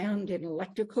are found in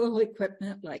electrical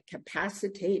equipment like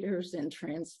capacitors and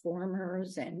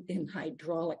transformers and in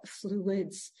hydraulic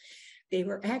fluids. They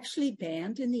were actually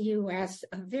banned in the US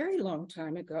a very long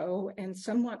time ago and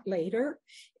somewhat later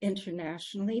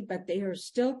internationally, but they are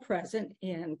still present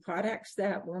in products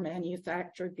that were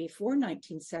manufactured before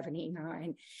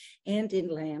 1979 and in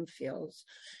landfills.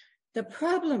 The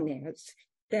problem is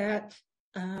that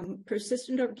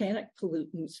persistent organic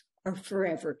pollutants are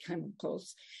forever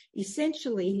chemicals.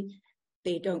 Essentially,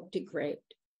 they don't degrade.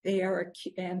 They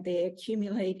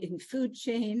accumulate in food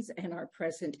chains and are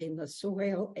present in the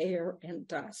soil, air, and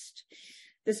dust.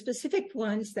 The specific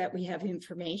ones that we have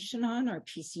information on are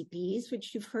PCBs,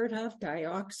 which you've heard of,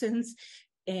 dioxins,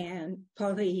 and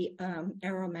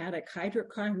polyaromatic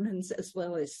hydrocarbons, as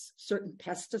well as certain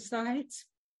pesticides.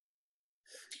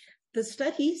 The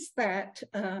studies that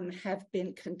have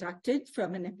been conducted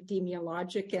from an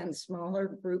epidemiologic and smaller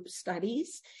group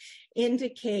studies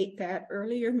indicate that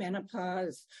earlier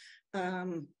menopause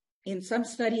in some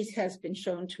studies has been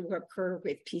shown to occur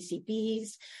with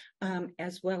PCBs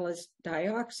as well as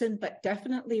dioxin, but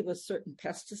definitely with certain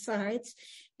pesticides.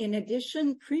 In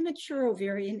addition, premature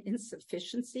ovarian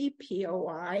insufficiency,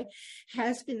 POI,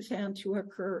 has been found to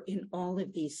occur in all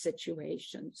of these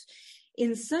situations.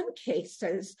 In some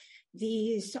cases,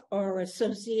 These are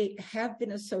have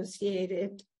been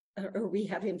associated, or we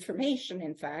have information,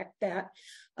 in fact, that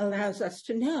allows us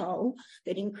to know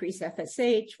that increased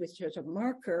FSH, which is a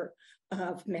marker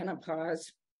of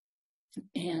menopause,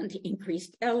 and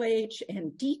increased LH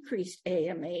and decreased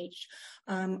AMH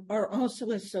are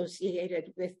also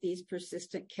associated with these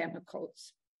persistent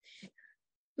chemicals.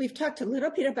 We've talked a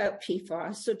little bit about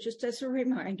PFAS, so just as a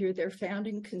reminder, they're found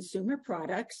in consumer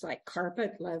products like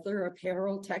carpet, leather,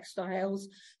 apparel, textiles,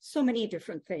 so many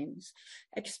different things.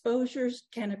 Exposures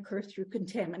can occur through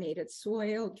contaminated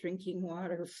soil, drinking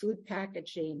water, food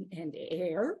packaging, and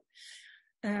air.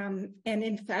 And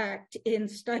in fact, in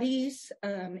studies,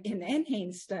 in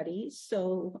NHANES studies,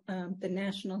 so the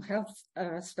National Health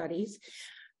Studies,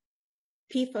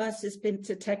 PFAS has been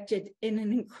detected in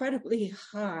an incredibly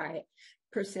high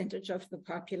percentage of the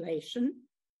population.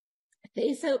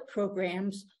 Phase-out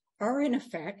programs are in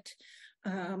effect,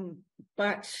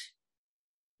 but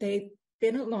they've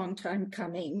been a long time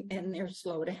coming and they're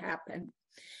slow to happen.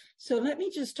 So let me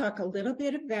just talk a little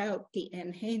bit about the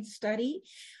NHANES study.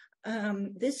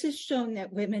 This has shown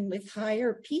that women with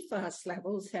higher PFAS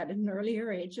levels had an earlier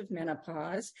age of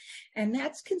menopause, and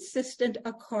that's consistent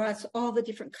across all the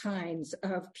different kinds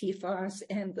of PFAS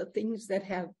and the things that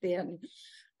have been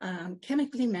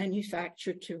chemically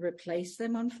manufactured to replace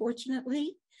them,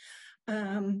 unfortunately.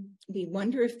 We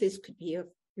wonder if this could be a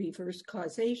reverse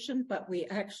causation, but we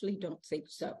actually don't think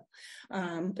so.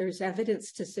 There's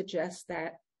evidence to suggest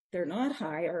that they're not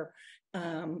higher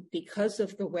because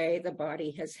of the way the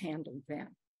body has handled them.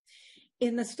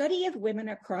 In the study of women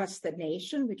across the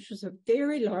nation, which was a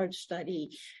very large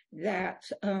study that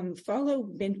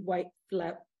followed midlife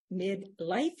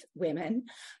women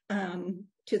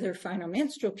to their final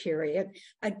menstrual period,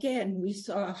 again, we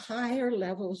saw higher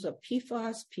levels of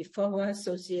PFAS, PFOA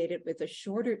associated with a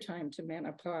shorter time to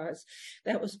menopause.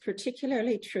 That was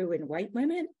particularly true in white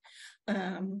women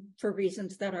for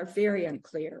reasons that are very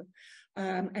unclear.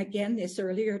 Again, this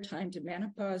earlier time to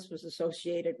menopause was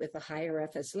associated with a higher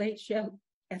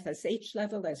FSH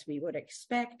level, as we would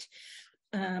expect.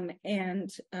 There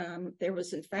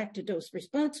was, in fact, a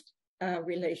dose-response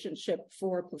relationship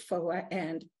for PFOA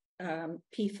and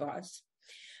PFAS,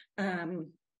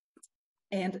 and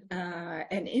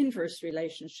an inverse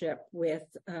relationship with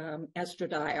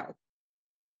estradiol.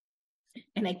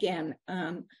 And again,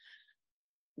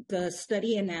 the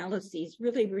study analyses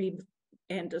really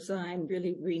and design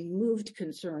really removed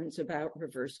concerns about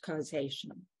reverse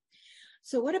causation.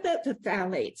 So what about the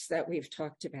phthalates that we've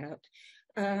talked about?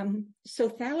 So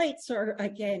phthalates are,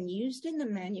 again, used in the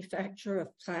manufacture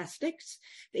of plastics.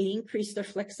 They increase their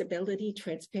flexibility,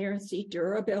 transparency,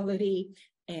 durability,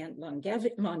 and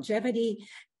longevity.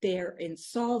 They're in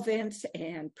solvents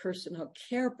and personal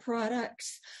care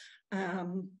products.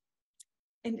 And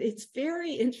it's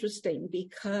very interesting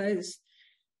because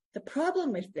the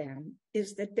problem with them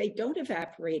is that they don't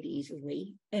evaporate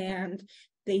easily and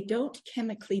they don't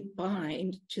chemically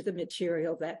bind to the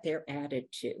material that they're added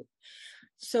to.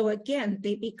 So again,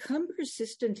 they become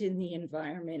persistent in the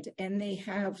environment and they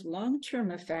have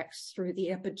long-term effects through the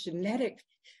epigenetic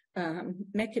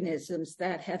mechanisms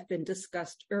that have been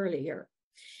discussed earlier.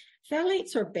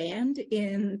 Phthalates are banned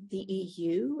in the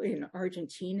EU, in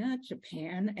Argentina,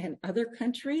 Japan, and other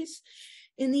countries.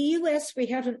 In the US, we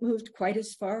haven't moved quite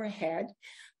as far ahead,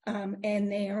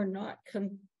 and they are not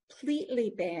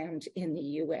completely banned in the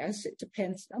US. It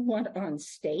depends somewhat on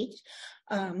state,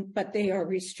 but they are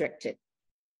restricted.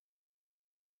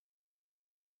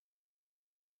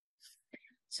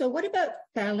 So what about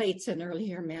phthalates and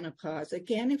earlier menopause?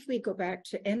 Again, if we go back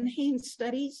to NHANES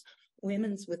studies,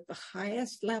 women with the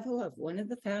highest level of one of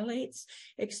the phthalates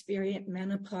experience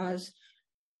menopause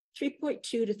 3.2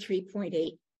 to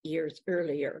 3.8 years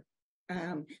earlier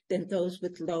than those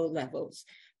with low levels.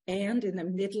 And in the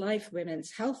Midlife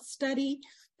Women's Health Study,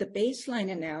 the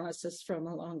baseline analysis from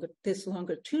this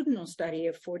longitudinal study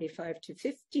of 45 to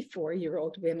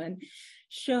 54-year-old women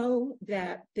show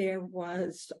that there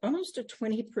was almost a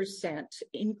 20%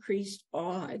 increased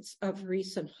odds of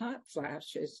recent hot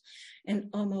flashes and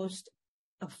almost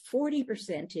a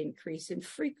 40% increase in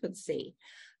frequency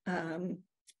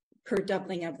per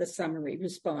doubling of the summary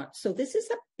response. So this is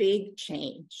a big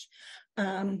change.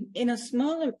 In a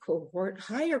smaller cohort,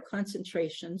 higher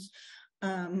concentrations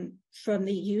from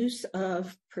the use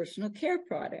of personal care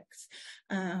products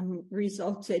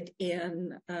resulted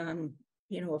in a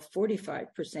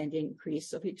 45%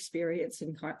 increase of experience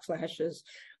in hot flashes,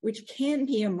 which can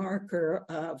be a marker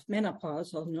of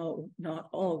menopause, although not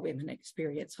all women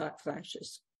experience hot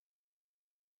flashes.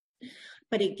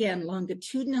 But again,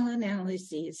 longitudinal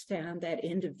analyses found that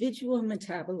individual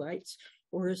metabolites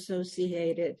were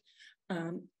associated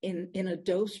in a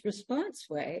dose response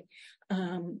way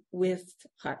with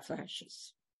hot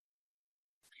flashes.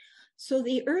 So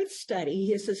the EARTH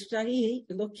study is a study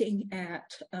looking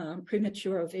at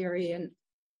premature ovarian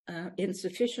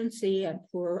insufficiency and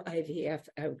poor IVF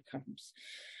outcomes.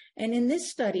 And in this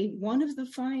study, one of the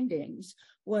findings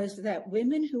was that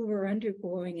women who were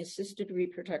undergoing assisted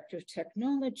reproductive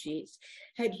technologies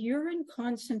had urine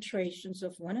concentrations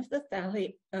of one of the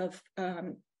phthalate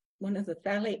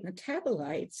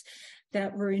metabolites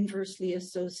that were inversely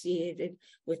associated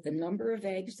with the number of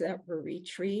eggs that were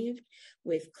retrieved,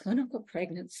 with clinical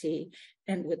pregnancy,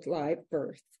 and with live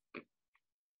birth.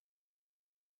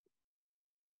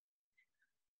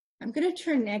 I'm going to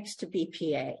turn next to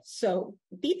BPA. So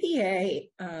BPA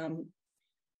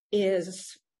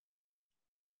is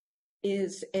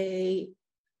a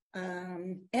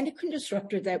endocrine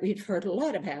disruptor that we've heard a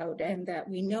lot about and that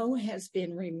we know has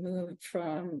been removed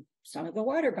from some of the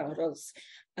water bottles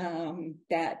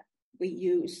that we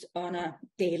use on a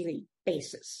daily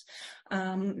basis.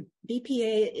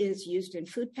 BPA is used in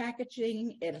food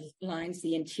packaging. It lines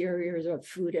the interiors of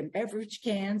food and beverage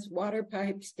cans, water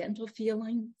pipes, dental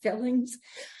fillings.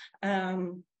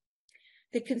 The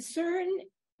concern,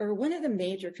 or one of the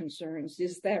major concerns,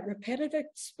 is that repetitive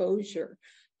exposure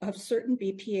of certain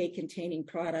BPA-containing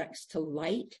products to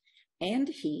light and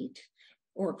heat,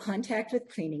 or contact with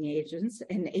cleaning agents,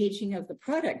 and aging of the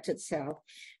product itself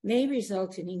may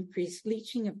result in increased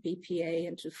leaching of BPA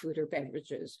into food or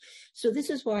beverages. So this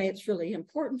is why it's really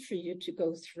important for you to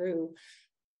go through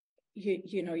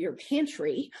your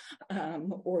pantry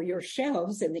or your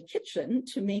shelves in the kitchen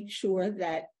to make sure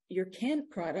that your canned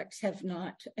products have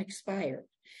not expired.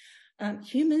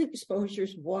 Human exposure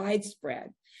is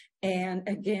widespread. And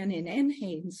again, in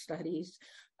NHANES studies,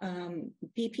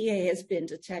 BPA has been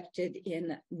detected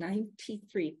in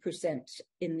 93%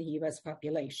 in the US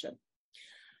population.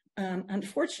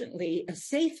 Unfortunately, a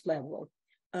safe level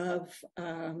of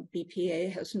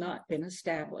BPA has not been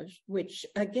established, which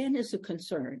again is a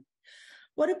concern.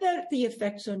 What about the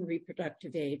effects on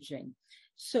reproductive aging?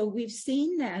 So we've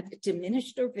seen that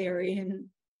diminished ovarian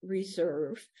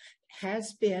reserve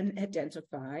has been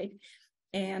identified,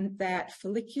 and that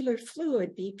follicular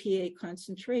fluid BPA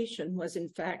concentration was in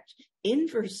fact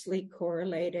inversely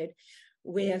correlated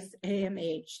with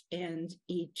AMH and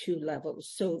E2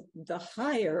 levels. So the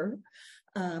higher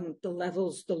the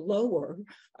levels, the lower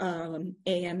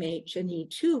AMH and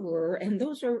E2 were, and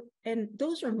those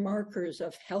are markers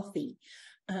of healthy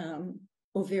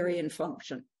ovarian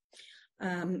function.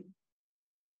 And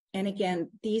again,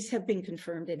 these have been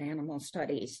confirmed in animal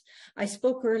studies. I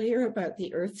spoke earlier about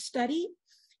the EARTH study.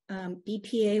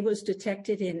 BPA was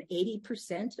detected in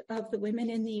 80% of the women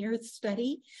in the EARTH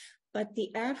study, but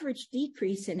the average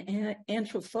decrease in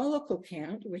antral follicle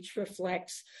count, which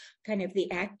reflects kind of the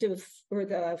active or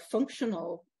the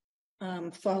functional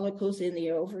follicles in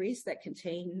the ovaries that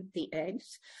contain the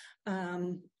eggs,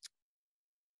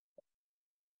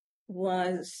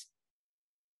 was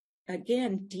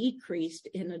again decreased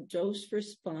in a dose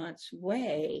response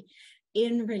way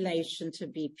in relation to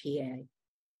BPA.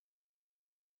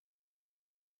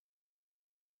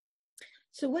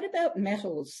 So what about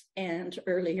metals and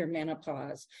earlier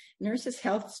menopause? Nurses'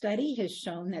 Health study has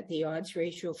shown that the odds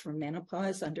ratio for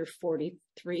menopause under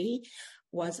 43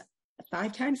 was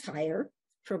 5 times higher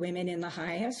for women in the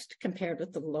highest compared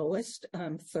with the lowest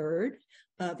third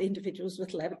of individuals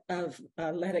with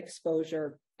lead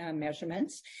exposure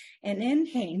measurements. And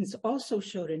NHANES also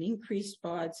showed an increased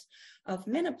odds of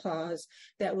menopause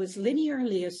that was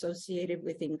linearly associated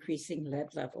with increasing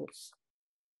lead levels.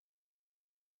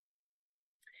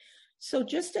 So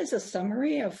just as a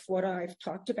summary of what I've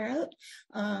talked about,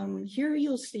 here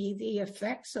you'll see the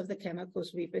effects of the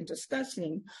chemicals we've been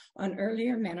discussing on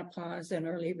earlier menopause and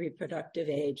early reproductive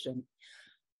age, and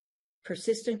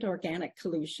persistent organic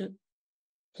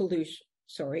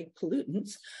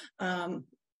pollutants,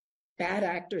 bad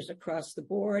actors across the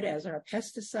board, as are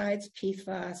pesticides,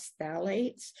 PFAS,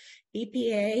 phthalates.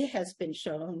 BPA has been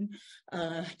shown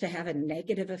to have a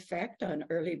negative effect on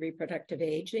early reproductive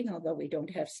aging, although we don't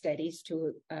have studies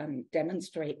to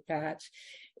demonstrate that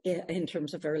in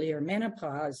terms of earlier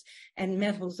menopause. And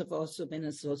metals have also been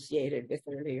associated with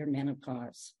earlier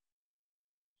menopause.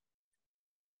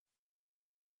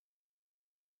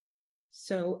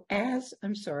 So as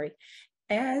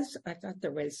I thought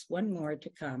there was one more to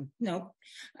come. No.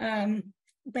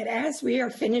 But as we are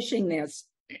finishing this,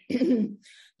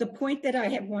 the point that I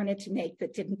had wanted to make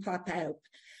that didn't pop out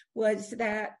was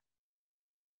that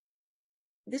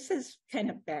this is kind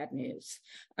of bad news.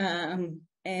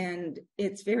 And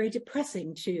it's very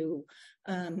depressing to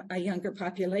a younger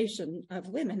population of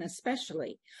women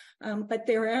especially. But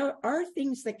there are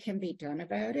things that can be done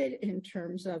about it in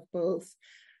terms of both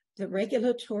the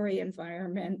regulatory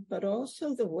environment, but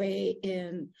also the way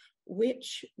in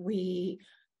which we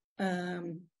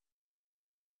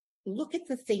look at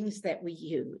the things that we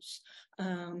use.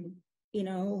 You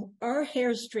know, are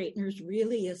hair straighteners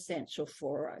really essential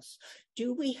for us?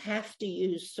 Do we have to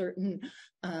use certain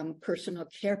personal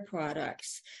care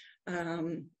products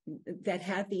that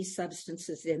have these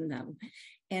substances in them?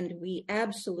 And we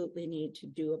absolutely need to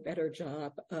do a better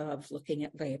job of looking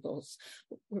at labels.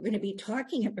 We're going to be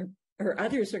talking about, or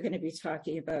others are going to be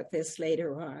talking about this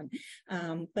later on,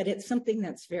 but it's something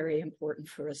that's very important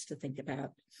for us to think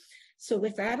about. So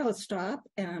with that, I'll stop,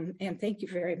 and thank you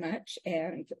very much.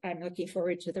 And I'm looking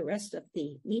forward to the rest of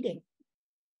the meeting.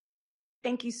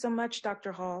 Thank you so much,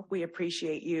 Dr. Hall. We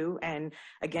appreciate you. And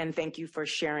again, thank you for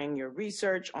sharing your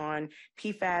research on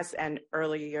PFAS and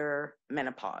earlier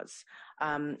menopause.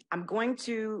 I'm going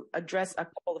to address a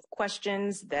couple of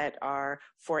questions that are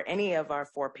for any of our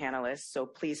four panelists, so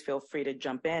please feel free to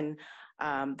jump in.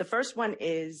 The first one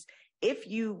is, if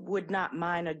you would not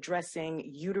mind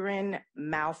addressing uterine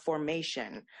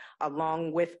malformation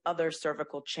along with other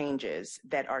cervical changes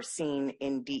that are seen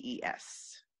in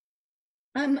DES.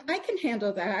 I can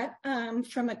handle that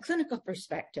from a clinical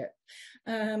perspective.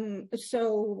 One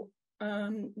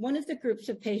of the groups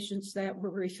of patients that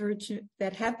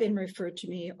have been referred to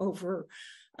me over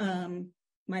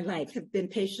my life have been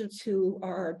patients who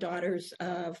are daughters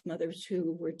of mothers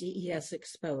who were DES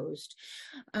exposed.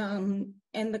 And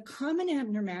the common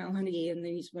abnormality in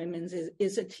these women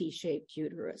is a T-shaped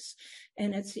uterus.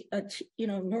 And it's,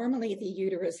 normally the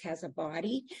uterus has a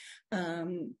body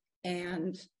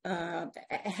and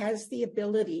has the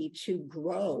ability to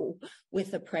grow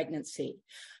with a pregnancy.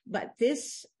 But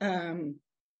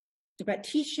a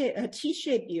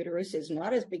T-shaped uterus is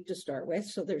not as big to start with,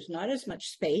 so there's not as much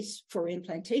space for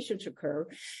implantation to occur.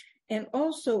 And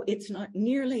also, it's not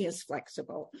nearly as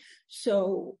flexible,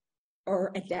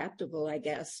 or adaptable, I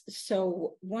guess.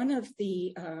 So one of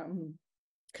the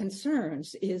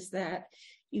concerns is that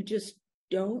you just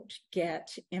don't get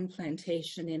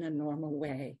implantation in a normal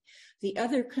way. The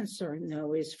other concern,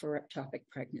 though, is for ectopic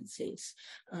pregnancies.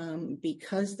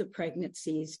 Because the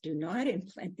pregnancies do not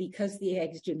implant, because the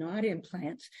eggs do not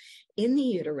implant in the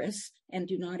uterus and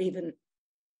do not even,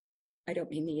 I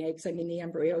don't mean the eggs, I mean the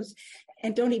embryos,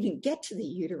 and don't even get to the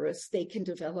uterus, they can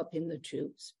develop in the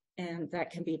tubes, and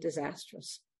that can be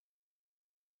disastrous.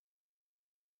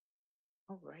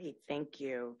 All right, thank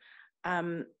you.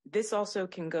 This also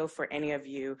can go for any of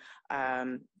you.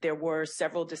 There were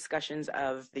several discussions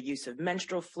of the use of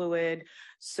menstrual fluid.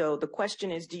 So the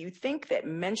question is, do you think that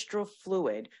menstrual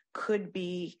fluid could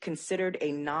be considered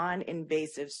a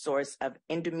non-invasive source of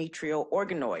endometrial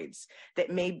organoids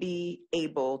that may be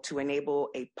able to enable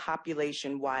a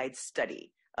population-wide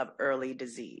study of early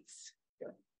disease?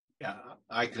 Yeah,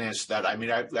 I can answer that. I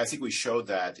mean, I think we showed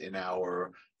that in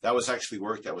that was actually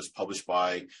work that was published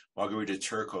by Margarita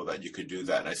Turco, that you could do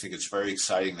that. And I think it's very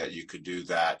exciting that you could do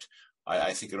that.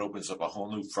 I think it opens up a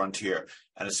whole new frontier,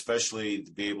 and especially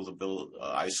to be able to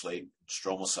isolate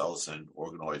stromal cells and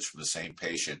organoids from the same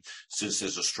patient, since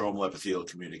there's a stromal epithelial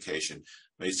communication,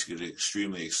 makes it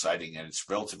extremely exciting, and it's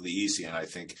relatively easy. And I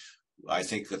think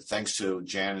that thanks to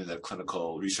Jan and the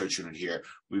clinical research unit here,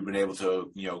 we've been able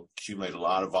to, accumulate a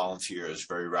lot of volunteers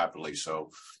very rapidly. So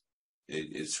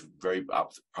it's very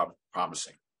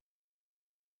promising.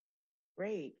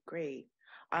 Great.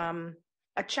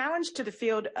 A challenge to the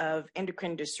field of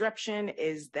endocrine disruption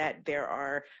is that there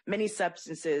are many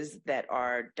substances that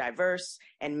are diverse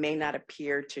and may not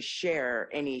appear to share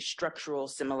any structural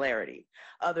similarity,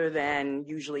 other than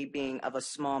usually being of a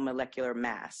small molecular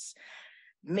mass,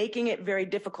 making it very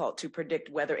difficult to predict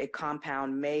whether a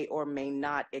compound may or may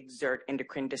not exert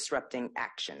endocrine disrupting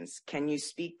actions. Can you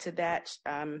speak to that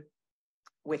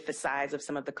with the size of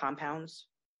some of the compounds?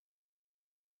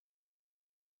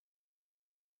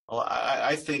 Well,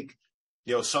 I think,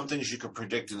 some things you can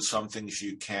predict and some things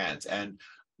you can't. And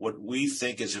what we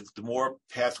think is, if the more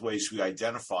pathways we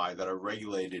identify that are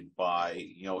regulated by,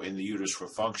 in the uterus for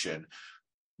function,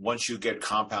 once you get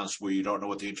compounds where you don't know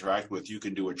what they interact with, you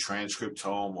can do a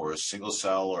transcriptome or a single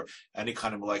cell or any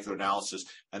kind of molecular analysis,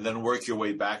 and then work your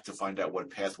way back to find out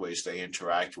what pathways they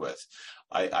interact with.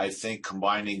 I think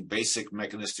combining basic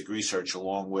mechanistic research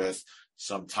along with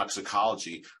some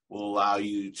toxicology will allow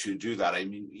you to do that. I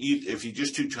mean, if you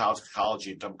just do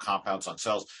toxicology and dump compounds on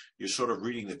cells, you're sort of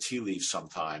reading the tea leaves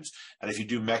sometimes. And if you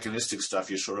do mechanistic stuff,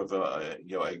 you're sort of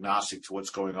agnostic to what's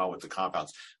going on with the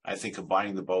compounds. I think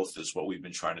combining the both is what we've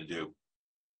been trying to do.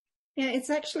 Yeah, it's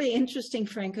actually interesting,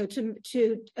 Franco, to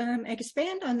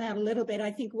expand on that a little bit.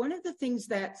 I think one of the things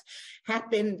that's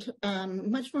happened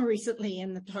much more recently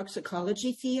in the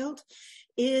toxicology field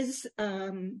is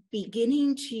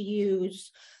beginning to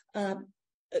use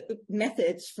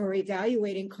methods for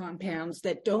evaluating compounds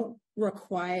that don't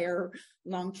require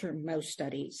long-term mouse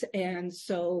studies. And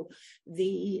so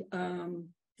the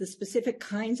specific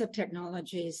kinds of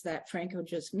technologies that Franco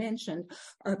just mentioned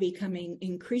are becoming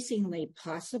increasingly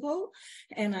possible,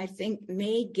 and I think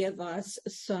may give us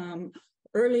some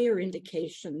earlier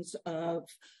indications of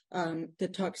the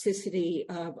toxicity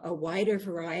of a wider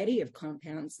variety of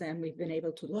compounds than we've been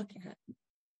able to look at.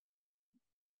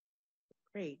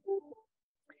 Great.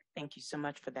 Thank you so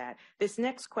much for that. This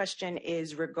next question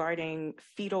is regarding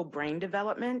fetal brain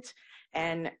development.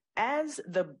 And as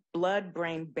the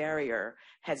blood-brain barrier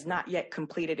has not yet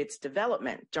completed its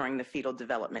development during the fetal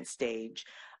development stage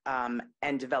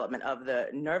and development of the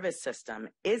nervous system,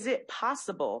 is it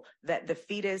possible that the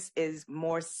fetus is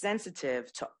more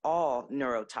sensitive to all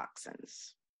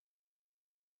neurotoxins?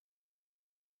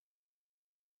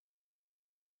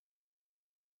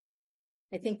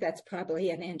 I think that's probably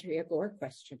an Andrea Gore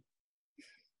question.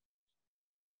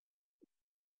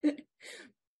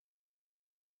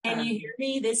 Can you hear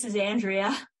me? This is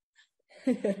Andrea.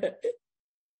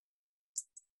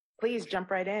 Please jump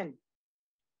right in.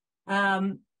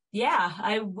 Yeah,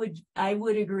 I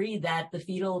would agree that the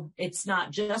fetal, it's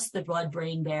not just the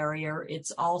blood-brain barrier,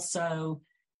 it's also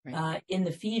in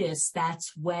the fetus,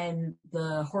 that's when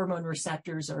the hormone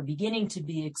receptors are beginning to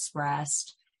be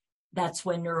expressed. That's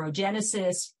when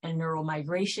neurogenesis and neural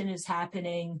migration is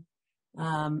happening.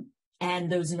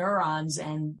 And those neurons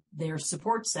and their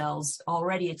support cells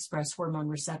already express hormone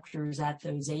receptors at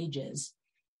those ages.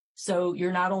 So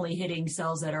you're not only hitting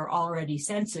cells that are already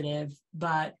sensitive,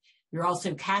 but you're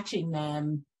also catching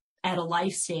them at a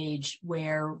life stage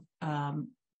where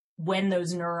when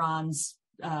those neurons,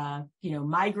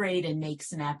 migrate and make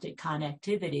synaptic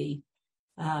connectivity,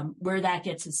 where that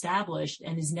gets established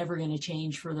and is never going to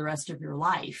change for the rest of your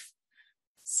life.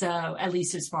 So at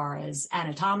least as far as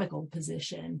anatomical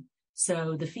position.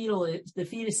 So the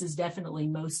fetus is definitely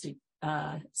most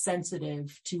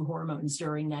sensitive to hormones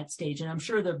during that stage. And I'm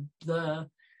sure the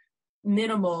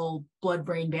minimal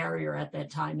blood-brain barrier at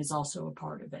that time is also a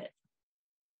part of it.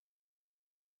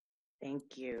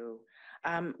 Thank you.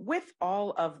 With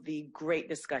all of the great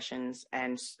discussions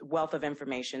and wealth of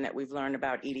information that we've learned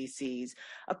about EDCs,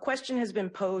 a question has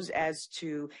been posed as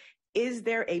to, is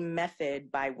there a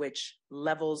method by which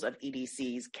levels of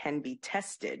EDCs can be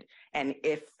tested? And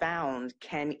if found,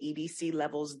 can EDC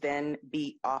levels then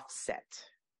be offset?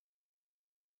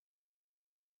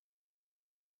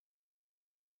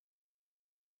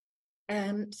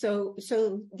 So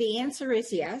the answer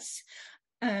is yes.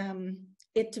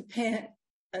 It depends.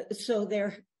 So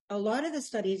there, a lot of the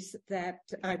studies that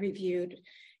I reviewed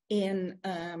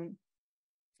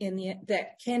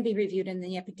that can be reviewed in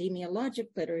the epidemiologic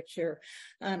literature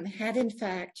have in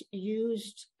fact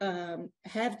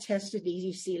have tested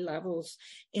EDC levels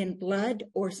in blood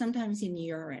or sometimes in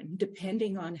urine,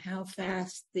 depending on how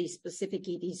fast the specific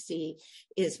EDC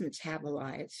is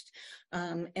metabolized.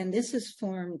 And this has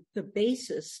formed the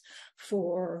basis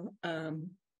for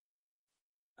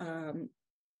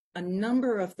a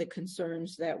number of the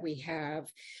concerns that we have,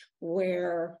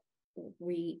 where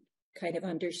we kind of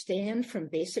understand from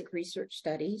basic research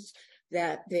studies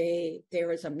that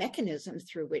there is a mechanism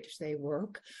through which they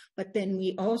work, but then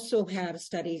we also have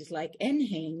studies like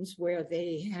NHANES where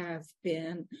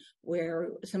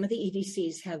some of the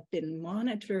EDCs have been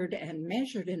monitored and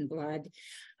measured in blood,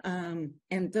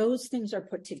 and those things are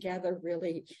put together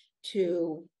really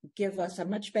to give us a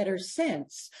much better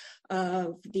sense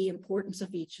of the importance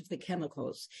of each of the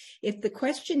chemicals. If the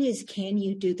question is, can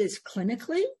you do this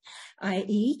clinically,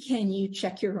 i.e., can you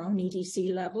check your own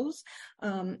EDC levels?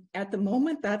 At the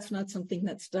moment, that's not something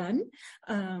that's done.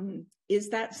 Is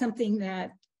that something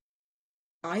that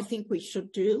I think we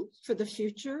should do for the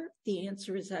future? The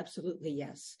answer is absolutely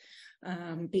yes,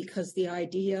 because the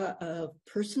idea of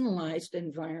personalized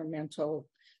environmental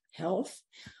health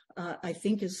I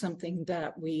think is something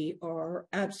that we are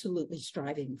absolutely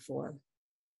striving for.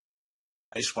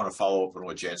 I just want to follow up on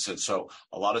what Jan said. So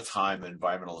a lot of time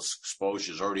environmental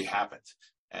exposures already happened,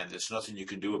 and there's nothing you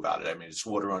can do about it. I mean, it's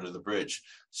water under the bridge.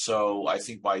 So I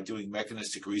think by doing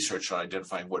mechanistic research on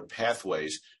identifying what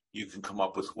pathways, you can come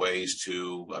up with ways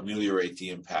to ameliorate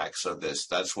the impacts of this.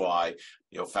 That's why,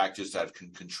 factors that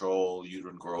can control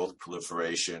uterine growth,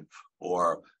 proliferation,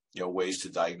 or ways to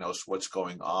diagnose what's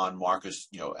going on, markers,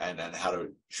 and how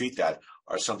to treat that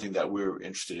are something that we're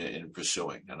interested in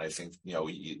pursuing. And I think,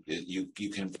 you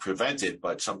can prevent it,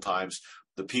 but sometimes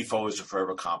the PFOA is a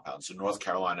forever compound. So North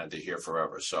Carolina, they're here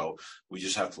forever. So we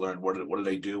just have to learn what do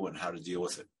they do and how to deal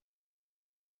with it.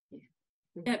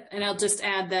 Yep. And I'll just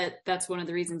add that that's one of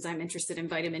the reasons I'm interested in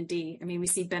vitamin D. I mean, we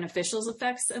see beneficial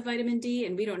effects of vitamin D,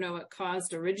 and we don't know what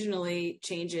caused originally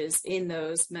changes in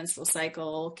those menstrual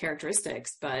cycle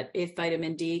characteristics. But if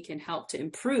vitamin D can help to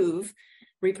improve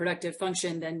reproductive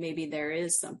function, then maybe there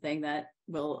is something that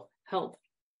will help.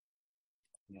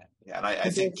 Yeah. And I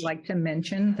think I'd like to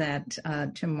mention that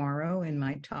tomorrow in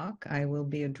my talk, I will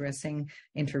be addressing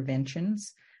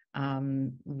interventions,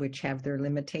 which have their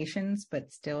limitations,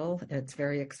 but still it's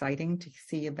very exciting to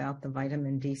see about the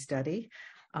vitamin D study.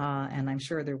 And I'm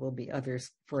sure there will be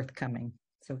others forthcoming.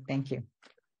 So thank you.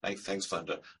 Thanks,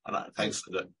 Linda. Thanks,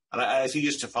 Linda. And I think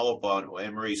just to follow up on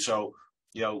Anne-Marie, so,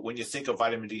 when you think of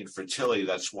vitamin D and fertility,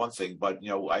 that's one thing. But,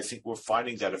 I think we're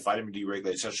finding that if vitamin D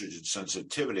regulates estrogen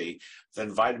sensitivity,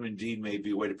 then vitamin D may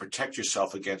be a way to protect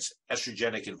yourself against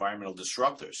estrogenic environmental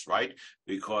disruptors, right?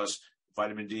 Because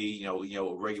vitamin D,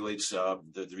 regulates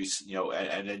and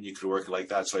then you could work like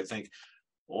that. So I think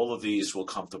all of these will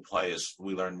come to play as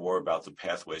we learn more about the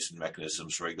pathways and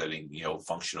mechanisms regulating,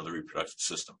 function of the reproductive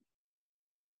system.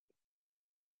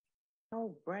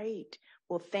 Oh, right.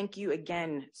 Well, thank you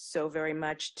again so very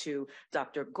much to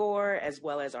Dr. Gore, as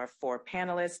well as our 4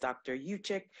 panelists, Dr.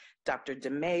 Giudice, Dr.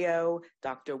 DeMayo,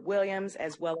 Dr. Williams,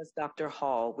 as well as Dr.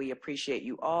 Hall. We appreciate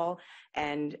you all,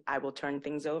 and I will turn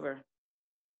things over.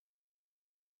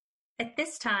 At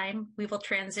this time, we will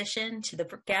transition to the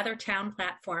GatherTown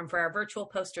platform for our virtual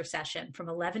poster session from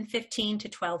 11:15 to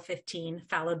 12:15,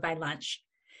 followed by lunch.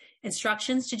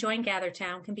 Instructions to join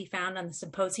GatherTown can be found on the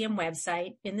Symposium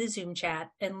website, in the Zoom chat,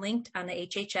 and linked on the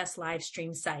HHS live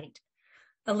stream site.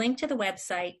 A link to the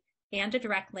website and a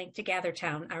direct link to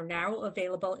GatherTown are now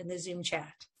available in the Zoom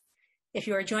chat. If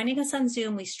you are joining us on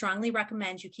Zoom, we strongly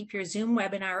recommend you keep your Zoom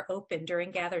webinar open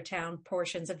during GatherTown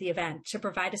portions of the event to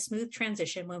provide a smooth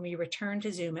transition when we return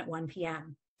to Zoom at 1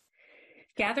 p.m.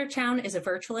 GatherTown is a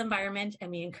virtual environment,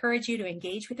 and we encourage you to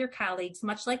engage with your colleagues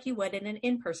much like you would in an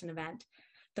in-person event.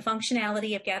 The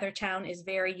functionality of GatherTown is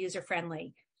very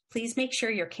user-friendly. Please make sure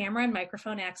your camera and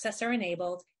microphone access are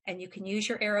enabled, and you can use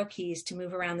your arrow keys to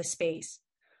move around the space.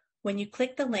 When you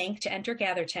click the link to enter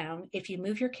GatherTown, if you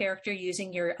move your character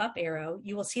using your up arrow,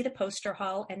 you will see the poster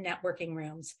hall and networking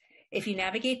rooms. If you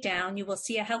navigate down, you will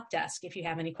see a help desk if you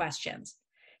have any questions.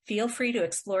 Feel free to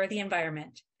explore the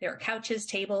environment. There are couches,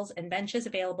 tables, and benches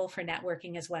available for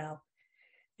networking as well.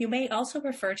 You may also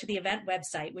refer to the event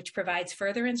website, which provides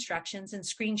further instructions and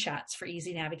screenshots for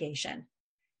easy navigation.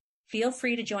 Feel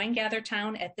free to join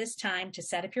GatherTown at this time to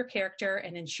set up your character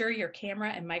and ensure your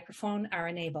camera and microphone are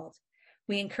enabled.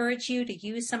 We encourage you to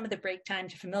use some of the break time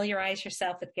to familiarize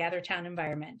yourself with GatherTown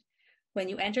environment. When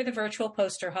you enter the virtual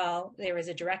poster hall, there is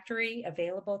a directory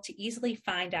available to easily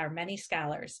find our many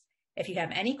scholars. If you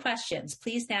have any questions,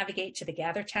 please navigate to the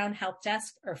GatherTown help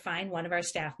desk or find one of our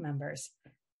staff members.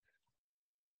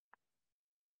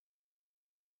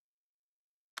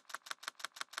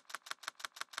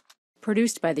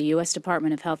 Produced by the U.S.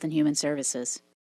 Department of Health and Human Services.